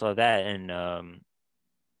everything else like that, and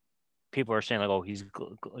people are saying like, oh, he's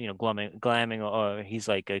glamming, or he's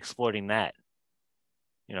like exploiting that,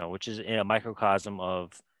 which is in a microcosm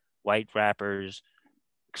of white rappers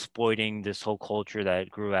exploiting this whole culture that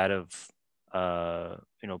grew out of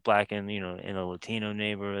black and in the Latino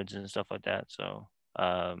neighborhoods and stuff like that. So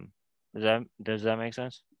does that make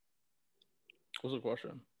sense? What's the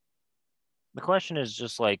question? The question is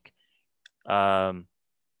just like, um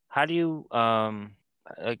how do you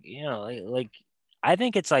like like I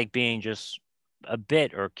think it's like being just a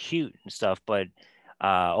bit or cute and stuff, but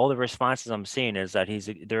all the responses I'm seeing is that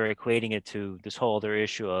they're equating it to this whole other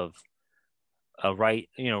issue of a right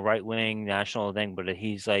wing national thing, but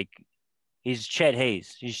he's Chet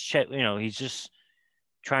Hayes. He's Chet, he's just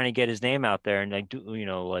trying to get his name out there and like do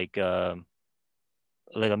like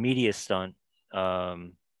a media stunt.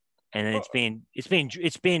 And then Well,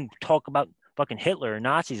 it's being talk about fucking Hitler and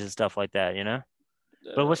Nazis and stuff like that.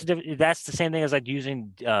 But uh, what's the difference? That's the same thing as like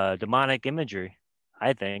using demonic imagery,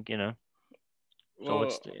 I think.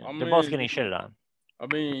 So I they're both mean, getting shitted on.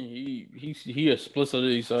 he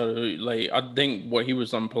explicitly said like I think what he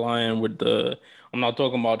was implying with the I'm not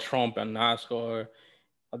talking about Trump and NASCAR.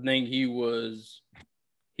 I think he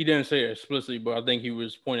didn't say it explicitly, but I think he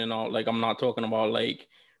was pointing out like I'm not talking about like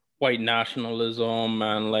white nationalism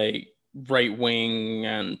and like right wing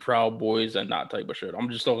and Proud Boys and that type of shit. I'm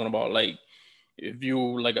just talking about like if you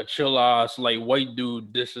like a chill ass like white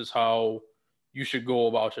dude, this is how you should go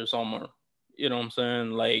about your summer. You know what I'm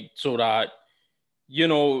saying? Like so that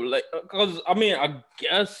like because I mean I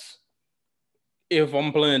guess if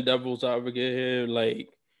I'm playing devil's advocate here, like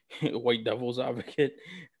white devil's advocate,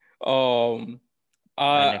 um,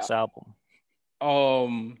 My I next album.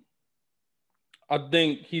 um I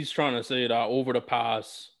think he's trying to say that over the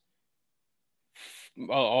past,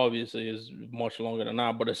 obviously is much longer than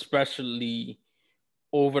that, but especially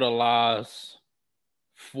over the last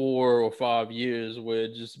 4 or 5 years, where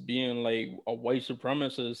just being like a white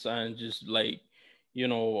supremacist and just like, you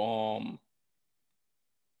know,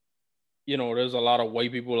 there's a lot of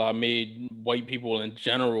white people that made white people in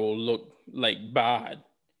general look like bad.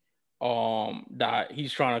 That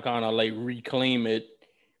he's trying to kind of like reclaim it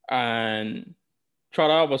and try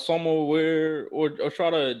to have a summer where or try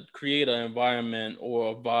to create an environment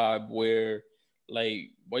or a vibe where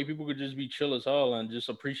like white people could just be chill as hell and just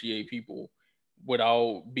appreciate people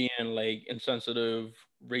without being like insensitive,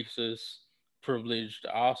 racist, privileged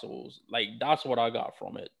assholes. Like that's what I got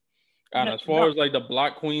from it. And No, as far no. as like the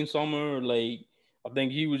Black Queen Summer, like I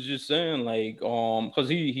think he was just saying like because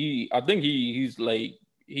he I think he's like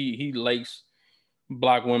he likes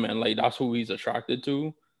black women, like that's who he's attracted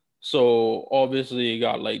to. So obviously he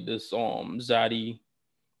got like this zaddy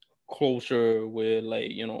culture where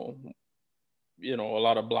like a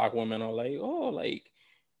lot of black women are like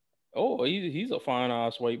oh he's a fine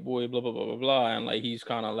ass white boy, blah blah blah blah blah, and like he's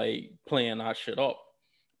kind of like playing that shit up,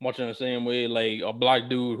 much in the same way like a black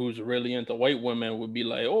dude who's really into white women would be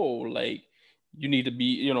like, oh, like you need to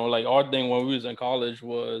be, like our thing when we was in college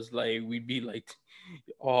was like we'd be like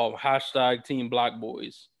hashtag team black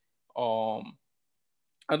boys. um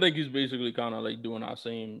I think he's basically kind of like doing our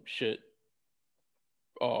same shit,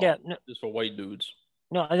 Yeah, no, just for white dudes.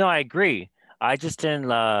 no, I agree. I just didn't,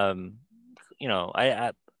 you know,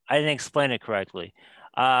 I didn't explain it correctly.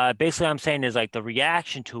 Basically, I'm saying is like the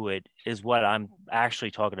reaction to it is what I'm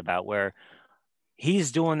actually talking about, where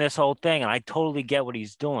he's doing this whole thing, and I totally get what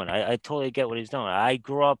he's doing. I totally get what he's doing. I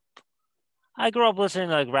grew up listening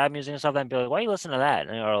to like rap music and stuff, and be like, "Why you listen to that?"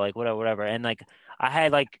 Or like whatever, whatever. And like I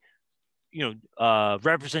had like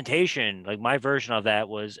representation. Like my version of that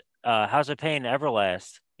was House of Pain,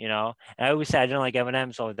 Everlast. And I always said I didn't like Eminem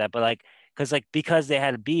and stuff like that, but like because they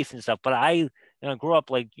had a beef and stuff. But I grew up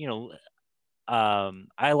like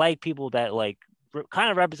I like people that like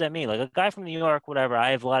kind of represent me, like a guy from New York, whatever.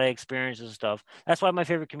 I have a lot of experiences and stuff. That's why my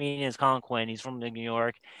favorite comedian is Colin Quinn. He's from New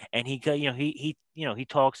York, and he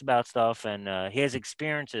talks about stuff, and he has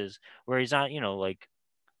experiences where he's not like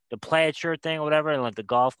the plaid shirt thing or whatever, and like the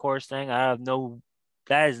golf course thing. I have no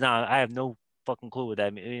fucking clue what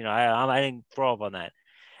that means. I didn't grow up on that,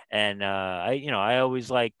 and I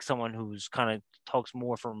always like someone who's kind of talks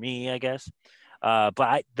more for me, I guess.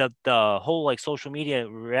 But the whole like social media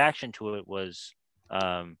reaction to it was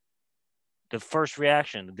um, the first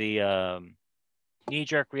reaction, the knee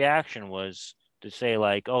jerk reaction was to say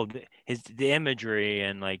like, oh, the imagery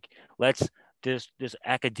and like let's this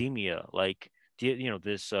academia like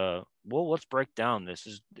this well, let's break down. This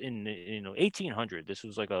is in 1800. This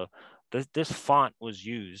was like this font was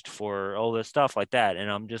used for all this stuff like that, and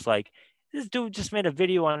I'm just like, this dude just made a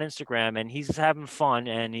video on Instagram and he's having fun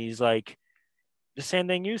and he's like the same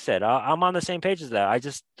thing you said. I'm on the same page as that. I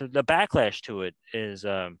just the backlash to it is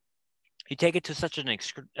you take it to such an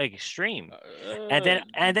extreme, and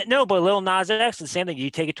then no, but Lil Nas X, the same thing. You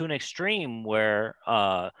take it to an extreme where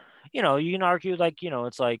you can argue like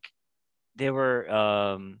it's like they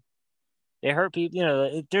were they hurt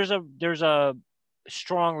people. There's a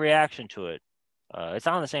strong reaction to it. It's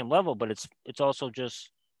not on the same level, but it's also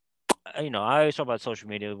just I always talk about social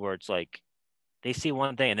media where it's like they see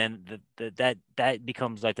one thing and then that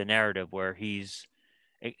becomes like the narrative where he's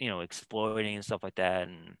exploiting and stuff like that.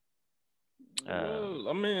 And Well,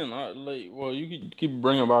 I mean, you could keep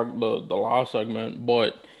bringing back the last segment,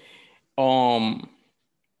 but um,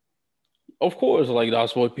 of course, like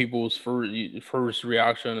that's what people's first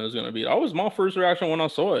reaction is gonna be. That was my first reaction when I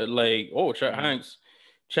saw it. Like, oh, mm,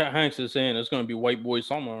 Chet Hanks is saying it's gonna be white boy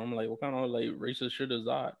summer. I'm like, what kind of like racist shit is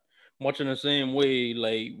that? Much in the same way,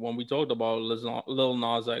 like when we talked about Lil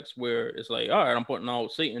Nas X, where it's like, all right, I'm putting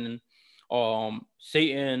out Satan,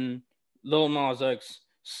 Lil Nas X,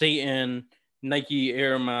 Satan, Nike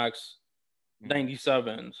Air Max mm,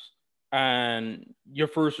 97s, and your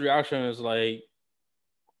first reaction is like,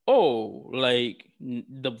 oh, like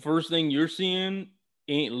the first thing you're seeing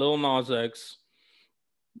ain't Lil Nas X.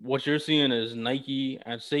 What you're seeing is Nike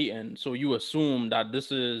and Satan. So you assume that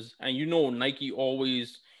this is, and Nike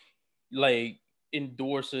always like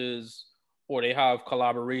endorses or they have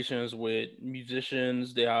collaborations with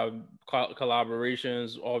musicians. They have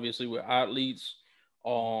collaborations, obviously, with athletes.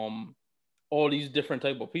 Um, all these different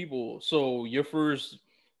type of people. So your first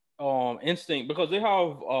instinct, because they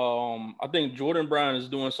have I think Jordan Brand is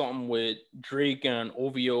doing something with Drake and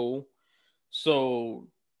OVO. So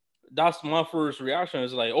that's my first reaction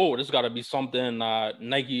is like, oh, this got to be something that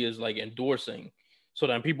Nike is like endorsing. So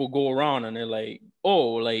then people go around and they're like,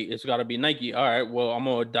 oh, like it's got to be Nike. All right, well, I'm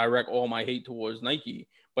gonna direct all my hate towards Nike.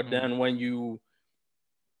 But mm, then when you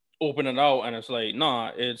open it out and it's like,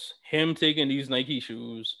 nah, it's him taking these Nike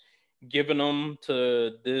shoes, giving them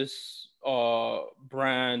to this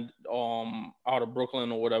brand out of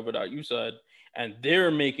Brooklyn or whatever that you said, and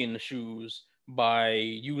they're making the shoes by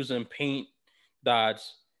using paint that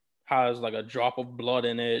has like a drop of blood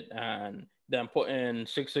in it and then putting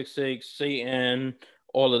 666 Satan,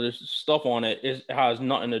 all of this stuff on it. It has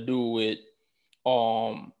nothing to do with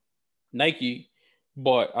um Nike.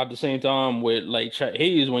 But at the same time, with like Chet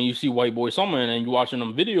Hayes, when you see White Boy Summer and you watching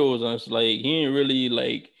them videos, and it's like he ain't really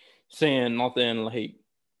like saying nothing like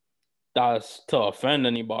that's to offend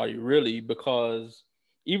anybody really, because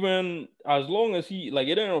even as long as he like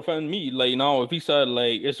it didn't offend me. Like now, if he said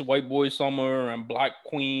like it's White Boy Summer and Black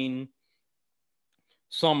Queen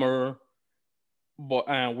Summer, but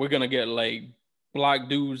and we're gonna get like black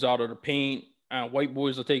dudes out of the paint and white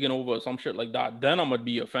boys are taking over or some shit like that, then I'm gonna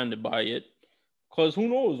be offended by it. Cause who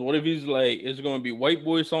knows? What if he's like, it's gonna be white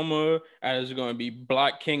boy summer and it's gonna be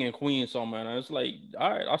black king and queen summer, and it's like,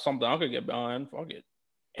 all right, that's something I could get behind. Fuck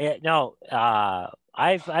it. No, I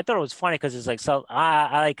thought it was funny because it's like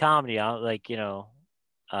I like comedy. I like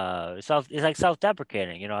it's like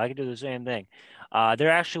self-deprecating. I can do the same thing.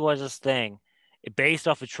 There actually was this thing based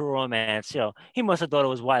off of True Romance. He must have thought it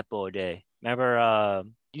was White Boy Day. Remember,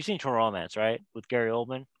 you seen True Romance, right, with Gary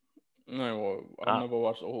Oldman? No, well, I've Uh, never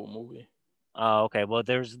watched the whole movie. okay. Well,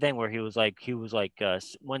 there's a thing where he was like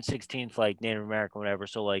 1/16th like Native American, whatever.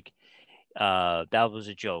 So like that was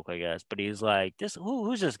a joke, I guess. But he's like,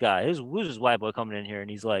 who's this guy? Who's this white boy coming in here? And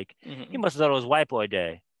he's like, he Mm-hmm. must have thought it was White Boy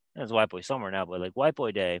Day. It's White Boy Summer now, but like White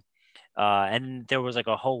Boy Day. And there was like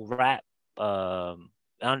a whole rap,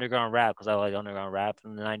 underground rap, because I like underground rap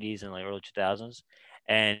in the '90s and like early 2000s,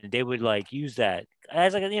 and they would like use that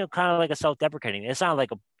as like kind of like a self-deprecating. It sounded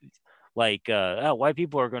like oh, white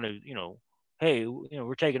people are gonna hey,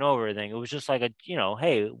 we're taking over everything. It was just like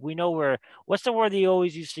hey, we know what's the word they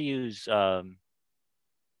always used to use?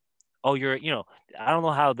 Oh, I don't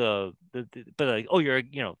know how but like, oh, you're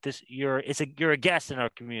a guest in our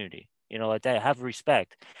community, like that. Have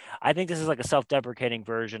respect. I think this is like a self-deprecating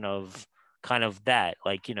version of kind of that.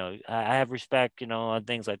 Like, I have respect, and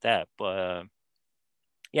things like that. But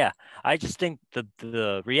yeah, I just think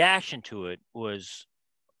the reaction to it was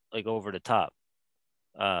like over the top.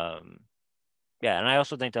 Um, yeah, and I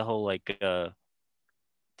also think the whole like going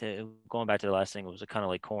back to the last thing, it was kind of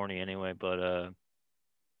like corny anyway. But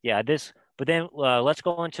yeah, this. But then let's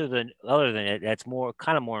go into the other than it. That's more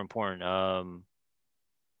important.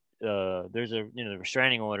 There's a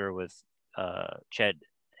restraining order with Chet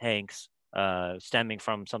Hanks, stemming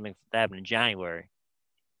from something that happened in January.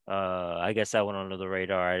 I guess that went under the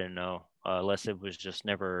radar. I didn't know, unless it was just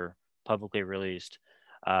never publicly released.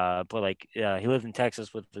 But like, he lived in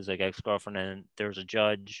Texas with his like ex girlfriend, and there was a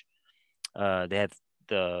judge. They had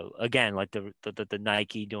again like the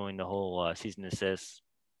Nike doing the whole cease and desist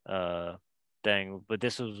uh, thing, but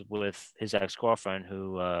this was with his ex girlfriend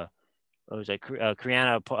who it was like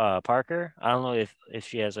Kriana Parker. I don't know if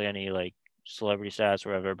she has like any like celebrity status or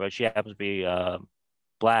whatever, but she happens to be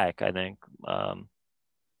black, I think.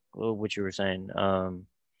 What you were saying.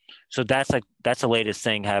 So that's the latest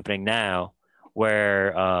thing happening now,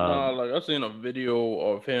 where Nah, like I seen a video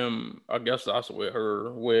of him. I guess that's with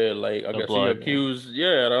her, where like I the guess he blood. accused.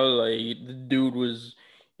 Yeah, that was like the dude was,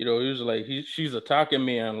 he was like she's attacking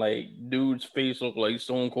me, and like dude's face looked like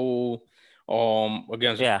Stone Cold,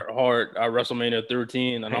 against Yeah. Bret Hart at WrestleMania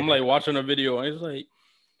 13, and I'm like watching a video, and it's like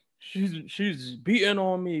she's beating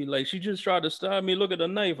on me, like she just tried to stab me. Look at the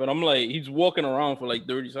knife, and I'm like he's walking around for like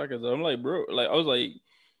 30 seconds. I'm like, bro, like I was like,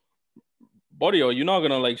 buddy, are you not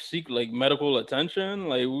gonna like seek like medical attention?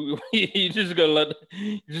 Like you just gonna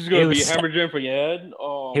you just he gonna be was hemorrhaging for your head?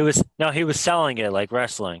 he was selling it like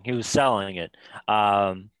wrestling. He was selling it.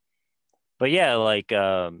 Um, but yeah, like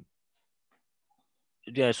yeah.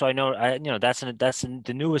 So I know that's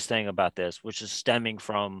the newest thing about this, which is stemming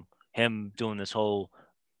from him doing this whole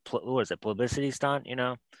what was it, publicity stunt,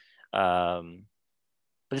 Um,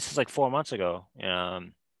 but this is like 4 months ago.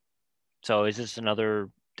 So is this another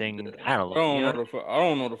thing? I don't I know. don't know I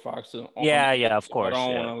don't know the facts on Yeah, it, yeah, of so I course, don't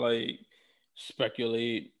yeah. want to like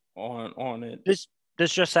speculate on it. This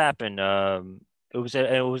just happened.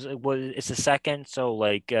 It's the second, so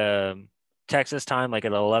like Texas time, like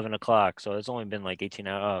at 11 o'clock. So it's only been like 18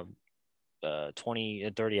 hours, 20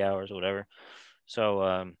 and 30 hours or whatever.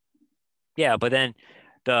 So yeah, but then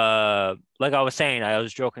like I was saying, I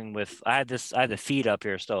was joking with I had the feed up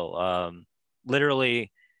here still.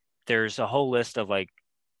 Literally there's a whole list of like,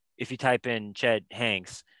 if you type in Chet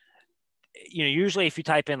Hanks, usually if you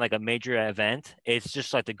type in like a major event, it's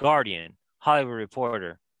just like the Guardian, Hollywood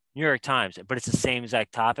Reporter, New York Times, but it's the same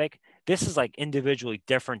exact topic. This is like individually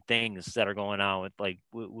different things that are going on with like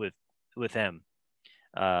with him.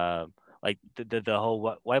 Uh, like the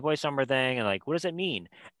whole white boy summer thing, and like what does it mean?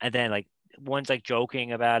 And then like one's like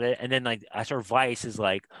joking about it, and then like I saw Vice is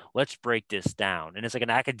like, let's break this down, and it's like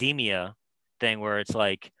an academia thing where it's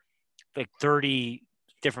like 30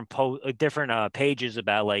 different different pages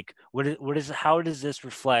about like what is how does this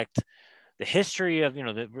reflect the history of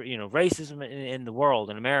racism in the world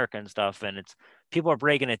in America and stuff, and it's people are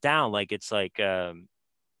breaking it down like it's like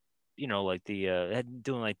like the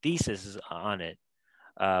doing like thesis on it.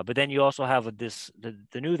 But then you also have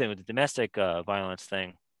the new thing with the domestic violence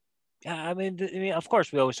thing. Yeah, I mean, of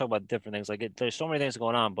course, we always talk about different things. Like, there's so many things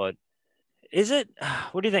going on, but is it?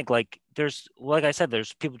 What do you think? Like, like I said,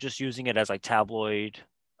 there's people just using it as like tabloid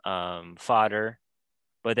fodder,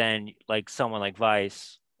 but then like someone like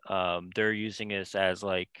Vice, they're using this as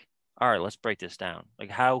like, all right, let's break this down. Like,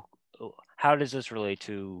 how does this relate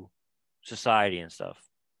to society and stuff?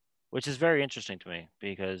 Which is very interesting to me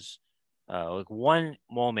because like one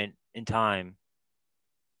moment in time,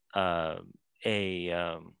 uh,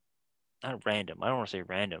 a not random. I don't want to say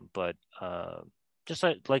random, but just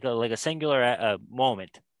like a singular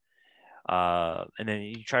moment, and then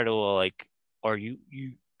you try to like, or you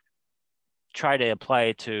try to apply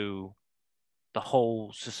it to the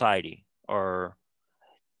whole society, or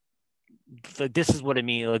this is what it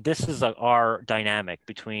means. Like, this is like our dynamic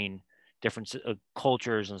between different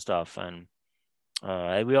cultures and stuff, and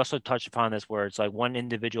we also touched upon this where it's like one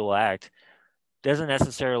individual act doesn't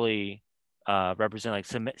necessarily represent like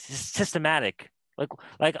systematic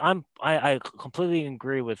I completely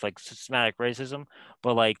agree with like systematic racism,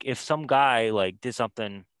 but like if some guy like did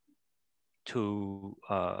something to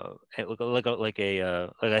like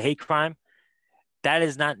a hate crime, that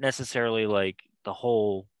is not necessarily like the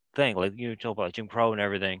whole thing. Like you talk about Jim Crow and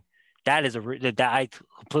everything, that is that I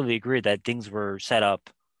completely agree that things were set up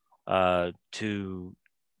to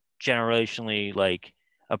generationally like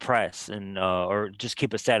oppress and or just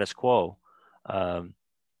keep a status quo. Um,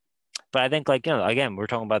 but I think like again we're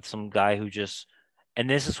talking about some guy who just, and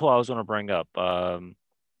this is what I was going to bring up.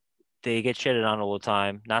 They get shitted on all the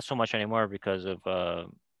time, not so much anymore because of a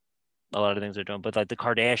lot of things they're doing. But like the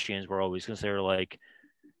Kardashians were always considered like.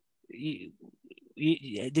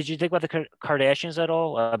 Did you think about the Kardashians at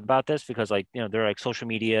all about this? Because like they're like social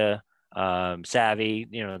media savvy.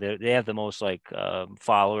 They have the most like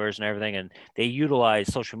followers and everything, and they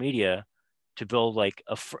utilize social media to build like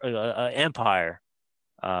a empire.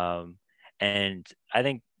 Um, and I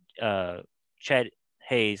think Chet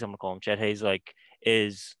Hayes, I'm gonna call him Chet Hayes, like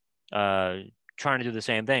is uh, trying to do the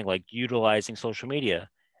same thing, like utilizing social media,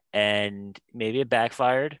 and maybe it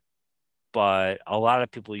backfired, but a lot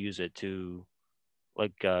of people use it to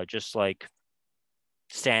like just like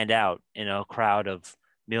stand out in a crowd of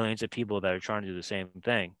millions of people that are trying to do the same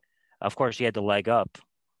thing. Of course, he had the leg up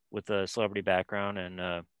with a celebrity background,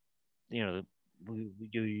 and you know, we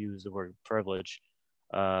do use the word privilege.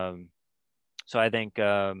 Um, so I think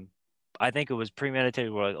it was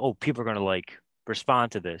premeditated. Where like, oh, people are gonna like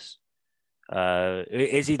respond to this.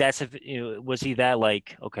 Is he that? Was he that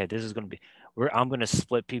like? Okay, this is gonna be. I'm gonna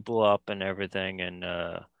split people up and everything, and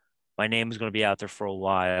my name is gonna be out there for a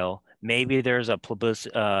while. Maybe there's a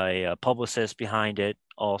publicist behind it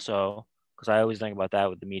also, because I always think about that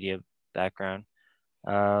with the media background.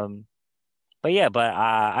 Um, but yeah, but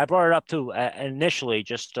I brought it up too initially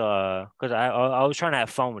just because I was trying to have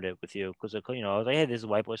fun with it with you because I was like, hey, this is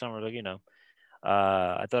White Boy Summer, like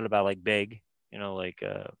I thought about like Big, like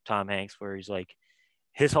Tom Hanks, where he's like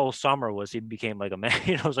his whole summer was he became like a man.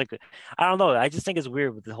 It was like I don't know. I just think it's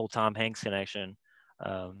weird with the whole Tom Hanks connection.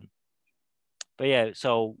 Um, but yeah,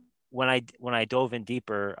 so when I dove in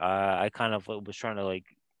deeper, I kind of was trying to like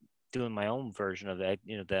doing my own version of that,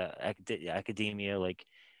 the academia, like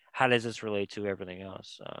how does this relate to everything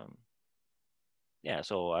else? Yeah,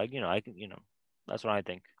 so I can, that's what I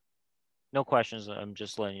think. No questions. I'm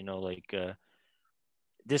just letting you know, like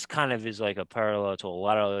this kind of is like a parallel to a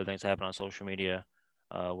lot of other things that happen on social media,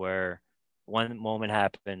 where one moment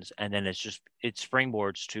happens and then it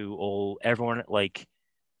springboards to all everyone like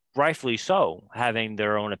rightfully so having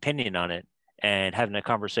their own opinion on it and having a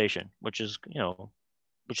conversation, which is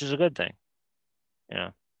a good thing, you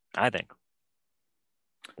know, I think.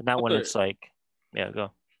 But not when Okay. it's like, yeah,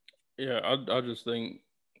 go. Yeah, I just think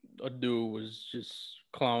a dude was just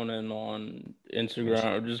clowning on Yes. Instagram,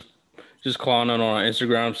 or just clowning on an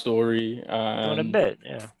Instagram story, Doing a bit,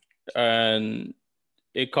 yeah. and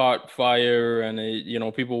it caught fire, and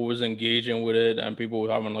people was engaging with it, and people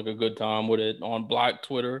were having like a good time with it on Black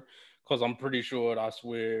Twitter, because I'm pretty sure that's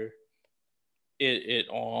where it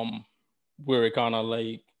where it kind of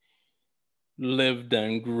like lived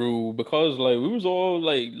and grew, because like we was all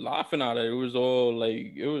like laughing at it. It was all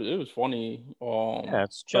like it was funny Yeah,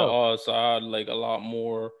 it's a to joke. us. I had like a lot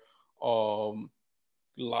more um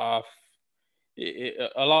laugh,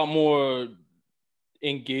 a lot more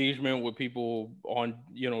engagement with people on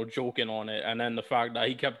joking on it, and then the fact that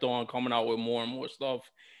he kept on coming out with more and more stuff,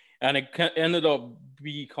 and it ended up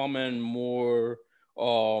becoming more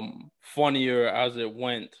funnier as it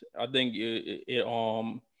went. I think it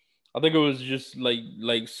was just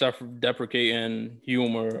like self-deprecating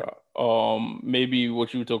humor. Maybe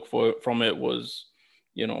what you took from it was,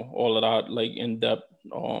 all of that like in-depth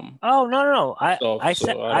Oh no, no, no. stuff.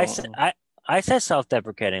 So I don't know. I said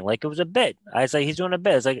self-deprecating. Like it was a bit. I was like, he's doing a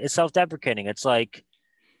bit. It's like it's self-deprecating. It's like,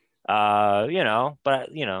 but again, I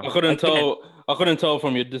couldn't tell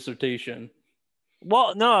from your dissertation.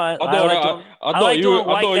 well, no, I I thought like doing, I I thought like you doing I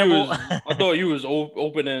white thought you devil. was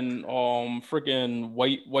opening freaking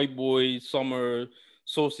white boy summer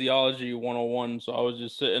sociology 101. So I was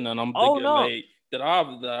just sitting and I'm Oh thinking no, like, did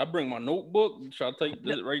I bring my notebook? Should I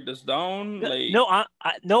no, write this down? Like, no,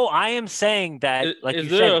 no, I am saying that, like is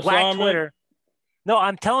you there an said, Black assignment? Twitter. No,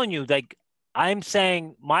 I'm telling you, like I'm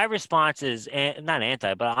saying, my response is not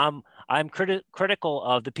anti, but I'm critical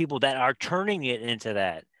of the people that are turning it into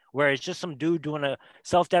that, where it's just some dude doing a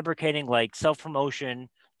self-deprecating, like self-promotion,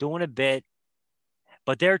 doing a bit,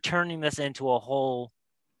 but they're turning this into a whole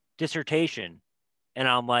dissertation, and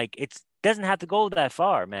I'm like, it doesn't have to go that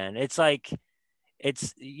far, man. It's like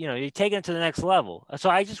you take it to the next level.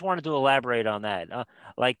 So I just wanted to elaborate on that. I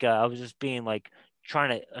was just being like trying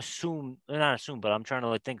to assume, not assume, but I'm trying to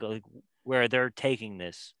like think like where they're taking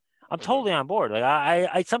this. I'm Okay. totally on board. Like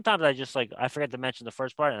I sometimes I just like I forget to mention the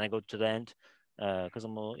first part and I go to the end because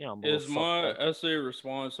I'm a little Is fucked my up. essay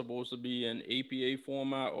response supposed to be in APA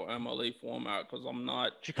format or MLA format? Because I'm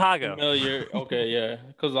not Chicago, familiar. Okay, yeah,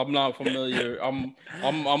 because I'm not familiar. I'm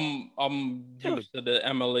dude. used to the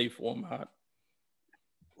MLA format.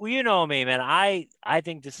 Well, you know me, man. I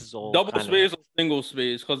think this is all Double kind of space or single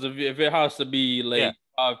space? Because if it has to be yeah. like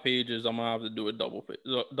 5 pages, I'm gonna have to do it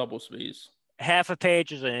double space. Half a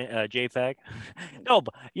page is a JPEG. No,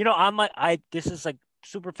 but I'm like this is like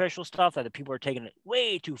superficial stuff that the people are taking it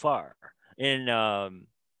way too far. And I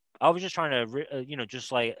was just trying to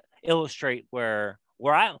just like illustrate where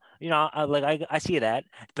I see that,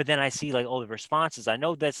 but then I see like all the responses. I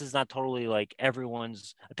know this is not totally like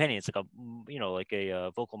everyone's opinion. It's like like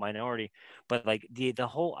a vocal minority, but like the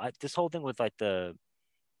whole this whole thing with like the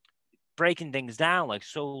breaking things down, like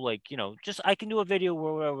so like just I can do a video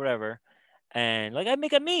or whatever, and like I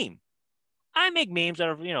make a meme. I make memes that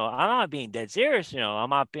are, I'm not being dead serious.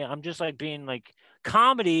 I'm just like being like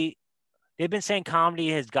comedy. They've been saying comedy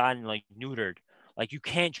has gotten like neutered. Like you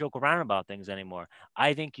can't joke around about things anymore.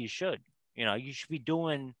 I think you should. You should be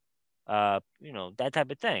doing, that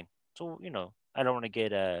type of thing. So, I don't want to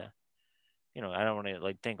get, I don't want to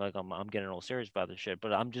like think like I'm getting all serious about this shit,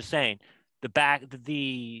 but I'm just saying the back,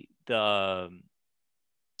 the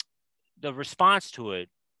response to it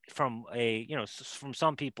from from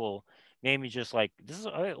some people made me just like this is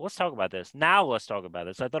let's talk about this now. Let's talk about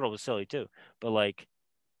this. I thought it was silly too, but like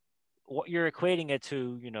what you're equating it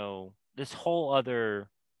to, this whole other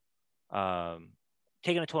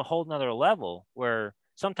taking it to a whole nother level where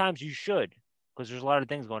sometimes you should, because there's a lot of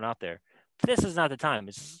things going out there, but this is not the time.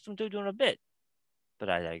 It's just some dude doing a bit. But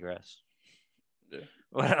I digress. Yeah.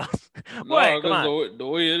 What else? No, Wait, come because on. the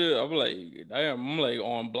way it is, I'm like, damn, I'm like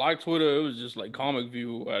on Black Twitter, it was just like comic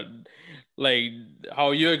view, and like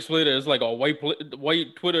how you explain it, it's like a white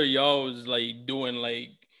Twitter, y'all was like doing like,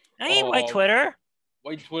 I ain't white uh, Twitter.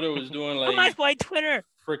 white Twitter was doing I'm not like white Twitter.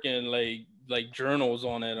 freaking like journals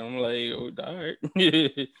on it. I'm like, oh, all right, do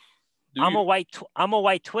I'm you? a I'm a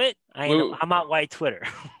white twit. Well, I'm not white Twitter.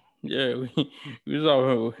 yeah, we was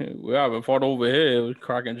out here, we having fought over here, was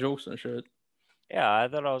cracking jokes and shit. Yeah, I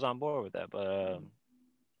thought I was on board with that, but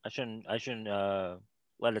I shouldn't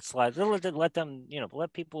let it slide. Let them,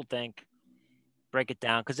 let people think, break it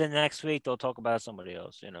down, because then next week they'll talk about somebody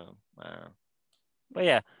else, But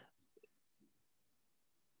yeah,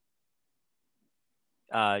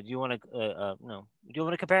 do you want to no? Do you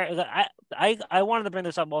want to compare? I wanted to bring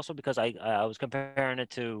this up also because I was comparing it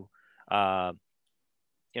to uh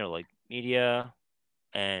like media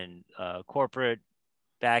and corporate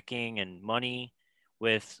backing and money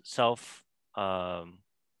with self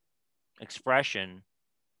expression.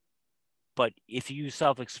 But if you use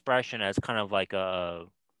self expression as kind of like a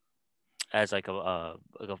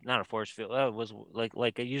not a force field, it was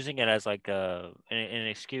like using it as like an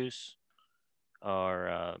excuse,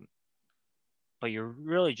 or but you're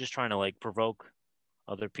really just trying to like provoke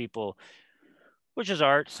other people, which is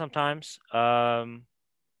art sometimes.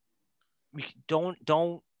 We don't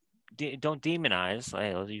demonize.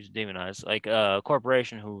 Let's use demonize like a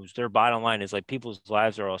corporation whose their bottom line is like people's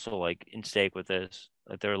lives are also like in stake with this,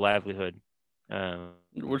 like their livelihood. Um,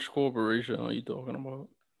 Which corporation are you talking about?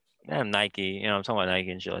 and Nike, I'm talking about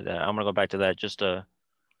Nike and shit like that. I'm gonna go back to that just to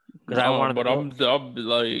because I wanted to But go. I'm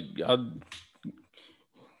like I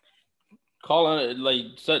calling it like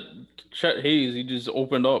set Chet Hayes. He just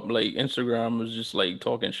opened up like Instagram was just like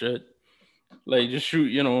talking shit, like just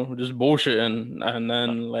shoot, just bullshitting, and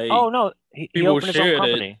then like Oh no, he people opened his own shared it.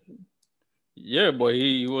 company. Yeah, but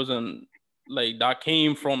he wasn't like that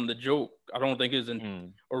came from the joke. I don't think his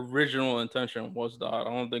Mm, original intention was that. I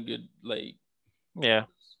don't think it like yeah,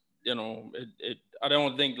 it I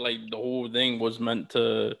don't think like the whole thing was meant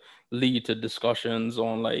to lead to discussions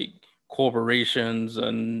on like corporations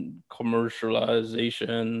and commercialization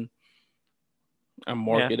and yeah,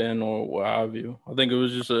 marketing or what have you. I think it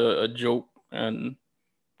was just a joke, and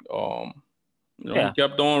um he yeah,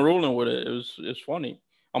 kept on rolling with it. It's funny.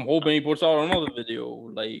 I'm hoping he puts out another video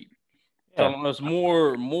like yeah. telling us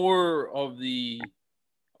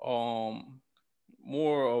um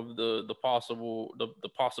more of the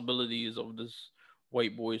possibilities of this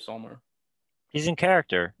white boy summer. He's in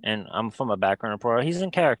character, and I'm from a background reporter. He's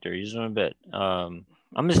in character. He's doing a bit.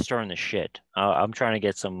 I'm just stirring the shit. I'm trying to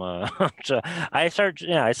get some. I start.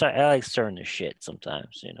 Yeah, I like stirring the shit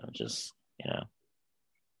sometimes. Just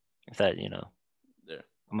if that. Yeah.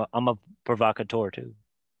 I'm a provocateur too.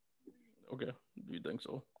 Okay. Do you think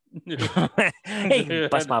so? Hey,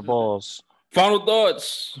 bust my balls. Final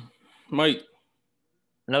thoughts, Mike.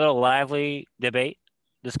 Another lively debate,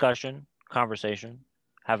 discussion, conversation,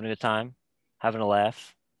 having a good time, having a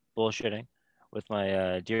laugh, bullshitting with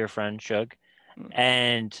my dear friend Shug.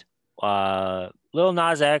 And Lil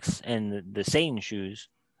Nas X and the Satan shoes,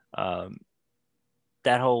 um,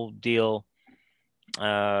 that whole deal.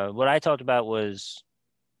 What I talked about was,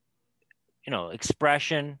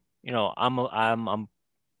 expression.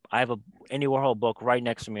 I have a Andy Warhol book right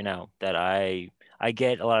next to me now that I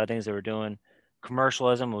get a lot of things they were doing.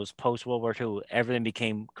 Commercialism was post World War II. Everything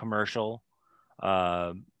became commercial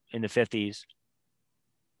uh, in the 50s.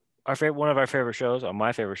 One of our favorite shows, or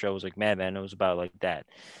my favorite show, was like Mad Men. It was about like that.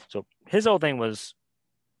 So his whole thing was,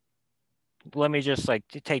 let me just like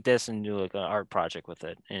take this and do like an art project with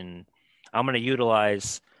it, and I'm gonna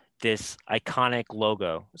utilize this iconic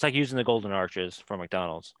logo. It's like using the golden arches for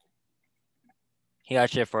McDonald's. He got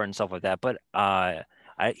shit for it and stuff like that, but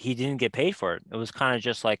he didn't get paid for it. It was kind of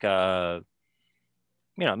just like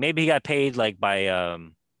maybe he got paid like by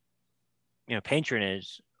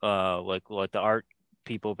patronage, like the art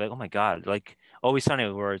people, but oh my god, like Always Sunny,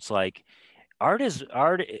 where it's like art is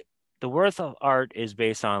art. The worth of art is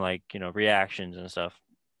based on like reactions and stuff.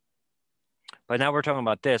 But now we're talking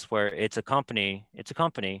about this, where it's a company,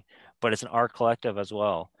 but it's an art collective as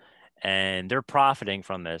well, and they're profiting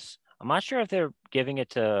from this. I'm not sure if they're giving it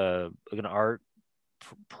to like an art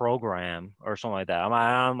program or something like that.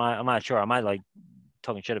 I'm not sure. I might like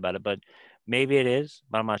talking shit about it, but maybe it is,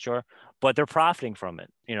 but I'm not sure. But they're profiting from it.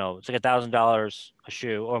 It's like $1,000 a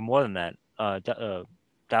shoe or more than that.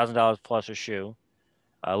 $1,000 plus a shoe,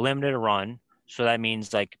 limited run. So that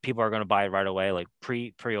means like people are going to buy it right away, like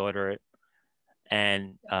pre-order it.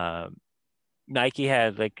 And Nike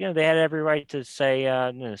had like they had every right to say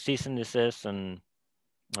cease and desist and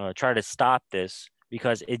try to stop this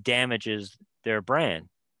because it damages their brand.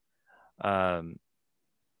 Um,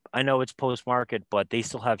 I know it's post market, but they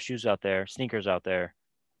still have shoes out there, sneakers out there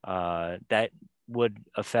that would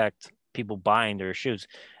affect people buying their shoes.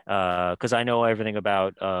 Because I know everything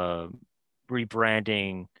about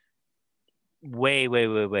rebranding, way, way,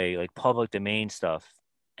 way, way, like public domain stuff,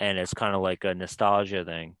 and it's kind of like a nostalgia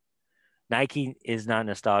thing. Nike is not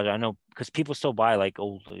nostalgia. I know because people still buy like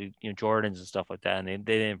old Jordans and stuff like that, and they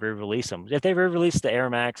didn't re-release them. If they re-released the Air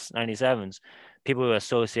Max 97s, people would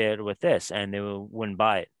associate it with this, and they wouldn't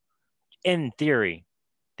buy it. In theory,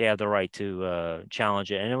 they have the right to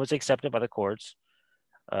challenge it, and it was accepted by the courts.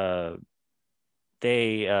 Uh,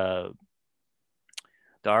 they The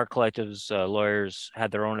art collective's lawyers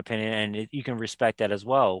had their own opinion, and you can respect that as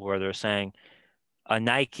well, where they're saying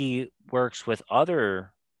Nike works with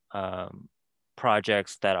other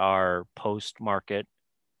projects that are post market,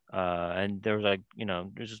 and there's like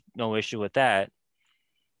there's no issue with that,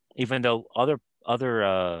 even though other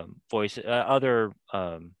voice other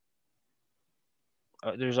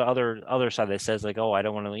there's other side that says like, oh, I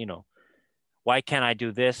don't want to, why can't I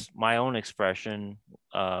do this my own expression,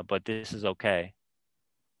 but this is okay.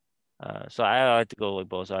 So I like to go like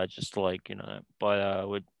both sides, just to like but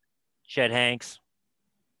with Chet Hanks,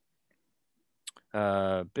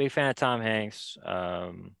 big fan of Tom Hanks.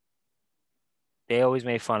 They always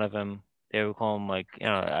made fun of him. They would call him like,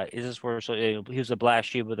 is this where so he was a black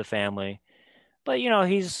sheep of the family. But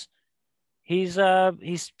he's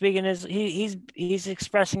speaking his he's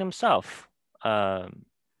expressing himself. Um,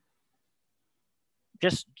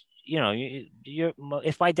 just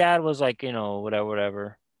if my dad was like,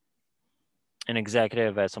 whatever, an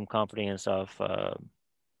executive at some company and stuff,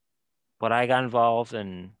 but I got involved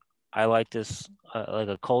and I like this, like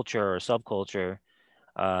a culture or subculture,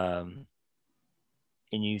 um,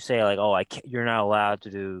 and you say like, oh, you're not allowed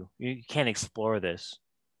to you can't explore this,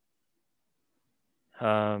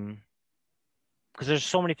 because there's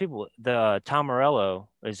so many people. The Tom Morello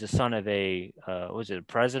is the son of was it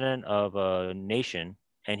president of a nation,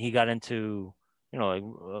 and he got into, like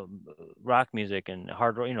rock music and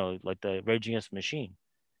hard rock, like the Rage Against the Machine.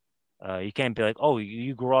 You can't be like, oh,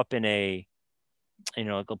 you grew up in like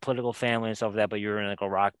a political family and stuff like that, but you're in like a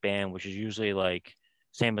rock band, which is usually like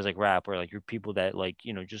same as like rap, where like you're people that like,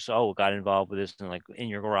 just, got involved with this and like in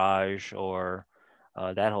your garage or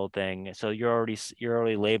that whole thing. So you're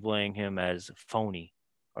already labeling him as phony,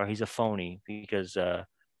 or he's a phony because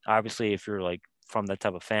obviously if you're like from that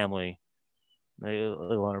type of family, an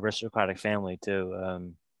aristocratic family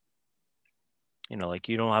too, like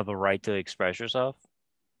you don't have a right to express yourself.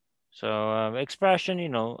 So expression,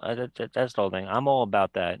 that's the whole thing. I'm all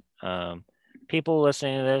about that. People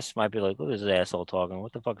listening to this might be like, "Look at this asshole talking.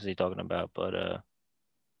 What the fuck is he talking about?" But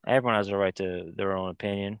everyone has a right to their own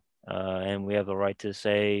opinion, and we have the right to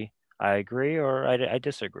say I agree or I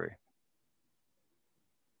disagree.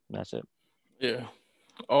 That's it. Yeah.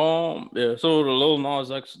 Yeah. So the Lil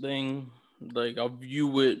Nas X thing, like I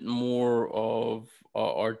view it more of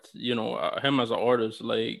art. Him as an artist.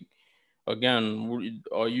 Like again,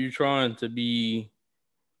 are you trying to be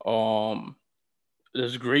um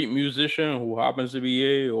this great musician who happens to be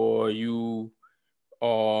gay, or are you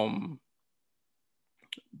um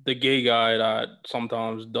the gay guy that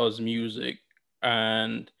sometimes does music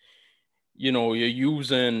and you're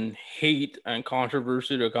using hate and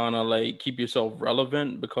controversy to kind of like keep yourself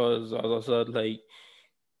relevant because as I said, like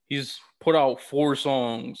he's put out 4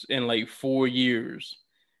 songs in like 4 years.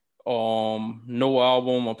 No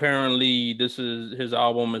album. Apparently this is his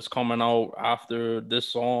album is coming out after this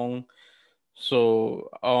song. So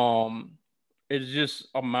it's just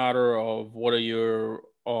a matter of what are your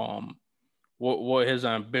what his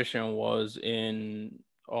ambition was in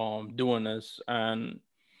doing this. And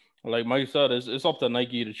like Mike said, it's up to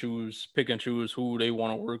Nike to pick and choose who they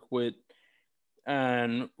want to work with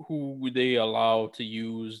and who they allow to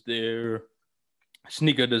use their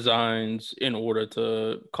sneaker designs in order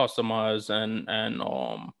to customize and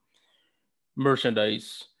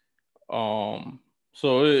merchandise. Um,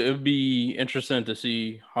 so it'd be interesting to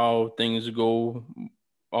see how things go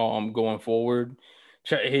going forward.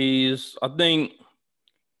 Chet Hayes, I think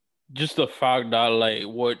just the fact that like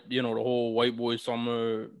what the whole white boy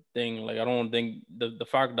summer thing, like I don't think the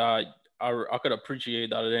fact that I could appreciate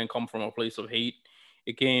that it didn't come from a place of hate.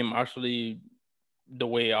 It came actually the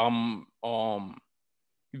way I'm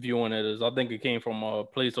viewing it is I think it came from a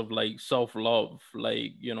place of like self love.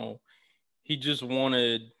 Like, he just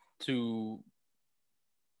wanted to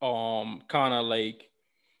kind of like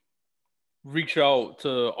reach out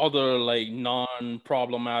to other like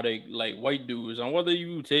non-problematic like white dudes, and whether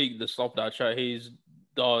you take the stuff that Chet Hayes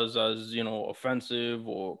does as offensive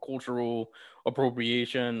or cultural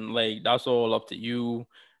appropriation, like that's all up to you.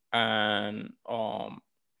 And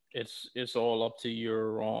it's all up to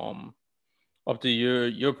your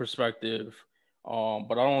perspective.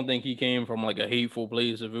 But I don't think he came from like a hateful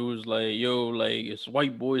place. If it was like, yo, like it's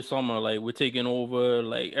white boy summer, like we're taking over,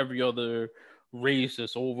 like every other race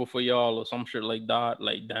is over for y'all or some shit like that,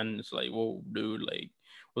 like then it's like, whoa, dude, like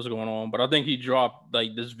what's going on? But I think he dropped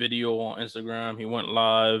like this video on Instagram. He went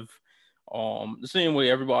live. The same way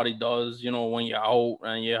everybody does, when you're out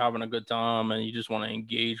and you're having a good time and you just want to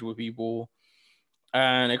engage with people,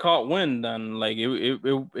 and it caught wind, and like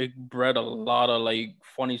it bred a lot of like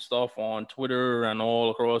funny stuff on Twitter and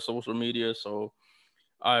all across social media. So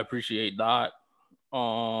I appreciate that.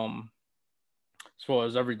 As far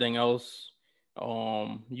as everything else,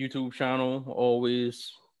 YouTube channel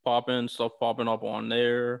always popping up on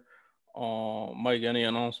there. Mike, any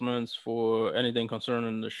announcements for anything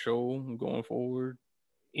concerning the show going forward?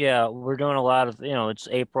 Yeah, we're doing a lot of, it's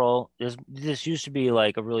April. This used to be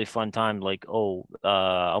like a really fun time. Like, oh,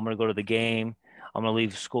 I'm gonna go to the game. I'm gonna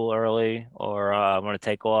leave school early, or I'm gonna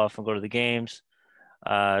take off and go to the games.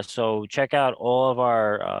 So check out all of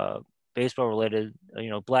our baseball related,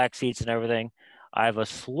 black seats and everything. I have a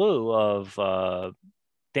slew of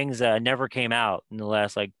things that never came out in the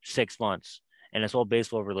last like 6 months, and it's all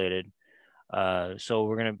baseball related. So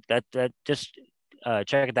we're gonna that just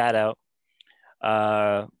check that out.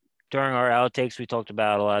 Uh, During our outtakes, we talked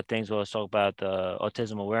about a lot of things. We'll talk about the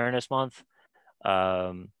Autism Awareness Month.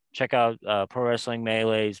 Check out Pro Wrestling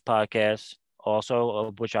Melee's podcast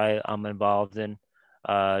also, which I'm involved in.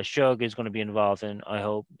 Shug is going to be involved in, I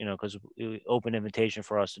hope, because open invitation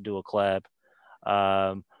for us to do a collab.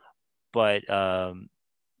 Um, but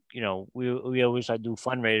we always do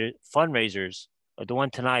fundraisers. The one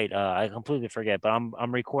tonight, I completely forget, but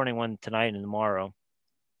I'm recording one tonight and tomorrow,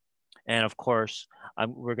 and of course,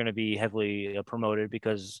 we're going to be heavily promoted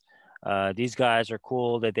because these guys are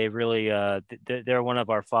cool. That they really they're one of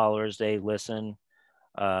our followers. They listen.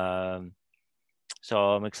 Um, so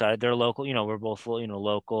I'm excited. They're local. We're both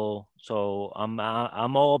local. So I'm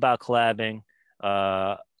all about collabing.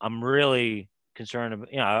 I'm really concerned.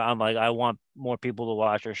 I'm like I want more people to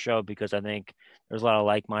watch our show because I think there's a lot of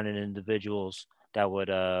like-minded individuals that would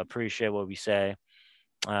appreciate what we say.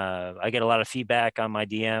 I get a lot of feedback on my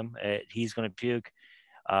DM. He's gonna puke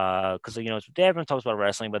because everyone talks about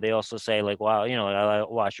wrestling, but they also say like, wow, I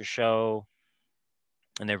watch your show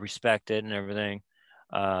and they respect it and everything.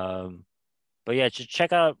 But yeah, just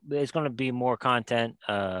check out. There's going to be more content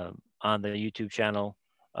on the YouTube channel.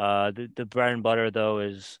 The bread and butter though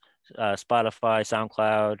is Spotify,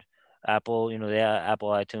 SoundCloud, Apple. The Apple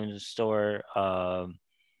iTunes store.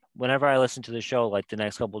 Whenever I listen to the show, like the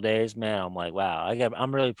next couple of days, man, I'm like, wow,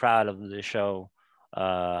 I'm really proud of the show.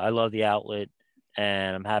 I love the outlet,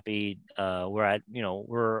 and I'm happy.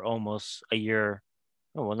 We're almost a year.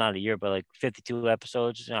 Well, not a year, but like 52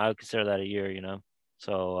 episodes. I would consider that a year.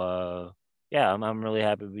 So yeah, I'm really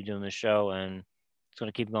happy to be doing this show, and it's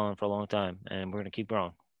gonna keep going for a long time, and we're gonna keep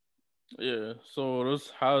growing. Yeah. So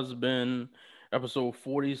this has been episode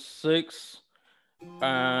 46,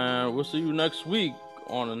 and we'll see you next week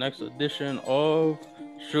on the next edition of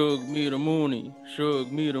Shug Me the Mooney.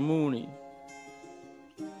 Shug Me the Mooney.